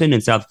in person in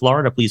South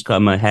Florida, please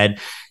come ahead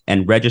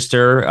and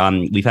register.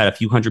 We've had a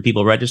few hundred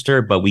people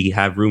register, but we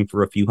have room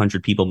for a few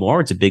hundred people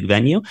more. It's a big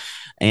venue.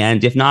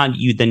 And if not,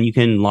 then you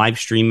can live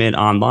stream it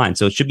online.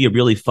 So it should be a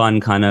really fun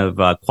kind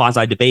of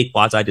quasi-debate,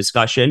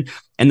 quasi-discussion.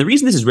 And the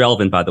reason this is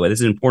relevant, by the way, this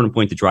is an important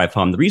point to drive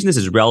home. The reason this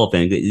is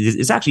relevant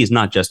is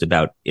not just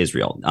about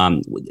Israel.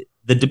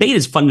 The debate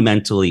is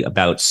fundamentally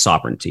about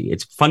sovereignty.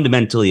 It's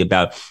fundamentally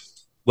about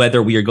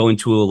whether we are going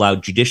to allow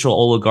judicial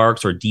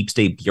oligarchs or deep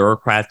state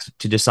bureaucrats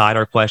to decide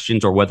our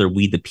questions or whether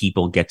we, the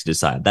people, get to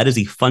decide. That is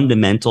a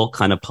fundamental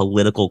kind of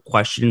political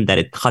question that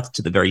it cuts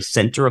to the very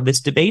center of this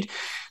debate.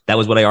 That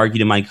was what I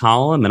argued in my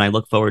column, and I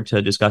look forward to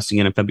discussing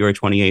it on February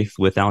 28th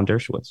with Alan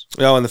Dershowitz.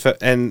 Well, and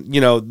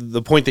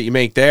the point that you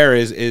make there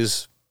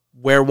is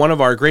where one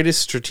of our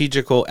greatest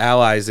strategical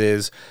allies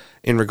is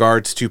in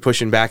regards to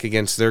pushing back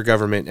against their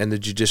government and the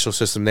judicial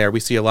system there.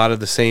 We see a lot of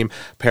the same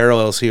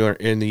parallels here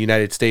in the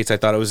United States. I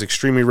thought it was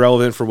extremely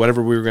relevant for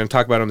whatever we were going to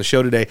talk about on the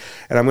show today,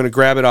 and I'm going to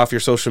grab it off your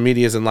social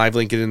medias and live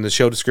link it in the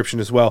show description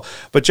as well.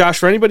 But Josh,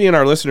 for anybody in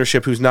our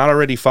listenership who's not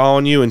already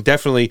following you and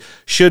definitely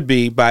should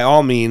be, by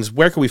all means,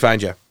 where can we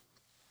find you?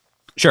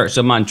 Sure.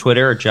 So I'm on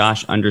Twitter,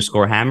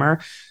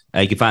 Josh_Hammer.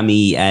 You can find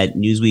me at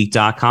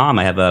Newsweek.com.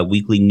 I have a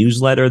weekly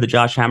newsletter, The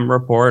Josh Hammer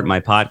Report. My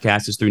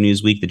podcast is through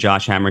Newsweek, The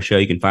Josh Hammer Show.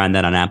 You can find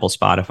that on Apple,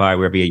 Spotify,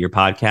 wherever you get your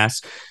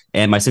podcasts.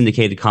 And my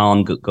syndicated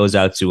column goes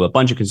out to a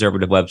bunch of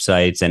conservative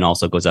websites and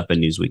also goes up in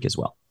Newsweek as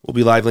well. We'll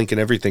be live linking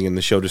everything in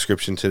the show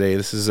description today.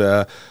 This is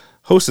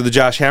host of The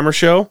Josh Hammer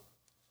Show,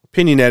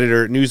 opinion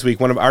editor at Newsweek,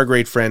 one of our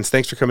great friends.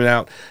 Thanks for coming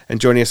out and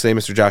joining us today,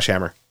 Mr. Josh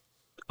Hammer.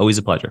 Always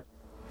a pleasure.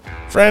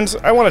 Friends,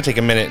 I want to take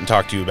a minute and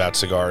talk to you about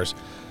cigars.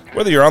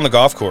 Whether you're on the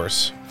golf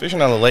course,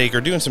 fishing on the lake, or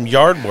doing some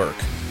yard work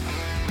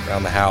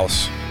around the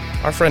house,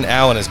 our friend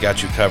Alan has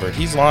got you covered.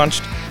 He's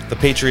launched the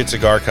Patriot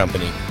Cigar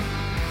Company.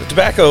 The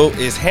tobacco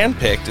is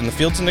hand-picked in the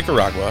fields of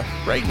Nicaragua,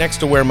 right next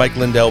to where Mike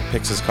Lindell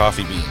picks his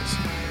coffee beans.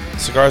 The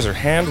cigars are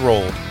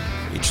hand-rolled,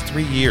 aged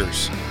 3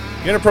 years.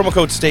 You enter promo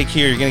code STAKE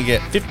here, you're going to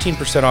get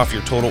 15% off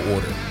your total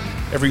order.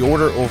 Every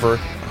order over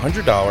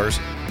 $100,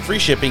 free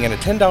shipping, and a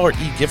 $10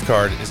 e-gift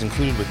card is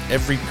included with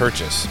every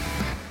purchase.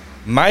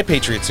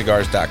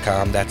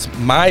 MyPatriotCigars.com. That's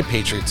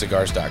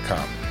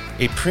MyPatriotCigars.com.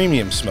 A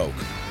premium smoke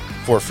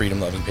for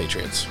freedom-loving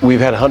patriots.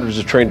 We've had hundreds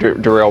of train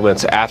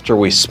derailments after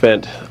we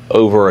spent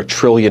over $1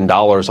 trillion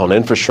on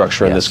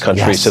infrastructure in this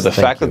country. So the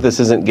fact that this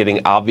isn't getting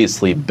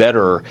obviously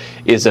better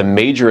is a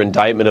major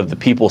indictment of the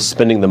people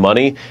spending the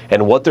money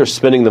and what they're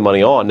spending the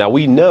money on. Now,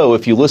 we know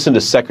if you listen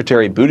to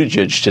Secretary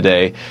Buttigieg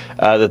today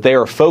that they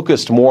are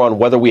focused more on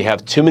whether we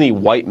have too many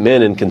white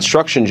men in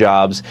construction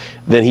jobs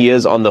than he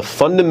is on the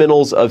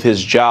fundamentals of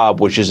his job,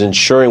 which is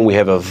ensuring we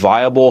have a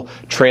viable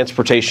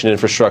transportation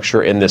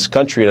infrastructure in this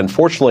country. And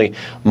unfortunately,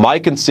 my my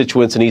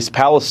constituents in East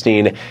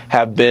Palestine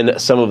have been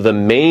some of the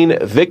main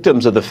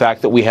victims of the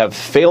fact that we have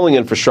failing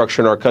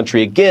infrastructure in our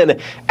country, again,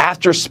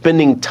 after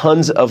spending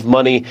tons of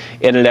money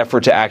in an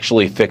effort to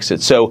actually fix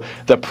it. So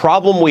the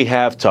problem we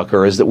have,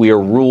 Tucker, is that we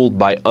are ruled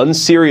by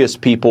unserious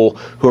people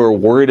who are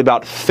worried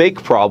about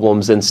fake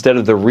problems instead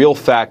of the real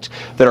fact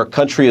that our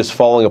country is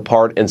falling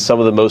apart in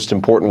some of the most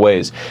important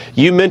ways.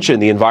 You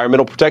mentioned the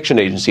Environmental Protection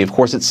Agency. Of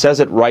course, it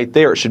says it right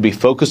there. It should be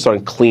focused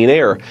on clean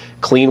air,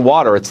 clean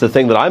water. It's the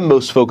thing that I'm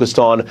most focused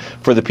on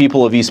for the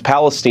people of East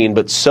Palestine,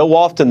 but so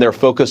often they're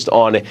focused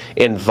on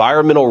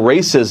environmental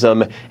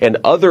racism and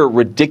other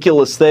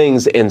ridiculous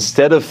things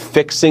instead of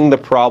fixing the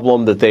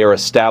problem that they are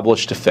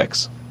established to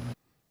fix.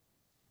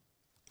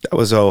 That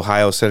was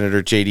Ohio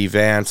Senator J.D.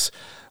 Vance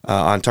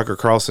on Tucker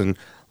Carlson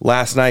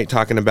last night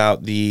talking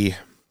about the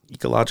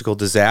ecological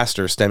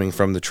disaster stemming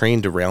from the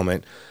train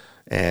derailment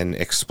and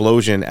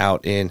explosion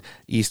out in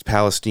East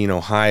Palestine,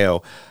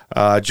 Ohio.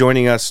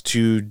 Joining us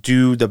to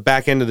do the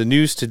back end of the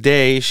news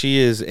today, she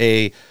is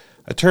a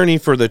attorney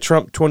for the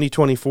Trump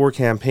 2024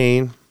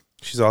 campaign.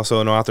 She's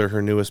also an author.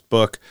 Her newest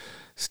book,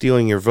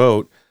 Stealing Your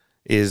Vote,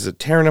 is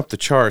tearing up the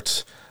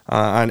charts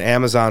on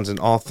Amazon's and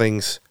all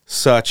things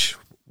such.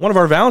 One of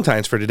our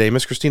Valentines for today,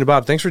 Miss Christina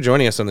Bobb. Thanks for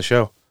joining us on the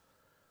show.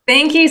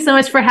 Thank you so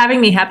much for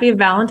having me. Happy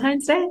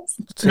Valentine's Day.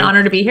 It's an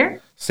honor to be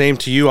here. Same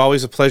to you.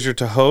 Always a pleasure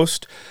to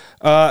host.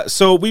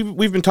 So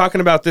we've been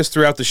talking about this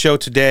throughout the show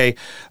today.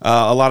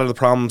 A lot of the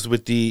problems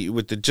with the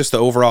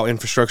overall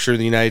infrastructure of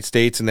the United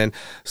States, and then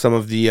some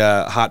of the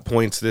hot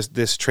points.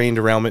 This train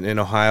derailment in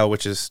Ohio,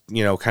 which is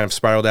kind of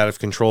spiraled out of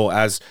control,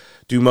 as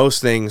do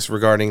most things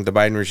regarding the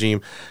Biden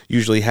regime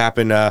usually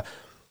happen.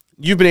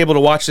 You've been able to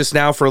watch this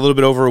now for a little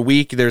bit over a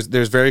week.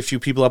 There's very few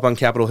people up on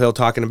Capitol Hill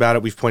talking about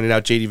it. We've pointed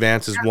out J.D.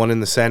 Vance is one in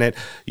the Senate.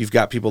 You've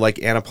got people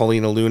like Anna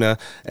Paulina Luna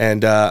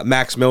and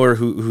Max Miller,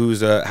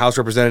 who's a House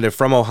representative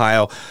from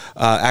Ohio,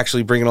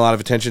 actually bringing a lot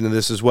of attention to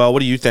this as well. What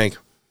do you think?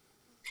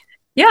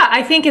 Yeah,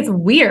 I think it's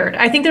weird.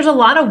 I think there's a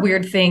lot of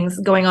weird things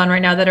going on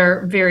right now that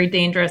are very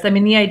dangerous. I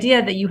mean, the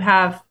idea that you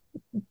have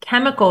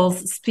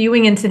chemicals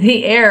spewing into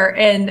the air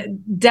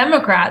and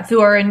Democrats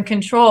who are in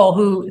control,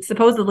 who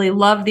supposedly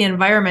love the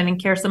environment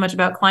and care so much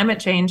about climate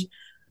change,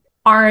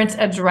 aren't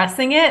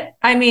addressing it.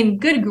 I mean,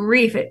 good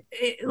grief.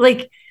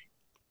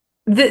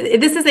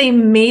 This is a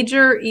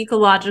major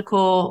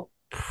ecological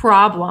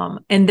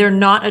problem and they're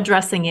not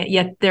addressing it,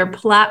 yet their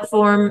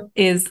platform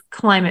is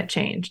climate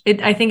change.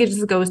 I think it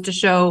just goes to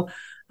show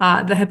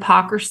the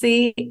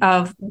hypocrisy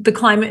of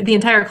the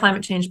entire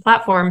climate change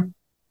platform.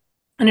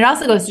 And it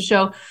also goes to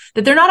show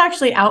that they're not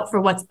actually out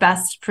for what's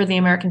best for the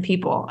American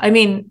people. I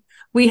mean,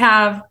 we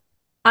have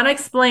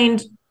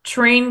unexplained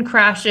train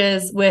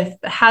crashes with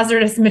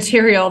hazardous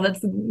material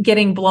that's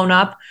getting blown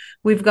up.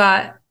 We've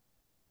got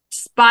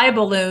spy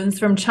balloons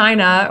from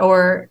China,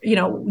 or,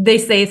 they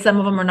say some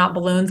of them are not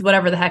balloons,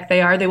 whatever the heck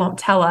they are, they won't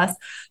tell us.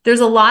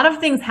 There's a lot of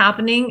things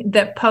happening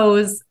that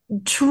pose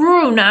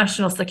true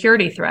national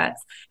security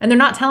threats, and they're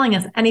not telling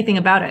us anything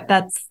about it.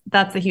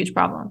 That's a huge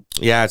problem.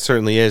 Yeah, it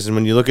certainly is. And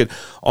when you look at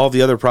all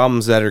the other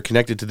problems that are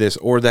connected to this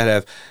or that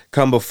have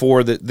come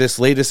before this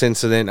latest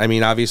incident, I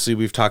mean, obviously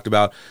we've talked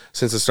about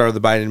since the start of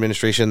the Biden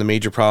administration, the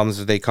major problems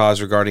that they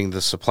caused regarding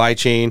the supply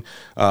chain,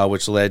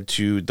 which led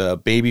to the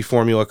baby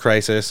formula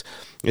crisis.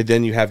 And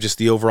then you have just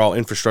the overall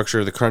infrastructure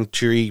of the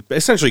country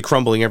essentially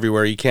crumbling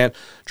everywhere. You can't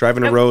drive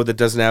in a road that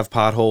doesn't have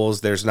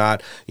potholes. There's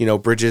not,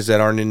 bridges that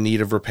aren't in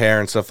need of repair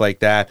and stuff like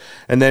that.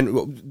 And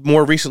then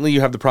more recently, you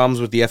have the problems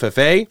with the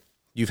FFA.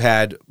 You've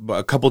had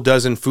a couple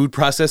dozen food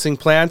processing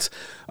plants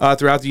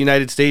throughout the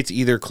United States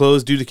either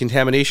closed due to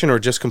contamination or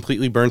just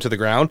completely burned to the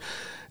ground.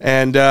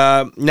 And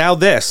now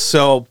this.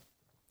 So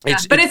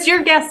it's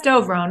your gas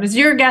stove, Ron. It's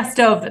your gas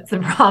stove that's the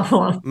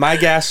problem. My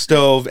gas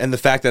stove, and the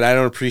fact that I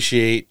don't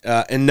appreciate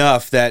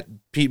enough that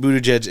Pete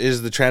Buttigieg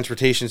is the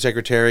transportation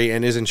secretary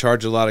and is in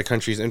charge of a lot of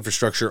countries'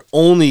 infrastructure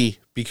only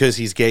because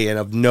he's gay, and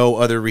of no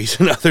other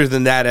reason other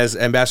than that, as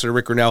Ambassador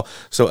Rick Grenell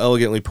so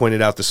elegantly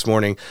pointed out this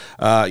morning,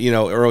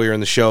 earlier in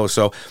the show.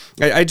 So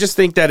I just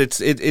think that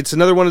it's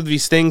another one of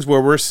these things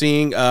where we're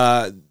seeing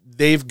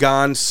they've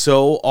gone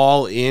so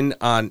all in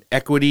on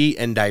equity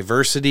and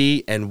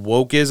diversity and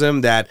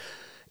wokeism that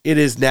it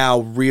is now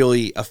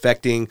really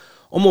affecting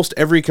almost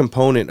every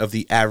component of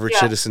the average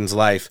citizen's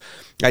life.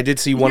 I did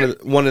see one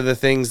of the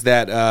things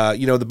that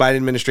the Biden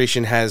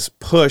administration has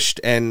pushed,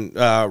 and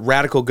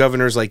radical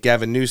governors like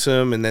Gavin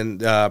Newsom and then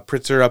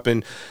Pritzker up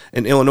in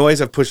Illinois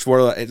have pushed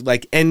for,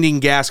 like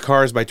ending gas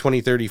cars by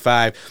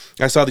 2035.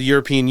 I saw the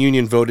European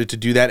Union voted to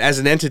do that as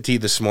an entity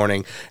this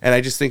morning, and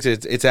I just think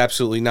that it's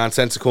absolutely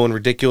nonsensical and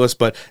ridiculous.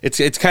 But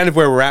it's kind of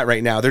where we're at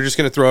right now. They're just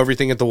going to throw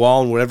everything at the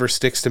wall, and whatever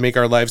sticks to make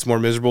our lives more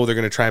miserable, they're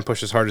going to try and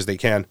push as hard as they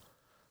can.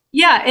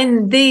 Yeah,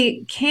 and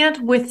they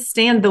can't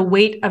withstand the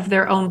weight of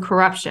their own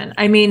corruption.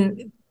 I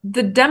mean,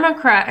 the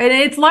Democrat, and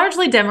it's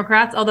largely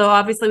Democrats, although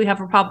obviously we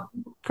have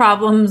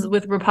problems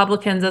with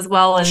Republicans as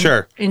well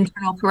and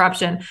internal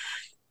corruption.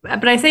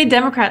 but I say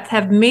Democrats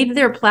have made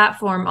their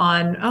platform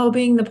on,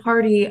 being the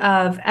party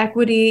of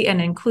equity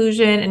and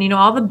inclusion and,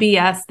 all the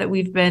BS that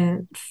we've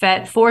been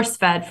force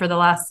fed for the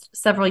last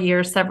several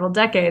years, several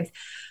decades.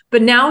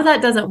 But now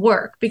that doesn't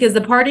work because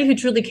the party who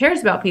truly cares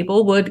about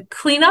people would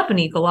clean up an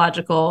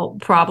ecological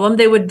problem.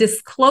 They would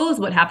disclose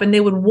what happened.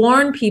 They would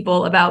warn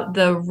people about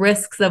the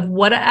risks of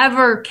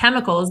whatever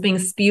chemical is being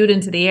spewed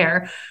into the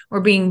air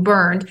or being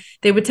burned.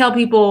 They would tell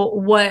people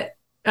what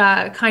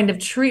kind of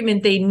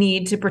treatment they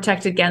need to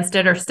protect against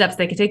it or steps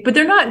they could take, but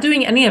they're not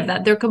doing any of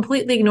that. They're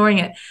completely ignoring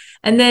it.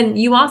 And then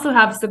you also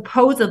have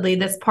supposedly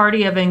this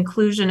party of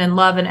inclusion and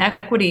love and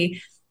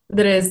equity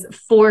that is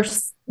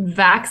force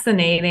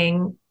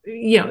vaccinating,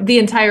 the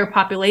entire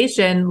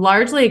population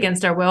largely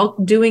against our will,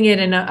 doing it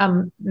in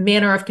a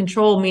manner of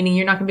control, meaning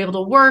you're not going to be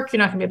able to work, you're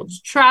not going to be able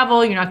to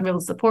travel, you're not going to be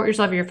able to support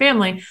yourself or your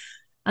family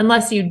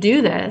unless you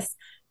do this.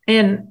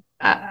 And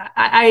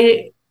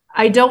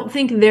I don't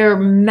think their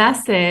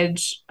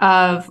message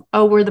of,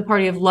 we're the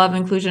party of love,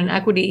 inclusion, and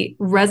equity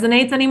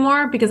resonates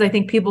anymore because I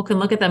think people can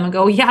look at them and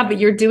go, yeah, but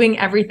you're doing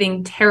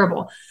everything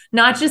terrible.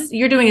 Not just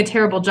you're doing a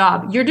terrible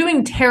job. You're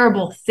doing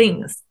terrible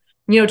things,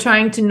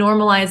 trying to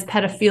normalize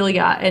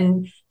pedophilia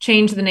and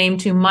change the name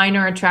to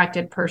minor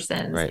attracted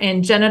persons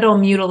and genital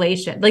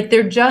mutilation. Like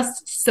they're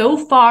just so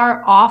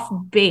far off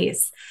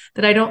base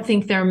that I don't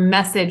think their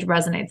message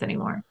resonates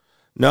anymore.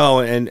 No,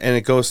 and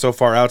it goes so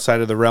far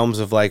outside of the realms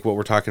of like what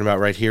we're talking about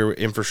right here,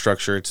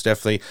 infrastructure. It's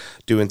definitely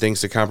doing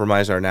things to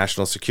compromise our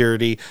national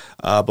security,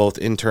 both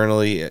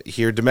internally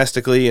here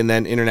domestically and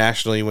then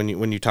internationally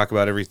when you talk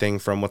about everything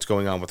from what's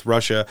going on with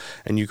Russia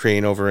and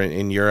Ukraine over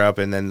in Europe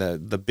and then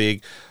the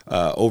big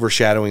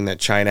overshadowing that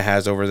China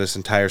has over this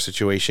entire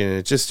situation. And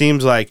it just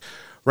seems like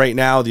right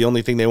now the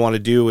only thing they want to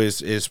do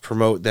is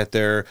promote that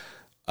they're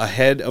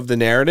ahead of the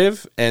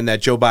narrative and that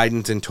Joe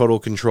Biden's in total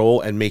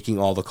control and making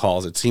all the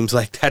calls. It seems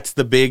like that's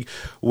the big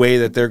way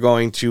that they're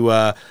going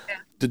to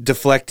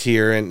deflect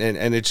here. And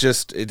it's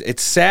just,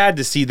 it's sad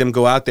to see them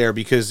go out there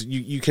because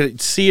you can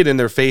see it in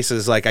their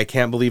faces. Like, I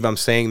can't believe I'm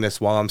saying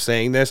this while I'm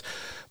saying this.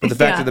 But the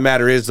fact of the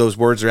matter is those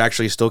words are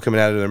actually still coming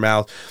out of their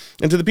mouth.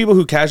 And to the people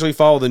who casually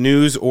follow the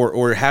news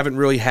or haven't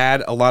really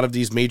had a lot of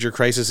these major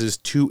crises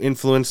to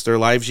influence their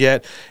lives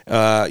yet,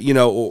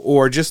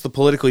 or just the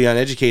politically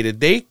uneducated,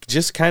 they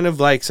just kind of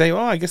like say,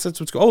 I guess that's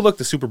what's going on. Oh, look,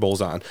 the Super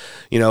Bowl's on,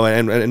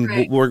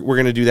 and we're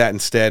going to do that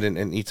instead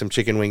and eat some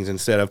chicken wings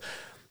instead of,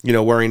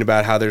 worrying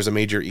about how there's a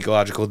major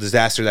ecological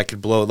disaster that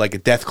could blow like a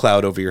death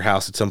cloud over your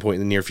house at some point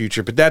in the near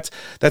future. But that's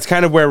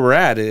kind of where we're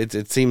at.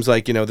 It seems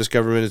like, this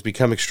government has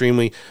become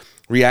extremely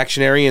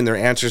reactionary in their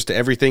answers to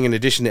everything, in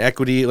addition to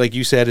equity, like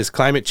you said, is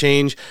climate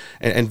change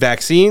and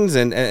vaccines.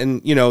 And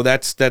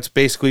that's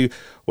basically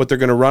what they're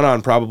going to run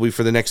on probably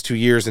for the next 2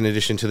 years, in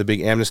addition to the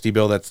big amnesty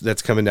bill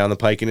that's coming down the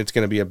pike. And it's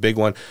going to be a big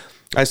one.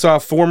 I saw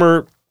a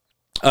former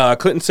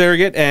Clinton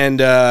surrogate and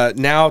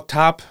now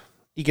top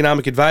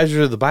economic advisor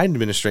to the Biden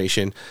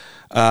administration,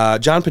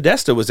 John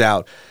Podesta, was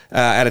out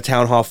at a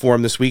town hall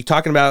forum this week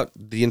talking about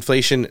the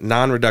Inflation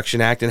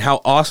Non-Reduction Act and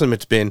how awesome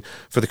it's been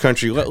for the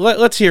country.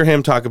 Let's hear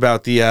him talk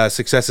about the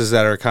successes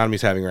that our economy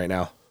is having right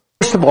now.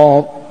 First of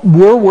all,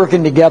 we're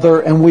working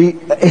together, and we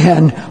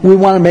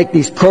want to make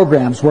these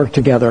programs work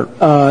together.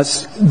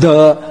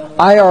 The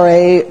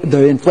IRA,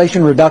 the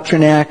Inflation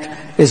Reduction Act,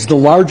 is the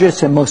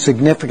largest and most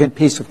significant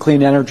piece of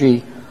clean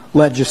energy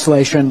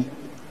legislation,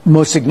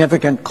 most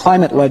significant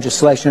climate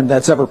legislation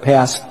that's ever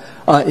passed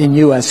in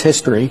U.S.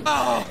 history.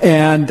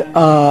 And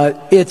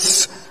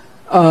it's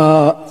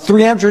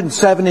estimated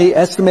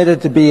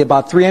to be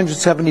about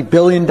 $370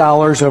 billion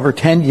over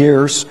 10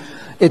 years.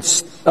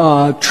 It's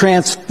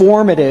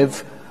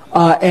transformative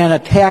and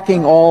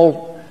attacking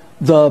all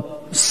the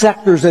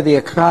sectors of the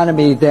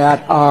economy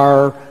that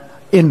are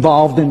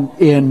involved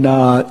in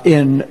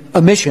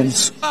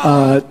emissions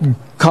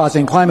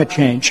causing climate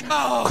change,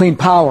 clean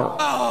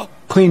power,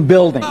 clean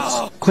buildings,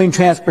 clean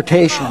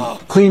transportation,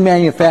 clean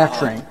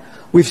manufacturing.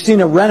 We've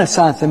seen a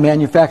renaissance in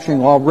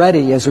manufacturing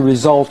already as a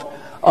result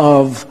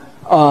of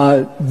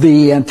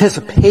the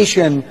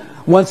anticipation.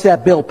 Once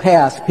that bill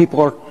passed,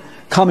 people are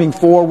coming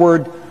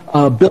forward,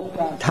 built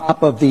on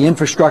top of the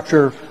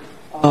infrastructure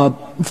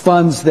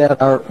funds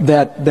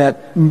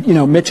that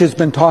Mitch has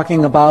been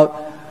talking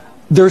about.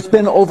 There's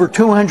been over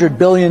 $200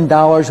 billion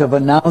of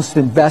announced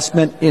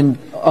investment in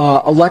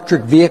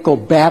electric vehicle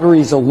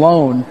batteries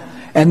alone.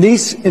 And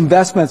these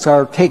investments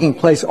are taking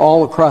place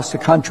all across the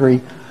country,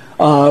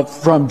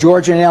 from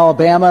Georgia and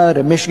Alabama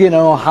to Michigan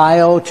and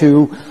Ohio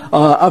to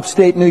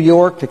upstate New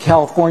York to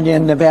California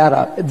and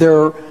Nevada.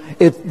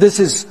 This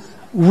is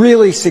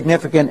really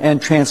significant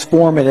and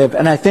transformative,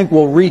 and I think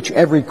will reach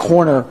every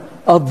corner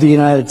of the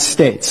United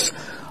States.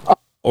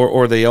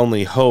 Or they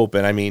only hope.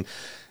 And I mean,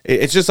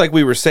 it's just like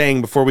we were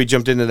saying before we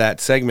jumped into that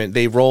segment.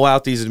 They roll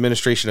out these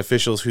administration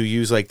officials who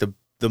use like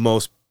the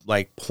most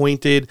like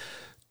pointed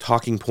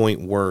talking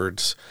point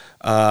words,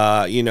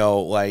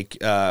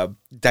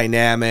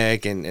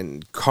 dynamic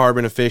and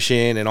carbon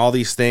efficient and all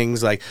these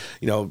things, like,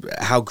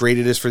 how great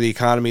it is for the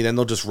economy. Then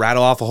they'll just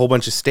rattle off a whole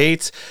bunch of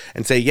states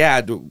and say, yeah,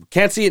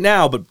 can't see it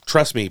now, but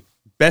trust me,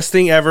 best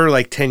thing ever.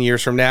 Like 10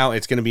 years from now,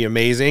 it's going to be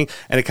amazing.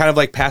 And it kind of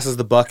like passes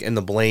the buck and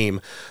the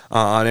blame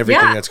on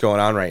everything that's going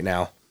on right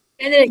now.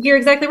 And then you're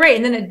exactly right.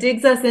 And then it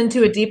digs us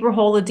into a deeper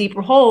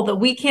hole that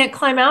we can't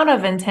climb out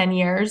of in 10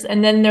 years.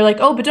 And then they're like,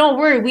 oh, but don't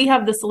worry, we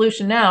have the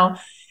solution now.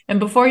 And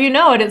before you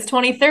know it, it's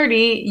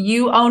 2030,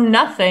 you own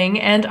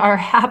nothing and are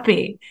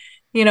happy.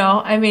 You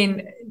know, I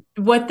mean,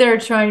 what they're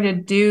trying to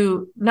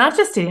do, not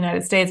just to the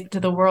United States, but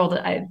to the world,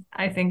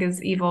 I think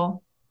is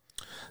evil.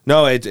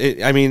 No,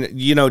 I mean,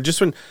 you know,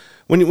 just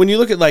when you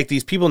look at like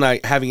these people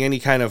not having any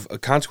kind of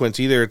consequence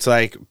either, it's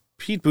like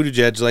Pete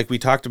Buttigieg, like we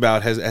talked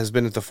about, has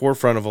been at the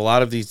forefront of a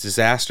lot of these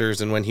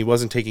disasters. And when he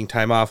wasn't taking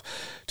time off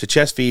to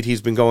chest feed,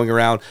 he's been going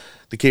around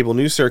the cable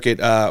news circuit.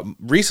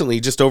 Recently,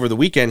 just over the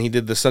weekend, he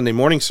did the Sunday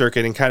morning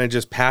circuit and kind of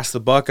just passed the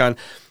buck on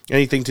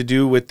anything to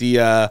do with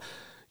the,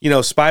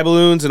 spy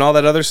balloons and all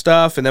that other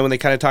stuff. And then when they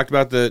kind of talked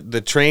about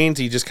the trains,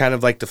 he just kind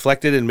of like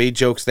deflected and made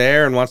jokes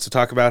there and wants to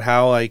talk about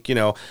how, like,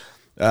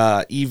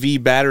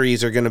 EV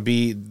batteries are going to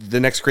be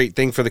the next great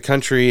thing for the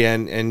country.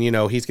 And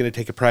he's going to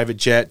take a private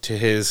jet to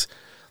his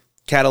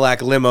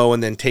Cadillac limo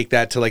and then take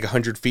that to like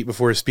 100 feet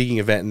before a speaking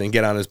event and then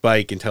get on his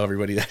bike and tell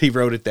everybody that he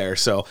rode it there.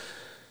 So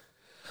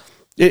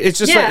it's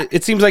just like,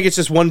 it seems like it's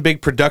just one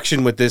big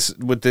production with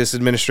this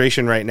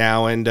administration right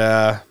now. And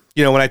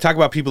when I talk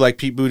about people like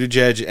Pete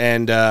Buttigieg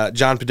and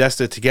John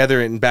Podesta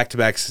together in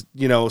back-to-back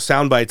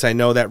sound bites, I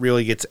know that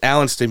really gets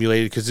Alan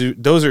stimulated because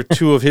those are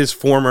two of his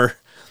former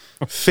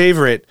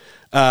favorite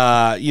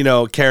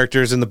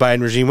characters in the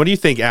Biden regime. What do you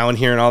think, Alan,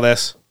 hearing all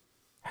this?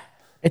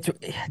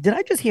 Did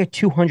I just hear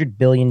 $200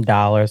 billion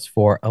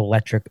for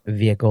electric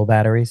vehicle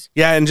batteries?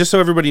 Yeah, and just so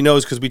everybody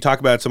knows, because we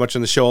talk about it so much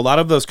on the show, a lot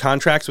of those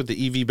contracts with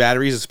the EV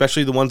batteries,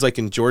 especially the ones like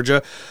in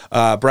Georgia,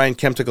 Brian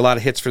Kemp took a lot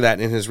of hits for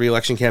that in his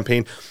re-election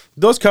campaign.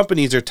 Those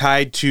companies are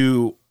tied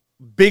to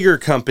bigger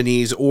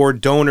companies or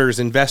donors,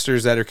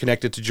 investors that are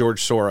connected to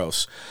George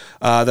Soros.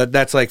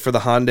 That's like for the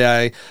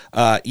Hyundai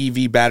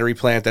EV battery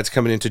plant that's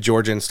coming into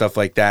Georgia and stuff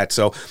like that.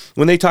 So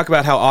when they talk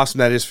about how awesome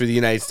that is for the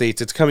United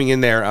States, it's coming in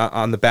there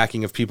on the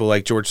backing of people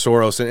like George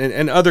Soros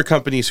and other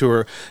companies who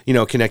are,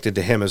 connected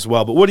to him as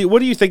well. But what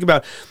do you think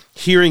about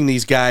hearing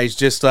these guys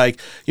just like,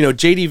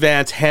 JD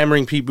Vance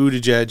hammering Pete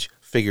Buttigieg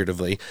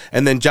figuratively,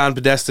 and then John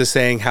Podesta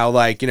saying how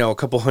like, a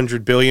couple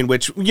 $100 billion,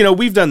 which,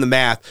 we've done the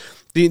math.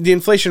 The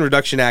Inflation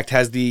Reduction Act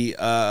has the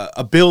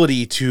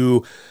ability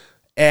to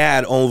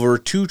add over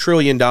 $2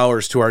 trillion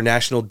to our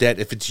national debt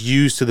if it's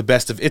used to the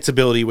best of its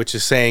ability, which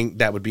is saying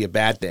that would be a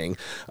bad thing.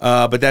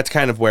 But that's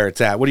kind of where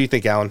it's at. What do you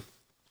think, Alan?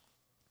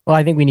 Well,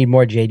 I think we need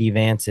more JD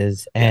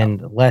Vances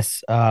and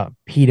less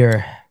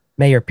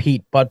Mayor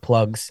Pete butt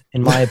plugs,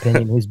 in my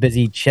opinion, who's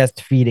busy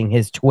chest feeding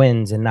his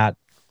twins and not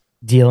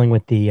dealing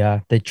with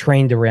the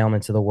train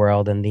derailments of the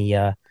world and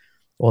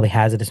all the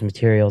hazardous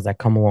materials that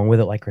come along with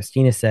it, like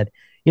Christina said.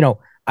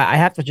 I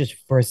have to just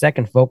for a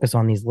second focus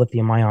on these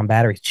lithium-ion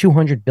batteries.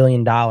 $200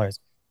 billion.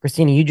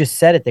 Christina, you just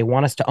said it. They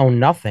want us to own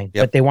nothing,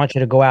 but they want you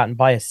to go out and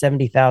buy a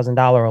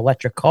 $70,000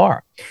 electric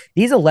car.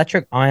 These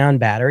electric ion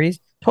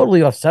batteries,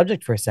 totally off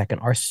subject for a second,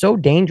 are so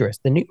dangerous.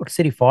 The New York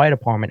City Fire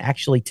Department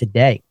actually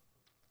today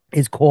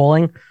is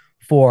calling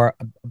for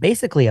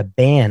basically a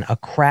ban, a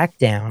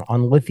crackdown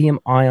on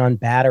lithium-ion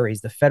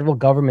batteries, the federal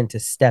government to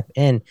step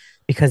in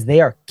because they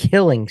are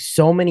killing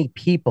so many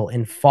people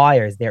in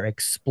fires. They're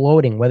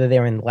exploding, whether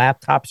they're in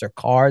laptops or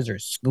cars or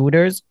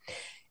scooters.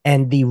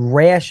 And the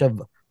rash of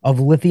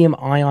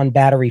lithium-ion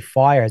battery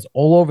fires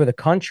all over the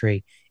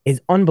country is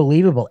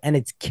unbelievable. And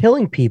it's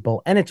killing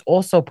people. And it's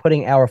also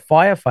putting our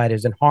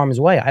firefighters in harm's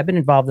way. I've been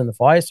involved in the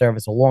fire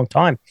service a long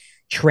time.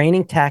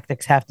 Training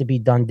tactics have to be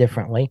done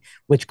differently,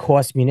 which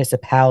costs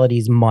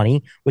municipalities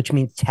money, which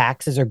means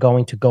taxes are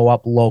going to go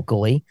up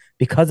locally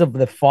because of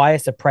the fire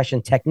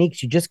suppression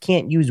techniques. You just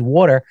can't use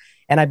water.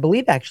 And I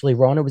believe actually,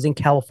 Ron, it was in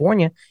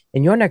California,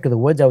 in your neck of the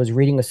woods. I was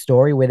reading a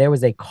story where there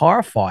was a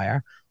car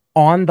fire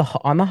on the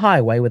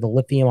highway with a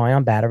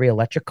lithium-ion battery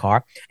electric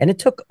car, and it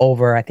took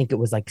over, I think it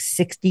was like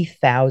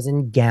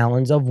 60,000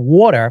 gallons of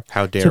water.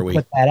 How dare we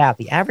put that out?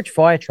 The average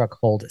fire truck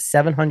holds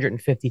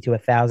 750 to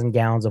 1,000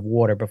 gallons of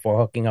water before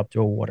hooking up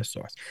to a water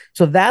source.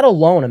 So that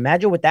alone,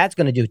 imagine what that's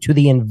going to do to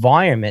the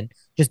environment,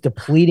 just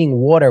depleting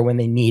water when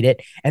they need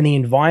it, and the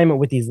environment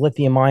with these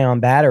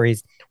lithium-ion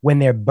batteries when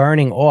they're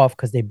burning off,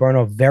 because they burn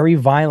off very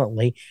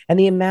violently, and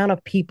the amount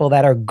of people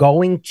that are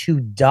going to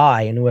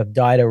die and who have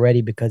died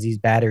already because these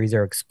batteries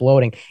are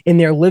exploding in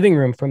their living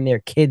room from their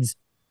kids'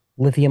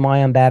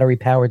 lithium-ion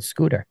battery-powered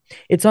scooter.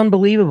 It's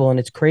unbelievable, and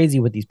it's crazy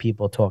what these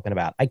people are talking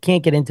about. I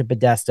can't get into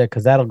Podesta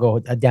because that'll go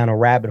down a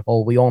rabbit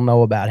hole. We all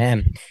know about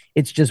him.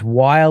 It's just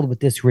wild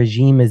what this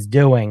regime is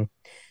doing,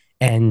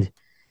 and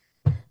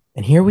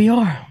here we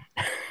are.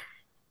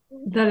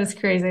 That is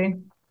crazy.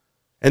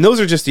 And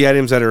those are just the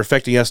items that are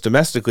affecting us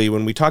domestically.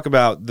 When we talk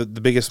about the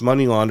biggest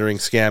money laundering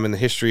scam in the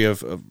history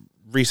of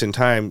recent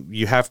time,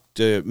 you have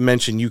to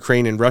mention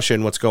Ukraine and Russia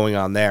and what's going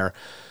on there.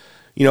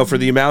 for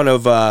the amount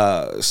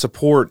of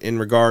support in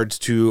regards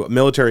to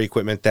military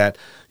equipment that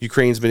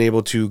Ukraine's been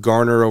able to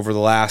garner over the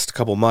last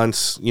couple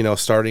months,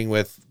 starting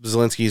with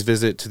Zelensky's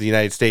visit to the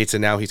United States,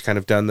 and now he's kind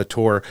of done the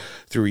tour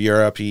through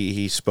Europe.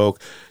 He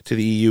spoke to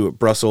the EU at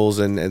Brussels,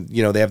 and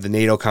they have the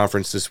NATO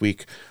conference this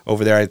week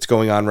over there. It's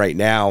going on right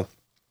now.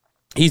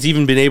 He's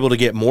even been able to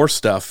get more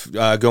stuff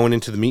going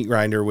into the meat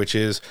grinder, which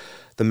is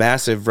the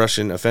massive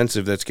Russian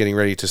offensive that's getting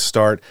ready to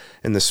start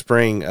in the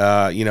spring.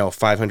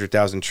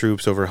 500,000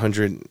 troops, over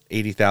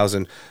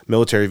 180,000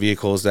 military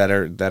vehicles that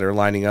are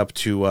lining up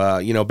to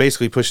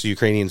basically push the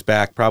Ukrainians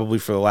back, probably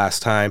for the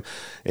last time.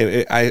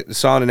 I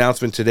saw an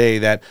announcement today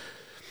that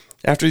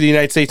after the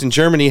United States and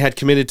Germany had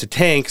committed to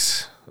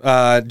tanks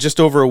just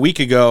over a week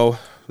ago,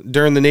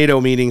 during the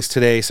NATO meetings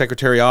today,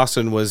 Secretary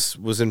Austin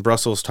was in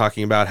Brussels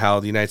talking about how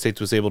the United States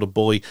was able to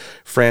bully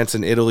France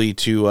and Italy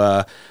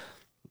to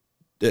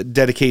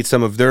dedicate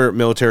some of their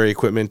military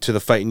equipment to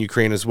the fight in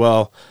Ukraine as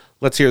well.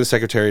 Let's hear the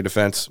Secretary of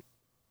Defense.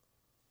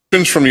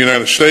 From the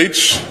United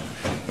States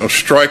of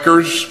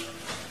Strykers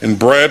and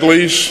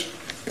Bradleys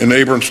and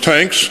Abrams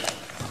tanks.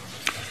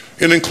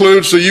 It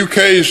includes the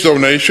UK's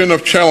donation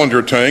of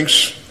Challenger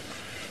tanks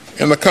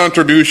and the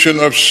contribution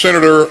of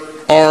Senator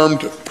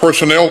armored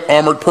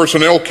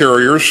personnel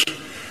carriers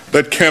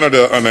that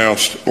Canada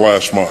announced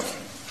last month.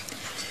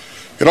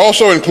 It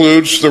also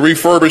includes the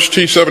refurbished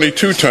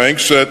T-72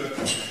 tanks that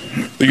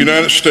the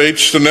United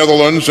States, the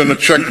Netherlands, and the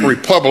Czech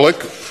Republic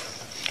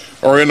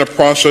are in the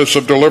process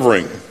of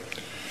delivering,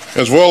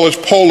 as well as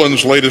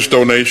Poland's latest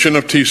donation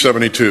of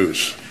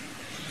T-72s.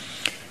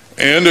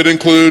 And it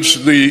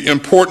includes the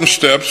important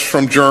steps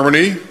from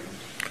Germany,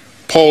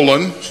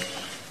 Poland,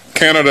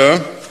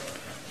 Canada,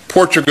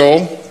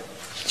 Portugal,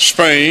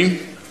 Spain,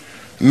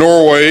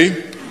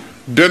 Norway,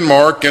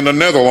 Denmark, and the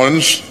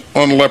Netherlands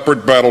on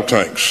Leopard battle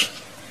tanks.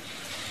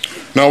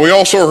 Now, we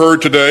also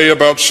heard today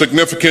about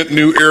significant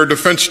new air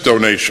defense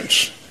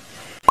donations.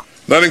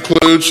 That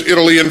includes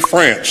Italy and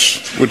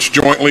France, which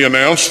jointly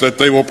announced that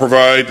they will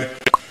provide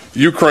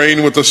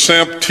Ukraine with the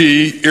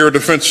SAMP-T air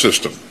defense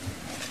system.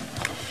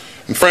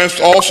 And France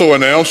also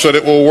announced that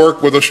it will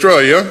work with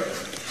Australia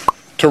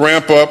to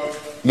ramp up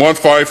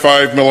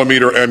 155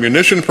 millimeter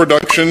ammunition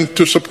production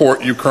to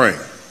support Ukraine.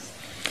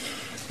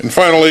 And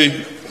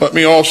finally, let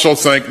me also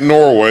thank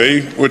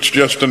Norway, which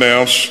just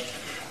announced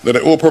that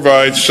it will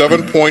provide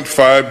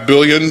 7.5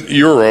 billion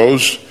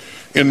euros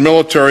in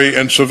military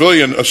and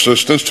civilian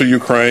assistance to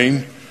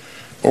Ukraine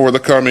over the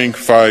coming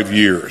 5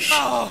 years.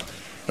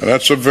 And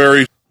that's a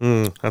very...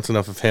 that's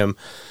enough of him.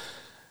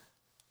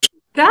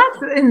 That's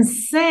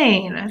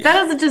insane.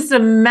 That is just a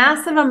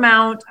massive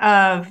amount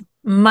of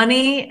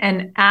money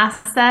and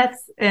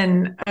assets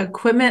and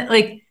equipment.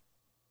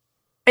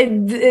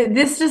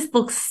 This just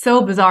looks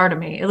so bizarre to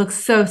me. It looks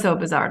so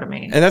bizarre to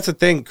me. And that's the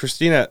thing,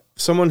 Christina,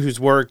 someone who's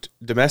worked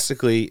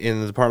domestically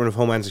in the Department of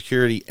Homeland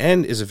Security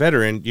and is a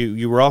veteran,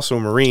 you were also a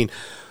Marine.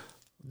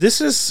 This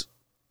is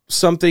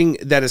something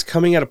that is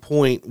coming at a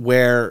point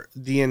where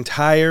the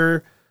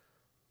entire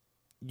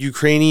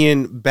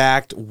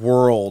Ukrainian-backed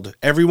world,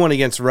 everyone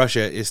against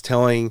Russia, is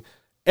telling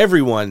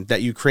everyone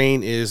that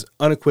Ukraine is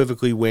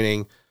unequivocally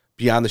winning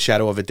beyond the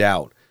shadow of a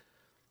doubt.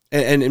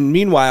 And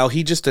meanwhile,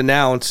 he just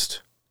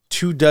announced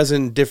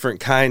 24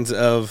 different kinds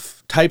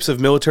of types of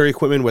military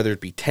equipment, whether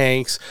it be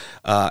tanks,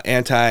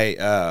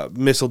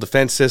 anti-missile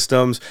defense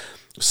systems,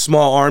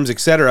 small arms,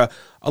 etc.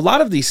 A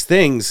lot of these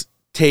things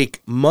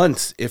take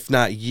months, if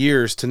not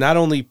years, to not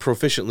only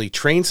proficiently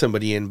train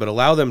somebody in, but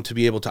allow them to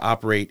be able to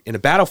operate in a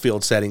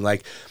battlefield setting.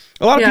 Like,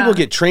 a lot of people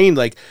get trained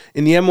like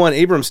in the M1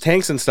 Abrams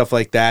tanks and stuff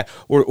like that,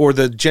 or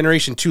the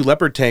Generation 2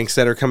 Leopard tanks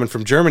that are coming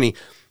from Germany.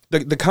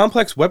 The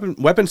complex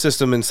weapon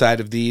system inside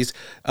of these,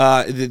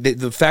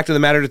 the fact of the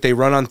matter that they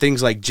run on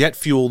things like jet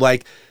fuel,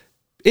 like,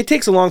 it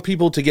takes a long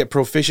people to get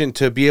proficient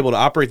to be able to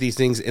operate these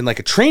things in like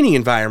a training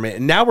environment.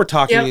 And now we're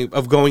talking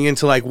of going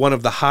into like one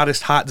of the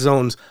hottest hot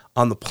zones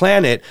on the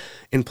planet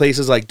in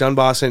places like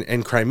Donbass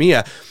and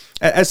Crimea.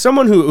 As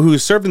someone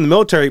who's served in the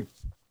military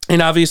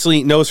and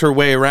obviously knows her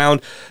way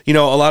around, a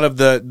lot of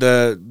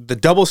the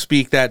double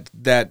speak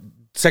that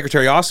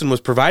Secretary Austin was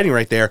providing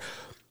right there,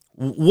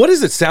 what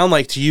does it sound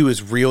like to you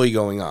is really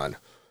going on?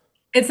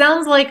 It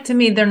sounds like to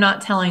me they're not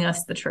telling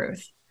us the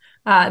truth.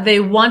 They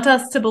want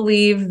us to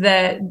believe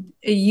that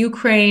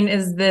Ukraine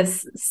is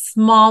this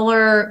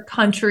smaller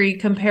country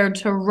compared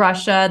to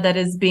Russia that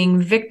is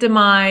being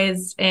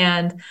victimized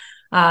and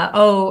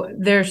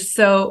they're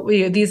so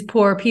these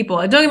poor people.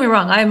 Don't get me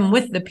wrong, I'm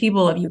with the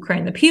people of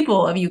Ukraine. The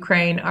people of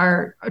Ukraine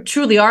are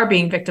truly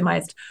being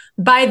victimized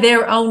by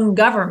their own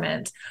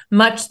government,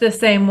 much the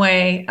same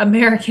way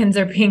Americans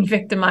are being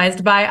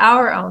victimized by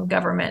our own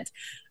government.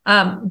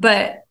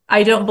 But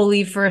I don't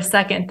believe for a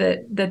second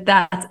that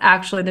that's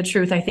actually the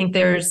truth. I think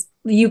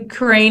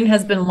Ukraine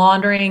has been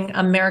laundering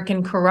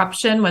American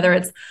corruption, whether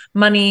it's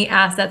money,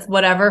 assets,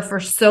 whatever,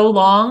 for so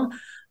long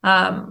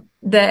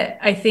that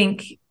I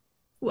think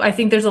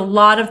there's a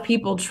lot of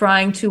people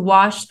trying to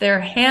wash their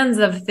hands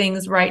of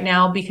things right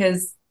now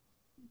because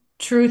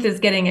truth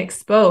is getting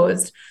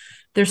exposed.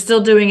 They're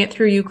still doing it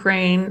through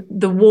Ukraine.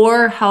 The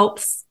war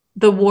helps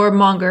the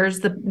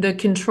warmongers, the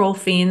control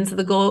fiends,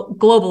 the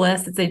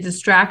globalists. It's a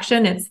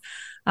distraction. It's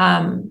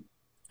a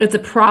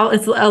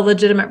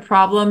legitimate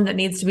problem that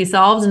needs to be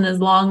solved. And as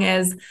long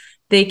as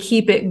they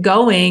keep it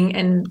going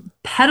and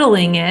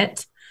peddling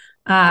it,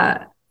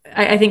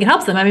 I think it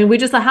helps them. I mean, we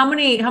just saw how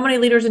many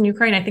leaders in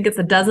Ukraine, I think it's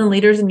 12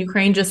 leaders in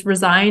Ukraine just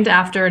resigned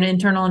after an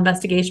internal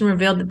investigation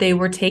revealed that they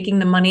were taking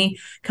the money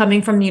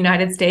coming from the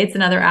United States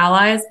and other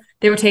allies.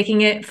 They were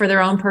taking it for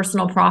their own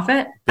personal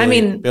profit.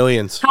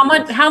 Billions. How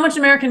much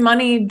American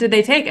money did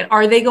they take?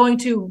 Are they going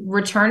to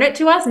return it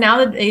to us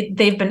now that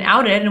they've been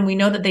outed and we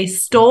know that they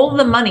stole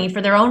the money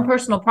for their own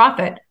personal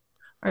profit?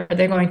 Are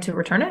they going to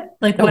return it?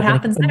 Like, what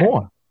happens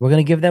there? We're going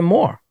to give them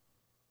more.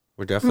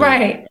 We're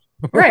definitely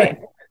right.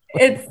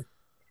 It's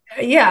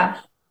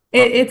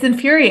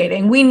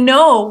infuriating. We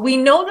know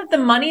that the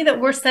money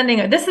that we're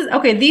sending,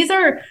 these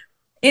are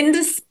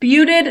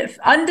undisputed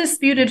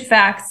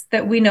facts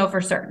that we know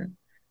for certain.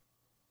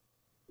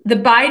 The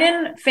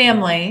Biden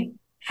family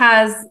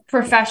has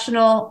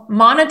professional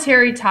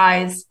monetary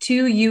ties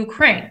to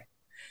Ukraine.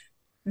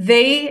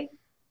 They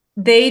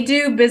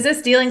do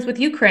business dealings with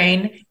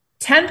Ukraine.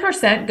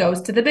 10%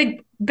 goes to the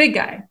big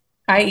guy,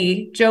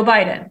 i.e. Joe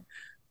Biden.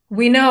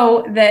 We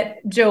know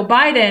that Joe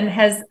Biden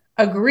has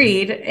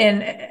agreed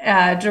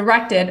and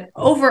directed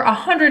over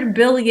 $100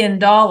 billion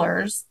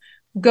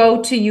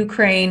go to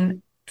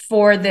Ukraine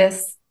for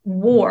this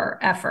war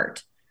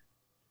effort.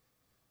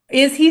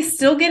 Is he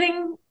still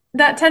getting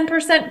that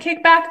 10%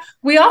 kickback?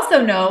 We also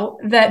know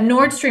that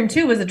Nord Stream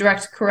 2 was a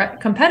direct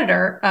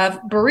competitor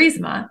of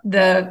Burisma,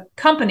 the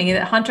company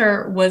that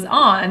Hunter was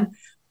on,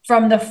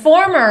 from the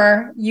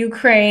former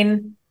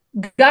Ukraine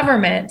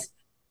government,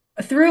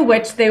 through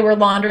which they were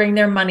laundering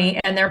their money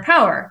and their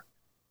power.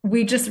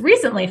 We just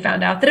recently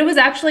found out that it was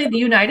actually the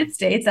United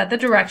States, at the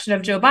direction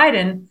of Joe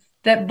Biden,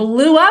 that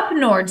blew up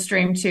Nord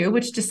Stream 2,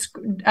 which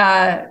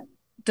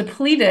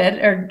depleted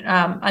or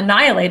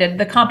annihilated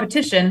the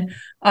competition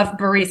of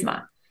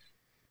Burisma.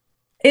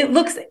 It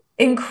looks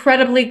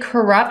incredibly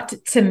corrupt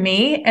to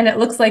me, and it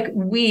looks like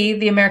we,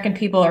 the American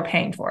people, are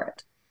paying for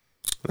it.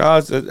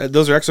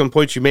 Those are excellent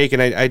points you make,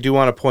 and I do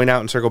want to point out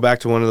and circle back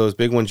to one of those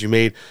big ones you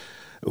made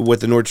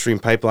with the Nord Stream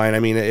pipeline. I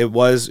mean,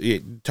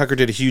 Tucker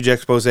did a huge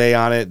expose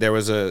on it.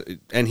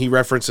 And he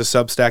referenced a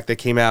Substack that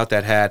came out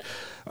that had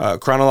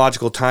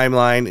chronological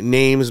timeline,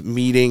 names,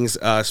 meetings,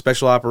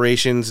 special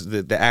operations,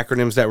 the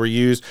acronyms that were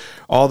used,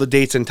 all the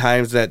dates and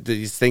times that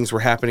these things were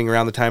happening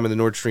around the time of the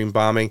Nord Stream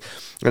bombing.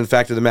 And the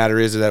fact of the matter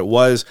is that it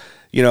was,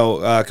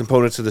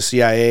 components of the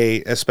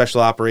CIA special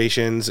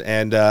operations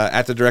and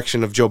at the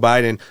direction of Joe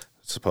Biden,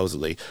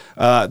 supposedly,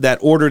 that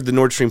ordered the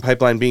Nord Stream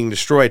pipeline being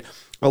destroyed.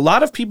 A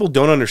lot of people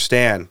don't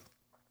understand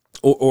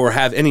or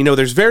have any know.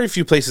 There's very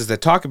few places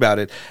that talk about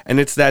it, and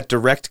it's that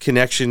direct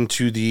connection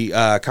to the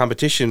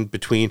competition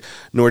between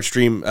Nord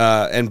Stream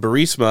and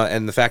Burisma.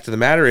 And the fact of the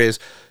matter is,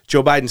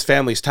 Joe Biden's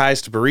family's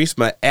ties to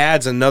Burisma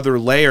adds another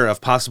layer of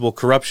possible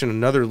corruption,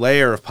 another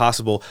layer of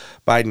possible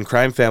Biden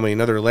crime family,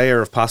 another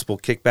layer of possible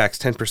kickbacks,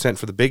 10%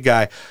 for the big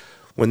guy.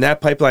 When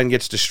that pipeline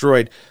gets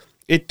destroyed,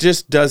 it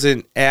just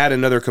doesn't add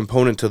another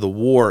component to the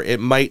war. It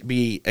might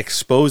be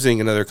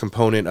exposing another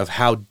component of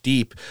how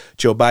deep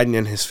Joe Biden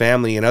and his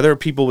family and other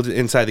people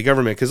inside the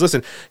government, because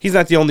listen, he's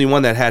not the only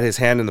one that had his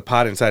hand in the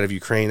pot inside of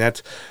Ukraine.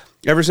 That's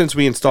ever since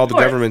we installed the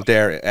government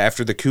there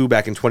after the coup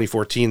back in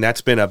 2014,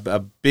 that's been a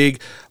big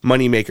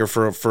moneymaker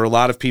for a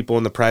lot of people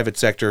in the private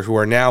sector who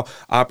are now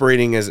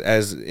operating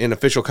as in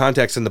official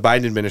context in the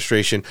Biden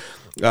administration.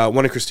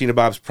 One of Christina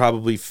Bob's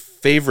probably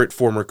favorite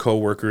former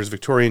co-workers,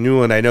 Victoria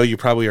Nuland. I know you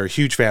probably are a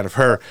huge fan of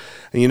her,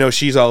 and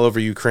she's all over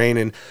Ukraine,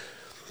 and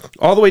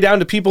all the way down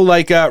to people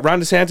like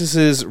Ron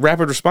DeSantis's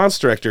rapid response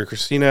director,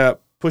 Christina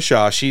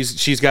Pushaw.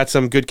 She's got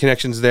some good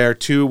connections there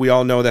too. We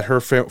all know that her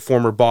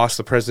former boss,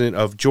 the president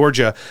of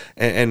Georgia,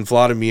 and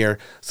Vladimir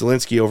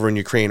Zelensky over in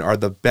Ukraine are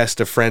the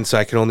best of friends. So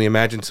I can only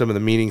imagine some of the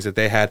meetings that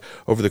they had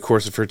over the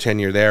course of her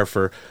tenure there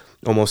for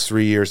almost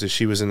 3 years, as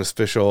she was an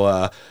official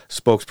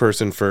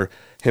spokesperson for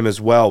him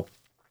as well.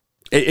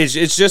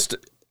 It's just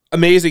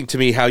amazing to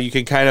me how you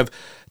can kind of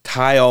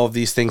tie all of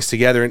these things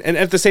together. And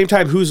at the same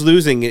time, who's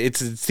losing? It's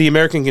the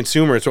American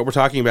consumer. It's what we're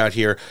talking about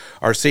here.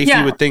 Our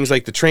safety with things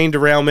like the train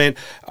derailment,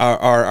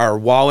 our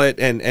wallet,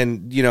 and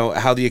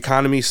how the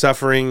economy's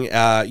suffering,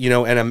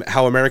 and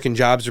how American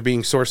jobs are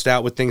being sourced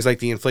out with things like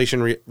the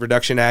Inflation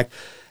Reduction Act.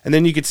 And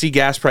then you could see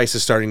gas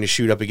prices starting to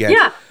shoot up again.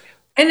 Yeah.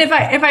 And if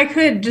I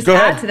could just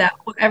add to that,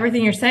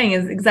 everything you're saying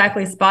is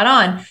exactly spot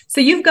on.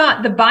 So you've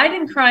got the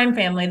Biden crime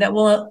family that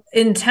will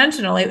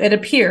intentionally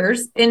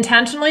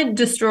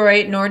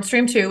destroy Nord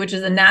Stream 2, which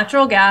is a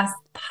natural gas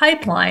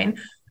pipeline,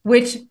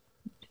 which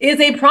is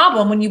a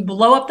problem. When you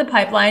blow up the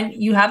pipeline,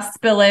 you have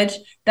spillage.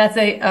 That's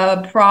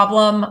a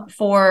problem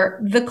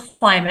for the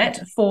climate,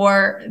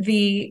 for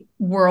the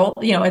world.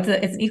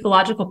 It's an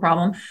ecological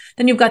problem.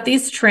 Then you've got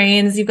these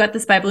trains, you've got the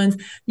spy balloons.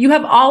 You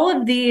have all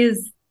of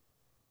these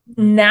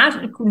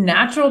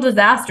natural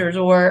disasters,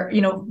 or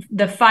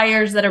the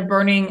fires that are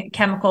burning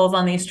chemicals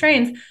on these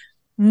trains.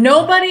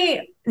 None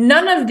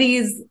of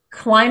these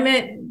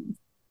climate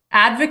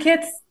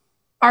advocates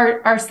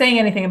are saying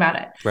anything about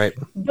it. Right.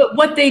 But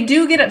what they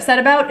do get upset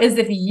about is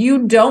if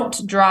you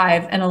don't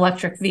drive an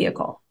electric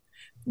vehicle.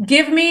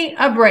 Give me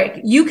a break.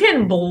 You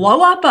can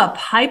blow up a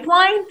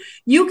pipeline.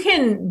 You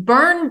can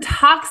burn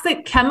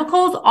toxic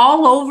chemicals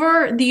all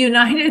over the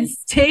United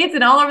States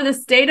and all over the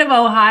state of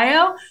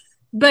Ohio,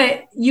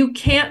 but you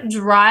can't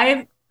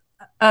drive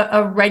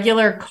a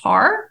regular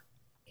car.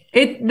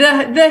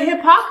 The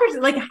hypocrisy,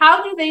 like,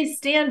 how do they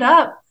stand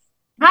up?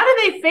 How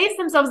do they face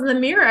themselves in the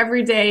mirror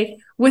every day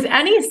with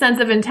any sense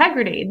of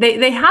integrity?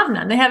 They have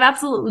none. They have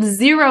absolutely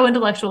zero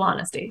intellectual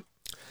honesty.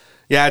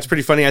 Yeah, it's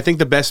pretty funny. I think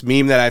the best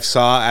meme that I've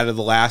saw out of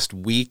the last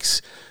week's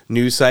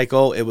news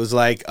cycle, it was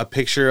like a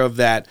picture of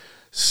that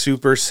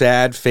super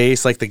sad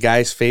face, like the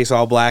guy's face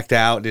all blacked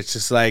out. And it's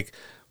just like,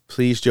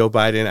 please, Joe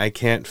Biden, I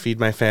can't feed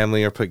my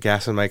family or put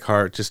gas in my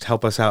car. Just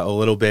help us out a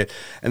little bit.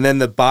 And then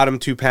the bottom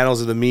two panels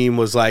of the meme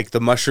was like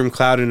the mushroom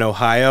cloud in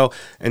Ohio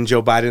and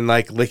Joe Biden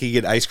like licking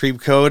an ice cream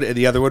cone. And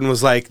the other one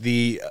was like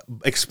the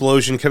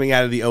explosion coming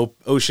out of the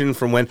ocean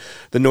from when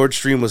the Nord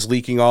Stream was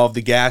leaking all of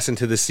the gas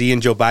into the sea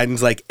and Joe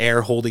Biden's like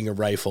air holding a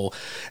rifle.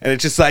 And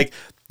it's just like,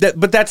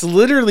 but that's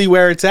literally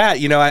where it's at.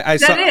 You know, I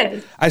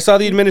saw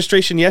the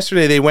administration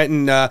yesterday. They went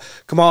and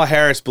Kamala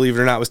Harris, believe it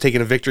or not, was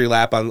taking a victory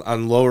lap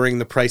on lowering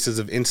the prices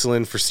of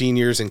insulin for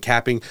seniors and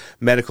capping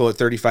medical at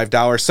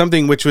 $35,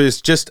 something which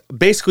was just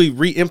basically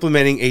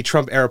re-implementing a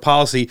Trump era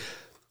policy.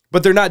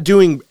 But they're not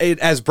doing it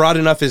as broad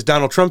enough as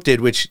Donald Trump did,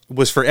 which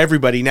was for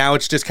everybody. Now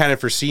it's just kind of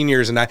for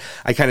seniors. And I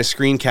kind of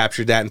screen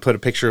captured that and put a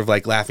picture of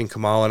like laughing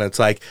Kamala. And it's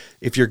like,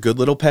 if you're good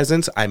little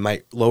peasants, I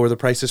might lower the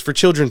prices for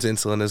children's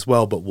insulin as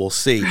well, but we'll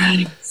see.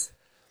 Right.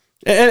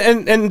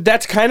 And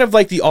that's kind of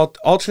like the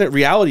alternate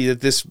reality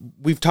that this,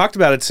 we've talked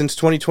about it since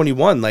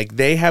 2021. Like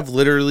they have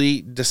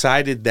literally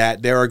decided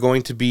that there are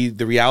going to be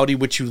the reality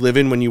which you live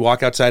in when you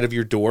walk outside of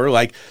your door.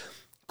 Like,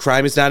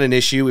 crime is not an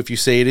issue. If you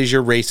say it is,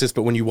 you're racist.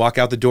 But when you walk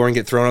out the door and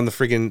get thrown on the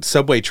friggin'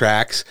 subway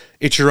tracks,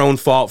 it's your own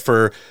fault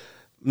for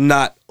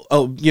not,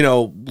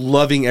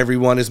 loving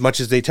everyone as much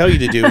as they tell you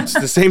to do. It's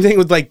the same thing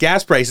with like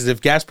gas prices. If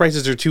gas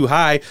prices are too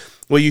high,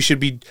 well, you should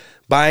be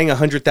buying a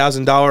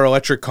 $100,000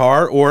 electric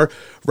car or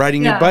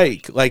riding your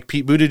bike like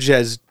Pete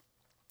Buttigieg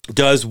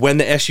does when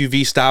the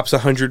SUV stops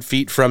 100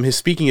 feet from his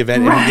speaking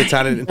event and he gets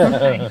on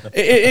it.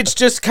 It's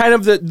just kind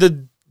of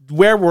the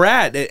where we're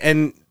at.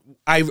 And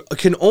I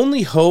can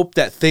only hope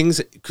that things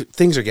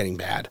are getting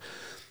bad.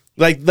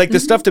 Like the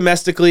stuff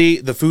domestically,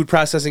 the food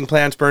processing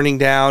plants burning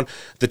down,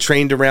 the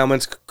train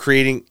derailments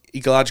creating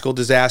ecological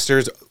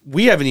disasters.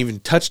 We haven't even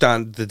touched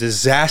on the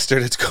disaster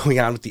that's going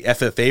on with the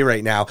FFA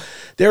right now.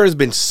 There has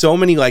been so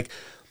many,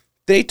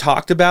 they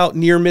talked about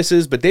near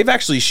misses, but they've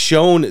actually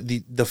shown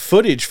the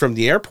footage from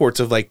the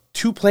airports of like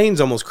two planes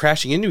almost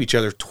crashing into each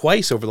other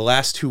twice over the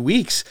last 2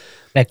 weeks.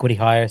 Equity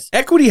hires.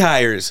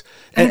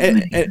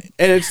 And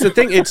it's the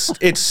thing,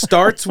 it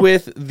starts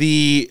with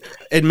the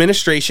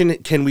administration.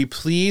 Can we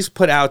please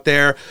put out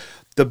there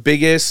the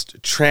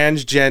biggest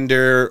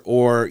transgender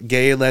or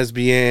gay,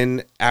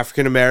 lesbian,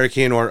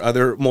 African-American or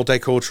other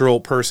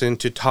multicultural person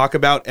to talk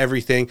about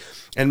everything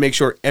and make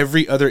sure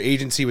every other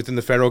agency within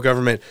the federal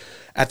government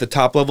at the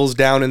top levels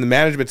down in the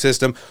management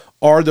system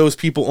are those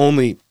people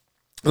only.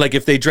 Like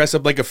if they dress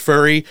up like a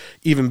furry,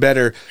 even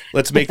better.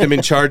 Let's make them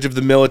in charge of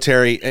the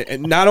military.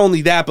 And not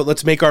only that, but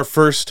let's make our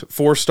first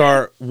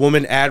 4-star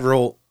woman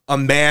admiral a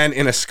man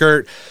in a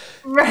skirt.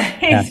 Right.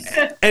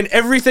 Yeah. And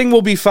everything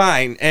will be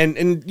fine.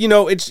 And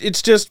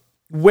it's just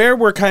where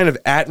we're kind of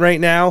at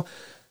right now.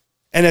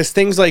 And as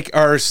things like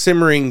are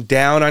simmering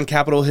down on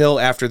Capitol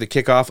Hill after the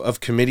kickoff of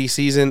committee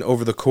season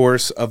over the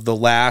course of the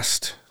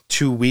last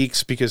 2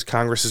 weeks, because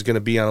Congress is going to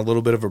be on a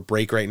little bit of a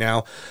break right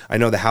now. I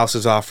know the House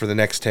is off for the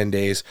next 10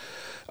 days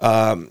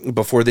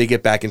before they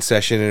get back in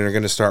session and are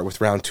going to start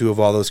with round 2 of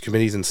all those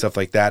committees and stuff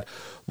like that.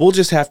 We'll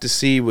just have to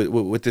see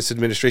with this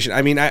administration.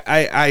 I mean,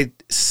 I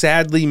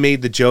sadly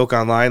made the joke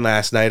online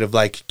last night of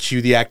like,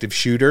 cue the active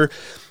shooter.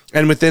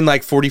 And within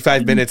like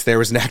 45 minutes, there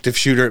was an active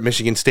shooter at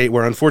Michigan State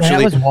where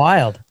unfortunately... That was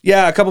wild.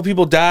 Yeah, a couple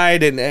people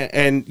died.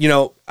 And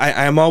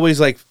I'm always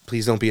like,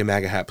 please don't be a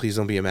MAGA hat. Please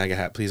don't be a MAGA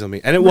hat. Please don't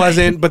be. And it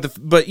wasn't. But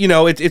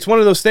it's one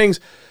of those things.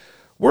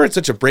 We're at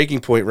such a breaking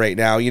point right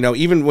now.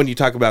 Even when you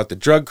talk about the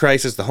drug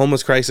crisis, the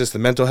homeless crisis, the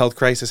mental health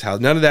crisis, how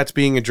none of that's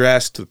being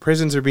addressed. The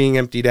prisons are being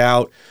emptied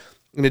out.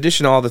 In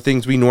addition to all the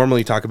things we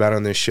normally talk about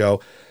on this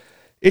show,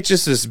 it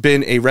just has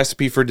been a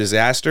recipe for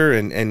disaster,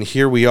 and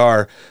here we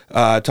are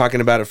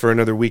talking about it for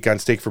another week on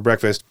Steak for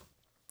Breakfast.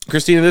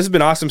 Christina, this has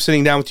been awesome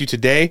sitting down with you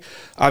today.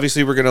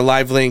 Obviously, we're going to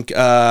live link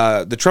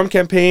the Trump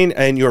campaign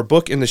and your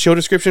book in the show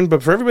description,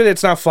 but for everybody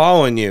that's not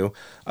following you,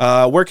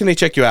 where can they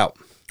check you out?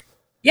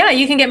 Yeah,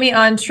 you can get me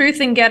on Truth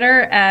and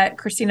Getter at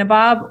Christina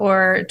Bobb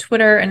or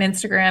Twitter and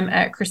Instagram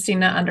at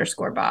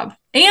Christina_Bobb.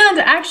 And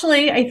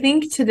actually, I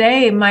think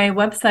today my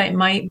website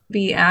might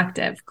be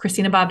active,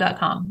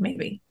 ChristinaBobb.com,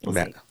 maybe. We'll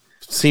see.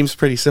 Seems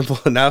pretty simple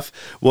enough.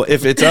 Well,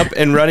 if it's up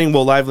and running,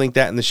 we'll live link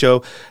that in the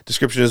show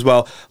description as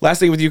well. Last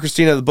thing with you,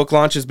 Christina, the book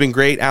launch has been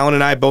great. Alan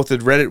and I both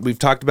had read it. We've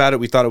talked about it.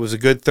 We thought it was a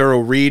good, thorough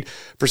read.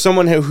 For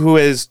someone who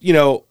has,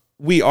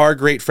 we are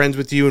great friends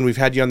with you and we've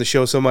had you on the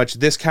show so much,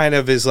 this kind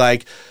of is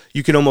like,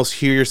 you can almost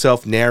hear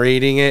yourself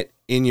narrating it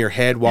in your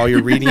head while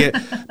you're reading it,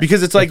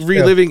 because it's like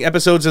reliving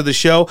episodes of the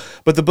show.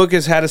 But the book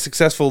has had a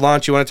successful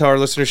launch. You want to tell our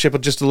listenership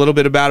just a little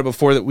bit about it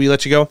before that we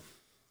let you go?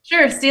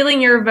 Sure.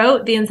 Stealing Your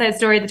Vote, the inside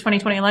story of the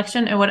 2020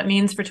 election and what it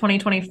means for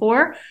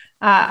 2024.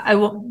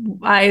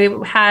 I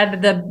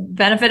had the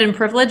benefit and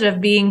privilege of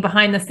being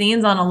behind the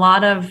scenes on a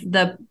lot of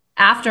the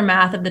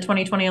aftermath of the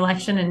 2020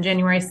 election and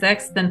January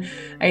 6th. And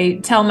I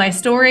tell my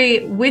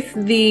story with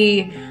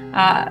the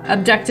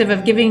objective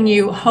of giving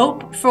you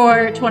hope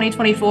for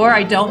 2024.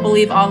 I don't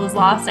believe all is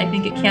lost. I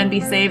think it can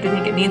be saved. I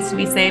think it needs to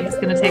be saved. It's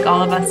going to take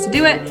all of us to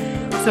do it.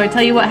 So I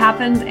tell you what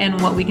happened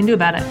and what we can do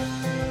about it.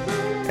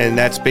 And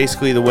that's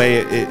basically the way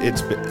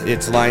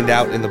it's lined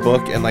out in the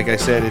book. And like I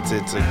said,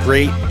 it's a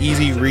great,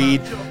 easy read.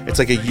 It's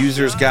like a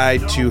user's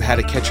guide to how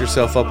to catch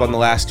yourself up on the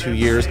last 2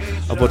 years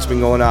of what's been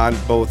going on,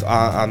 both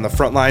on the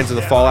front lines of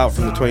the fallout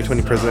from the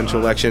 2020 presidential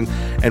election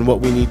and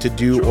what we need to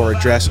do or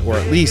address, or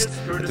at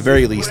the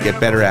very least, get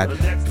better at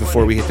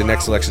before we hit the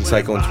next election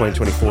cycle in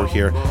 2024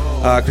 here.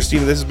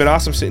 Christina, this has been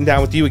awesome sitting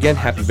down with you again.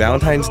 Happy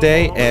Valentine's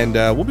Day. And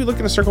we'll be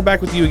looking to circle back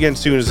with you again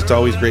soon, as it's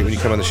always great when you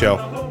come on the show.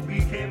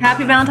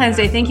 Happy Valentine's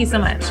Day. Thank you so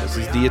much. This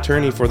is the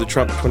attorney for the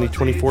Trump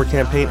 2024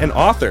 campaign and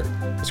author,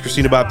 Ms.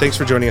 Christina Bobb. Thanks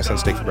for joining us on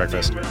Steak for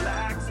Breakfast.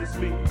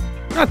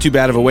 Not too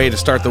bad of a way to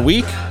start the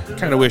week.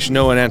 Kind of wish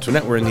Noah and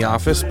Antoinette were in the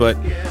office, but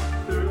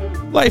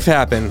life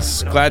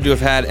happens. Glad to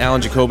have had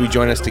Alan Jacoby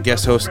join us to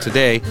guest host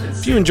today.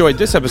 If you enjoyed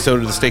this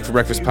episode of the Steak for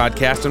Breakfast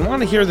podcast and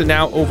want to hear the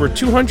now over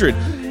 200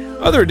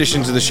 other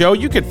editions of the show,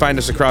 you can find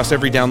us across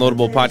every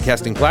downloadable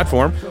podcasting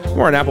platform.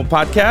 We're on Apple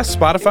Podcasts,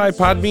 Spotify,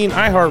 Podbean,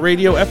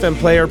 iHeartRadio, FM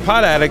Player,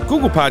 Pod Addict,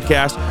 Google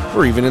Podcast,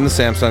 or even in the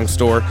Samsung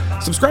store.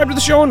 Subscribe to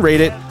the show and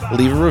rate it,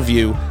 leave a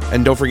review,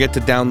 and don't forget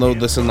to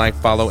download, listen, like,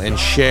 follow, and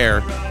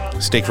share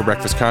Steak for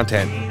Breakfast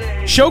content.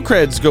 Show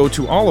creds go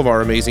to all of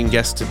our amazing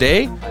guests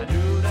today.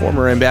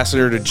 Former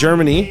ambassador to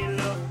Germany,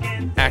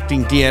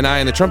 acting DNI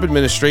in the Trump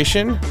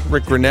administration,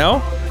 Rick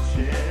Grinnell.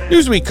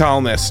 Newsweek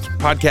columnist,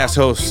 podcast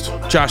host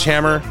Josh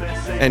Hammer,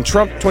 and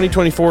Trump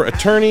 2024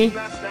 attorney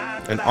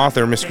and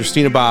author Miss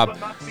Christina Bobb.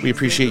 We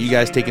appreciate you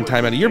guys taking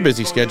time out of your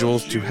busy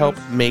schedules to help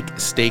make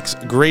steaks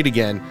great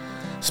again.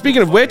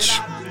 Speaking of which,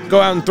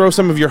 go out and throw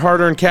some of your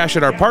hard-earned cash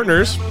at our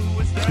partners,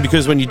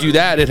 because when you do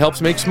that, it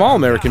helps make small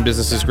American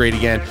businesses great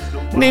again,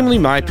 namely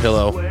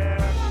MyPillow.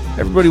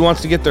 Everybody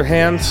wants to get their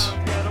hands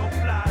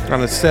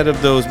on a set of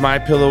those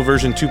MyPillow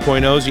version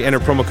 2.0s. You enter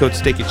promo code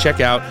STEAK at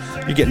checkout.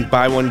 You're getting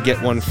buy one,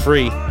 get one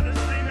free.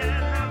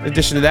 In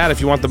addition to that,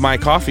 if you want the My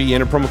Coffee, you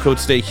enter promo code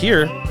STEAK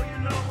here.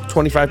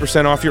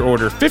 25% off your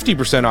order,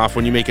 50% off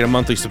when you make it a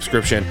monthly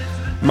subscription.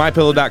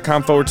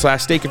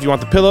 MyPillow.com/steak if you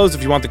want the pillows.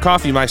 If you want the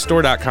coffee,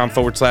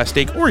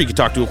 MyStore.com/steak. Or you can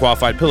talk to a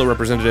qualified pillow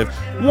representative,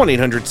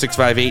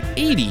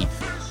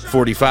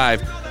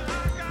 1-800-658-8045.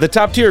 The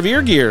top tier of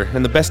ear gear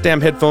and the best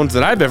damn headphones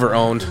that I've ever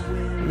owned.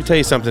 Let me tell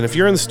you something. If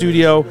you're in the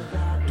studio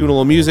doing a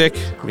little music,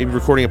 maybe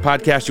recording a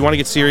podcast, you want to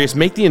get serious,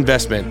 make the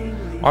investment.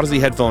 Odyssey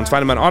headphones.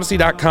 Find them on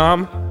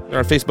Odyssey.com. They're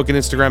on Facebook and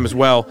Instagram as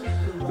well.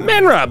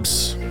 Man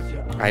rubs.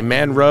 I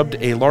man rubbed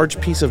a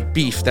large piece of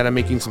beef that I'm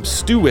making some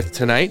stew with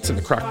tonight. It's in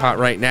the crock pot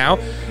right now.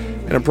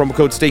 And a promo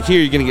code STEAK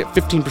here, you're going to get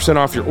 15%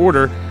 off your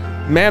order.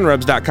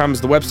 Manrubs.com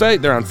is the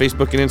website. They're on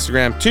Facebook and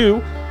Instagram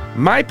too.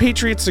 My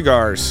Patriot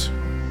Cigars.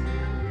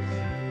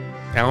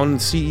 Alan, the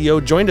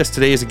CEO, joined us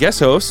today as a guest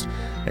host,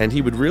 and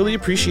he would really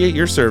appreciate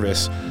your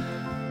service.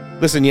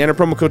 Listen, you enter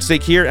promo code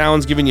STEAK here.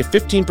 Alan's giving you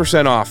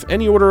 15% off.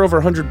 Any order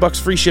over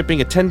 $100, free shipping.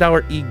 A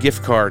 $10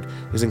 e-gift card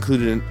is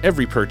included in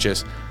every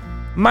purchase.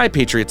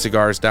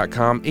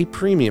 MyPatriotCigars.com, a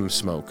premium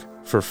smoke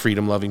for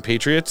freedom-loving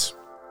patriots.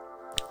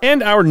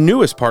 And our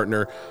newest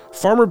partner,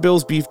 Farmer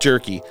Bill's Beef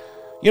Jerky.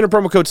 You enter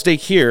promo code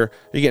STEAK here,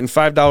 you're getting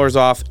 $5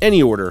 off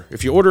any order.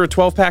 If you order a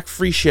 12-pack,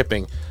 free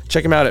shipping.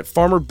 Check them out at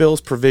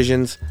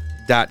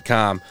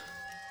FarmerBillsProvisions.com.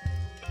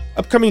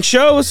 Upcoming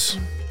shows,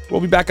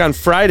 we'll be back on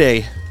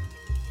Friday.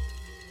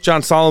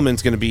 John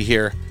Solomon's going to be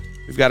here.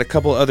 We've got a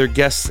couple other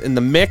guests in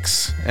the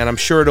mix, and I'm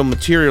sure it'll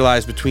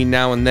materialize between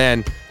now and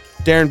then.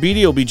 Darren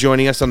Beatty will be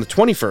joining us on the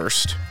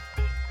 21st.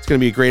 It's going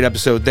to be a great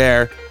episode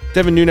there.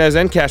 Devin Nunes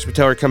and Cash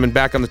Patel are coming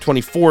back on the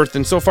 24th,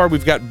 and so far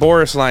we've got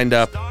Boris lined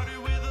up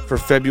for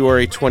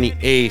February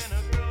 28th.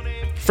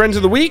 Friends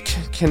of the Week,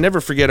 can never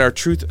forget our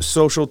Truth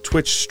Social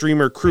Twitch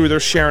streamer crew. They're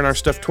sharing our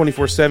stuff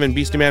 24/7.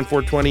 Beastie Man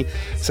 420,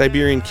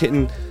 Siberian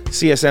Kitten,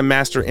 CSM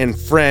Master, and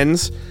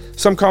friends.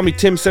 Some Call Me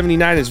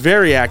Tim79 is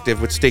very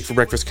active with Steak for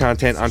Breakfast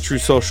content on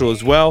Truth Social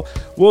as well.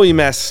 William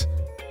S.,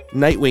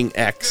 Nightwing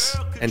X,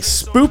 and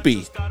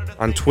Spoopy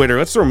on Twitter.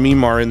 Let's throw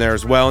Memar in there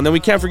as well. And then we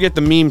can't forget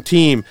the meme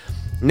team.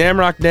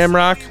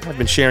 Namrock, I've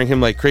been sharing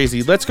him like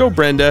crazy. Let's Go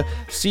Brenda,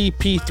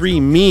 CP3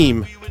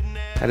 Meme.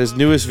 Had his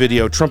newest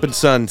video, Trump and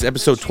Sons,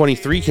 episode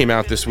 23 came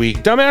out this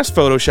week. Dumbass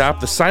Photoshop,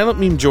 The Silent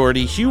Meme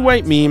Majority, Hugh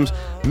White Memes,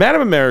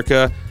 Madam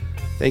America.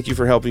 Thank you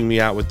for helping me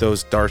out with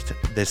those Darth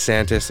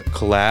DeSantis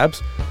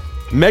collabs.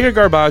 Mega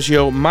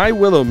Garbaggio, My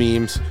Willow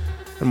Memes,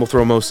 and we'll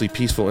throw Mostly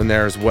Peaceful in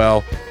there as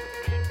well.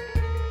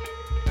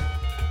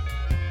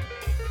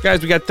 Guys,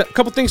 we got a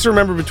couple things to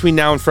remember between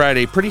now and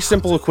Friday. Pretty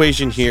simple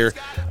equation here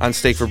on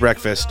Steak for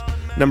Breakfast.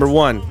 Number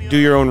 1, do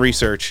your own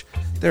research.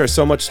 There is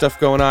so much stuff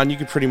going on, you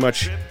could pretty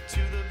much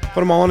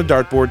put them all on a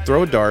dartboard,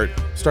 throw a dart,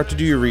 start to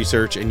do your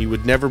research, and you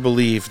would never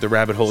believe the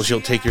rabbit holes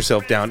you'll take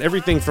yourself down.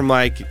 Everything from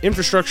like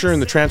infrastructure in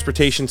the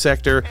transportation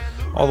sector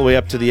all the way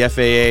up to the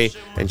FAA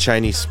and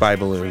Chinese spy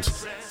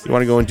balloons. You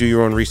want to go and do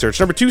your own research.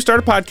 Number 2, start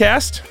a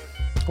podcast.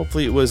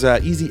 Hopefully it was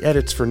easy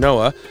edits for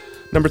Noah.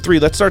 Number 3,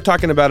 let's start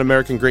talking about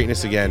American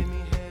greatness again.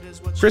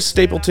 Chris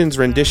Stapleton's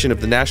rendition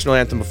of the national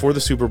anthem before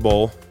the Super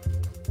Bowl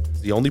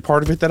is the only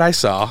part of it that I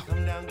saw,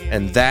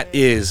 and that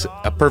is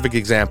a perfect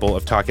example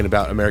of talking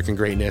about American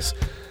greatness.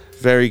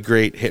 Very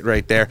great hit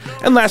right there.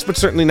 And last but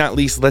certainly not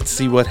least, let's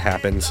see what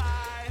happens.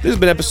 This has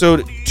been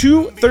episode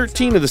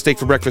 213 of the Steak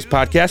for Breakfast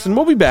podcast, and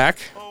we'll be back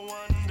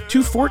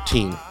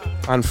 214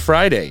 on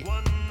Friday.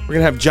 We're going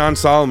to have John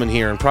Solomon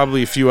here and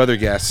probably a few other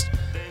guests.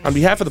 On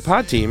behalf of the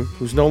pod team,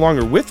 who's no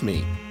longer with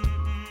me,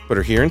 but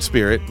are here in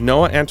spirit,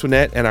 Noah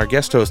Antoinette and our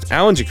guest host,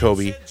 Alan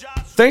Jacoby,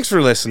 thanks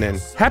for listening.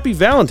 Happy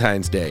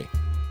Valentine's Day,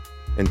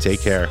 and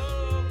take care.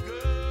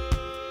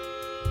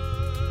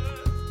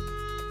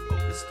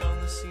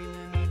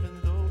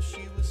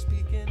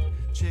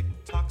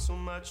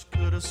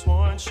 Could have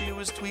sworn she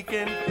was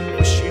tweaking,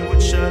 but she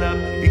would shut up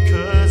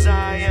because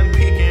I am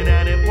peeking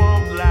and it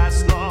won't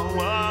last long.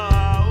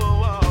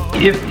 Whoa, whoa.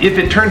 If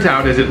it turns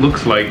out, as it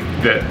looks like,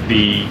 that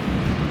the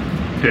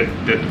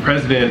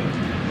president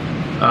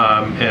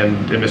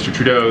and Mr.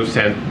 Trudeau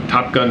sent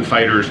Top Gun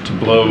fighters to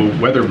blow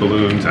weather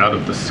balloons out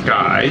of the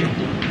sky,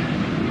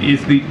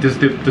 does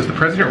the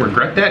president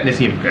regret that, and is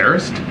he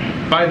embarrassed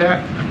by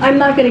that? I'm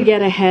not going to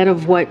get ahead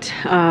of what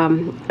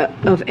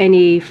of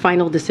any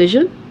final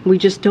decision. We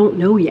just don't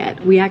know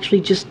yet. We actually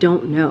just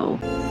don't know.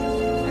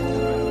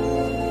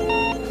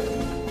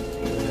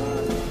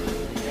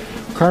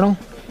 Colonel,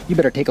 you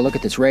better take a look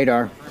at this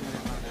radar.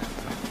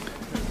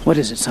 What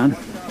is it, son?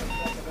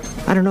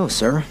 I don't know,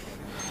 sir,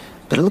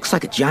 but it looks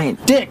like a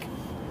giant dick.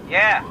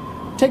 Yeah.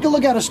 Take a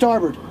look out of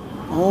starboard.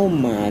 Oh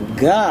my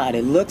God,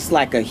 it looks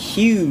like a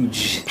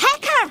huge...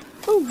 Pecker!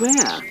 Oh,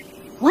 where?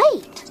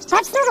 Wait,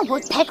 that's not a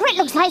woodpecker. It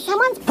looks like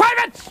someone's...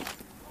 Privates!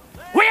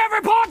 We have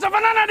reports of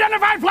an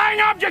unidentified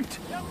flying object.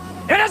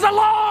 It is a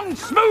long,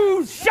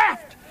 smooth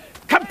shaft,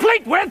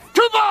 complete with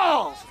 2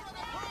 balls.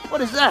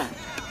 What is that?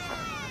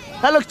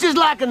 That looks just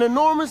like an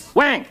enormous...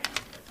 Wang,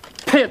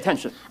 pay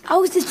attention. I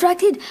was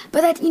distracted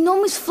by that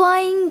enormous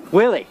flying...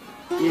 Willie.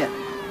 Yeah.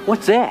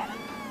 What's that?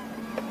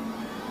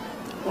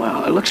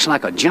 Well, it looks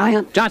like a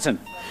giant... Johnson.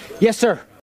 Yes, sir.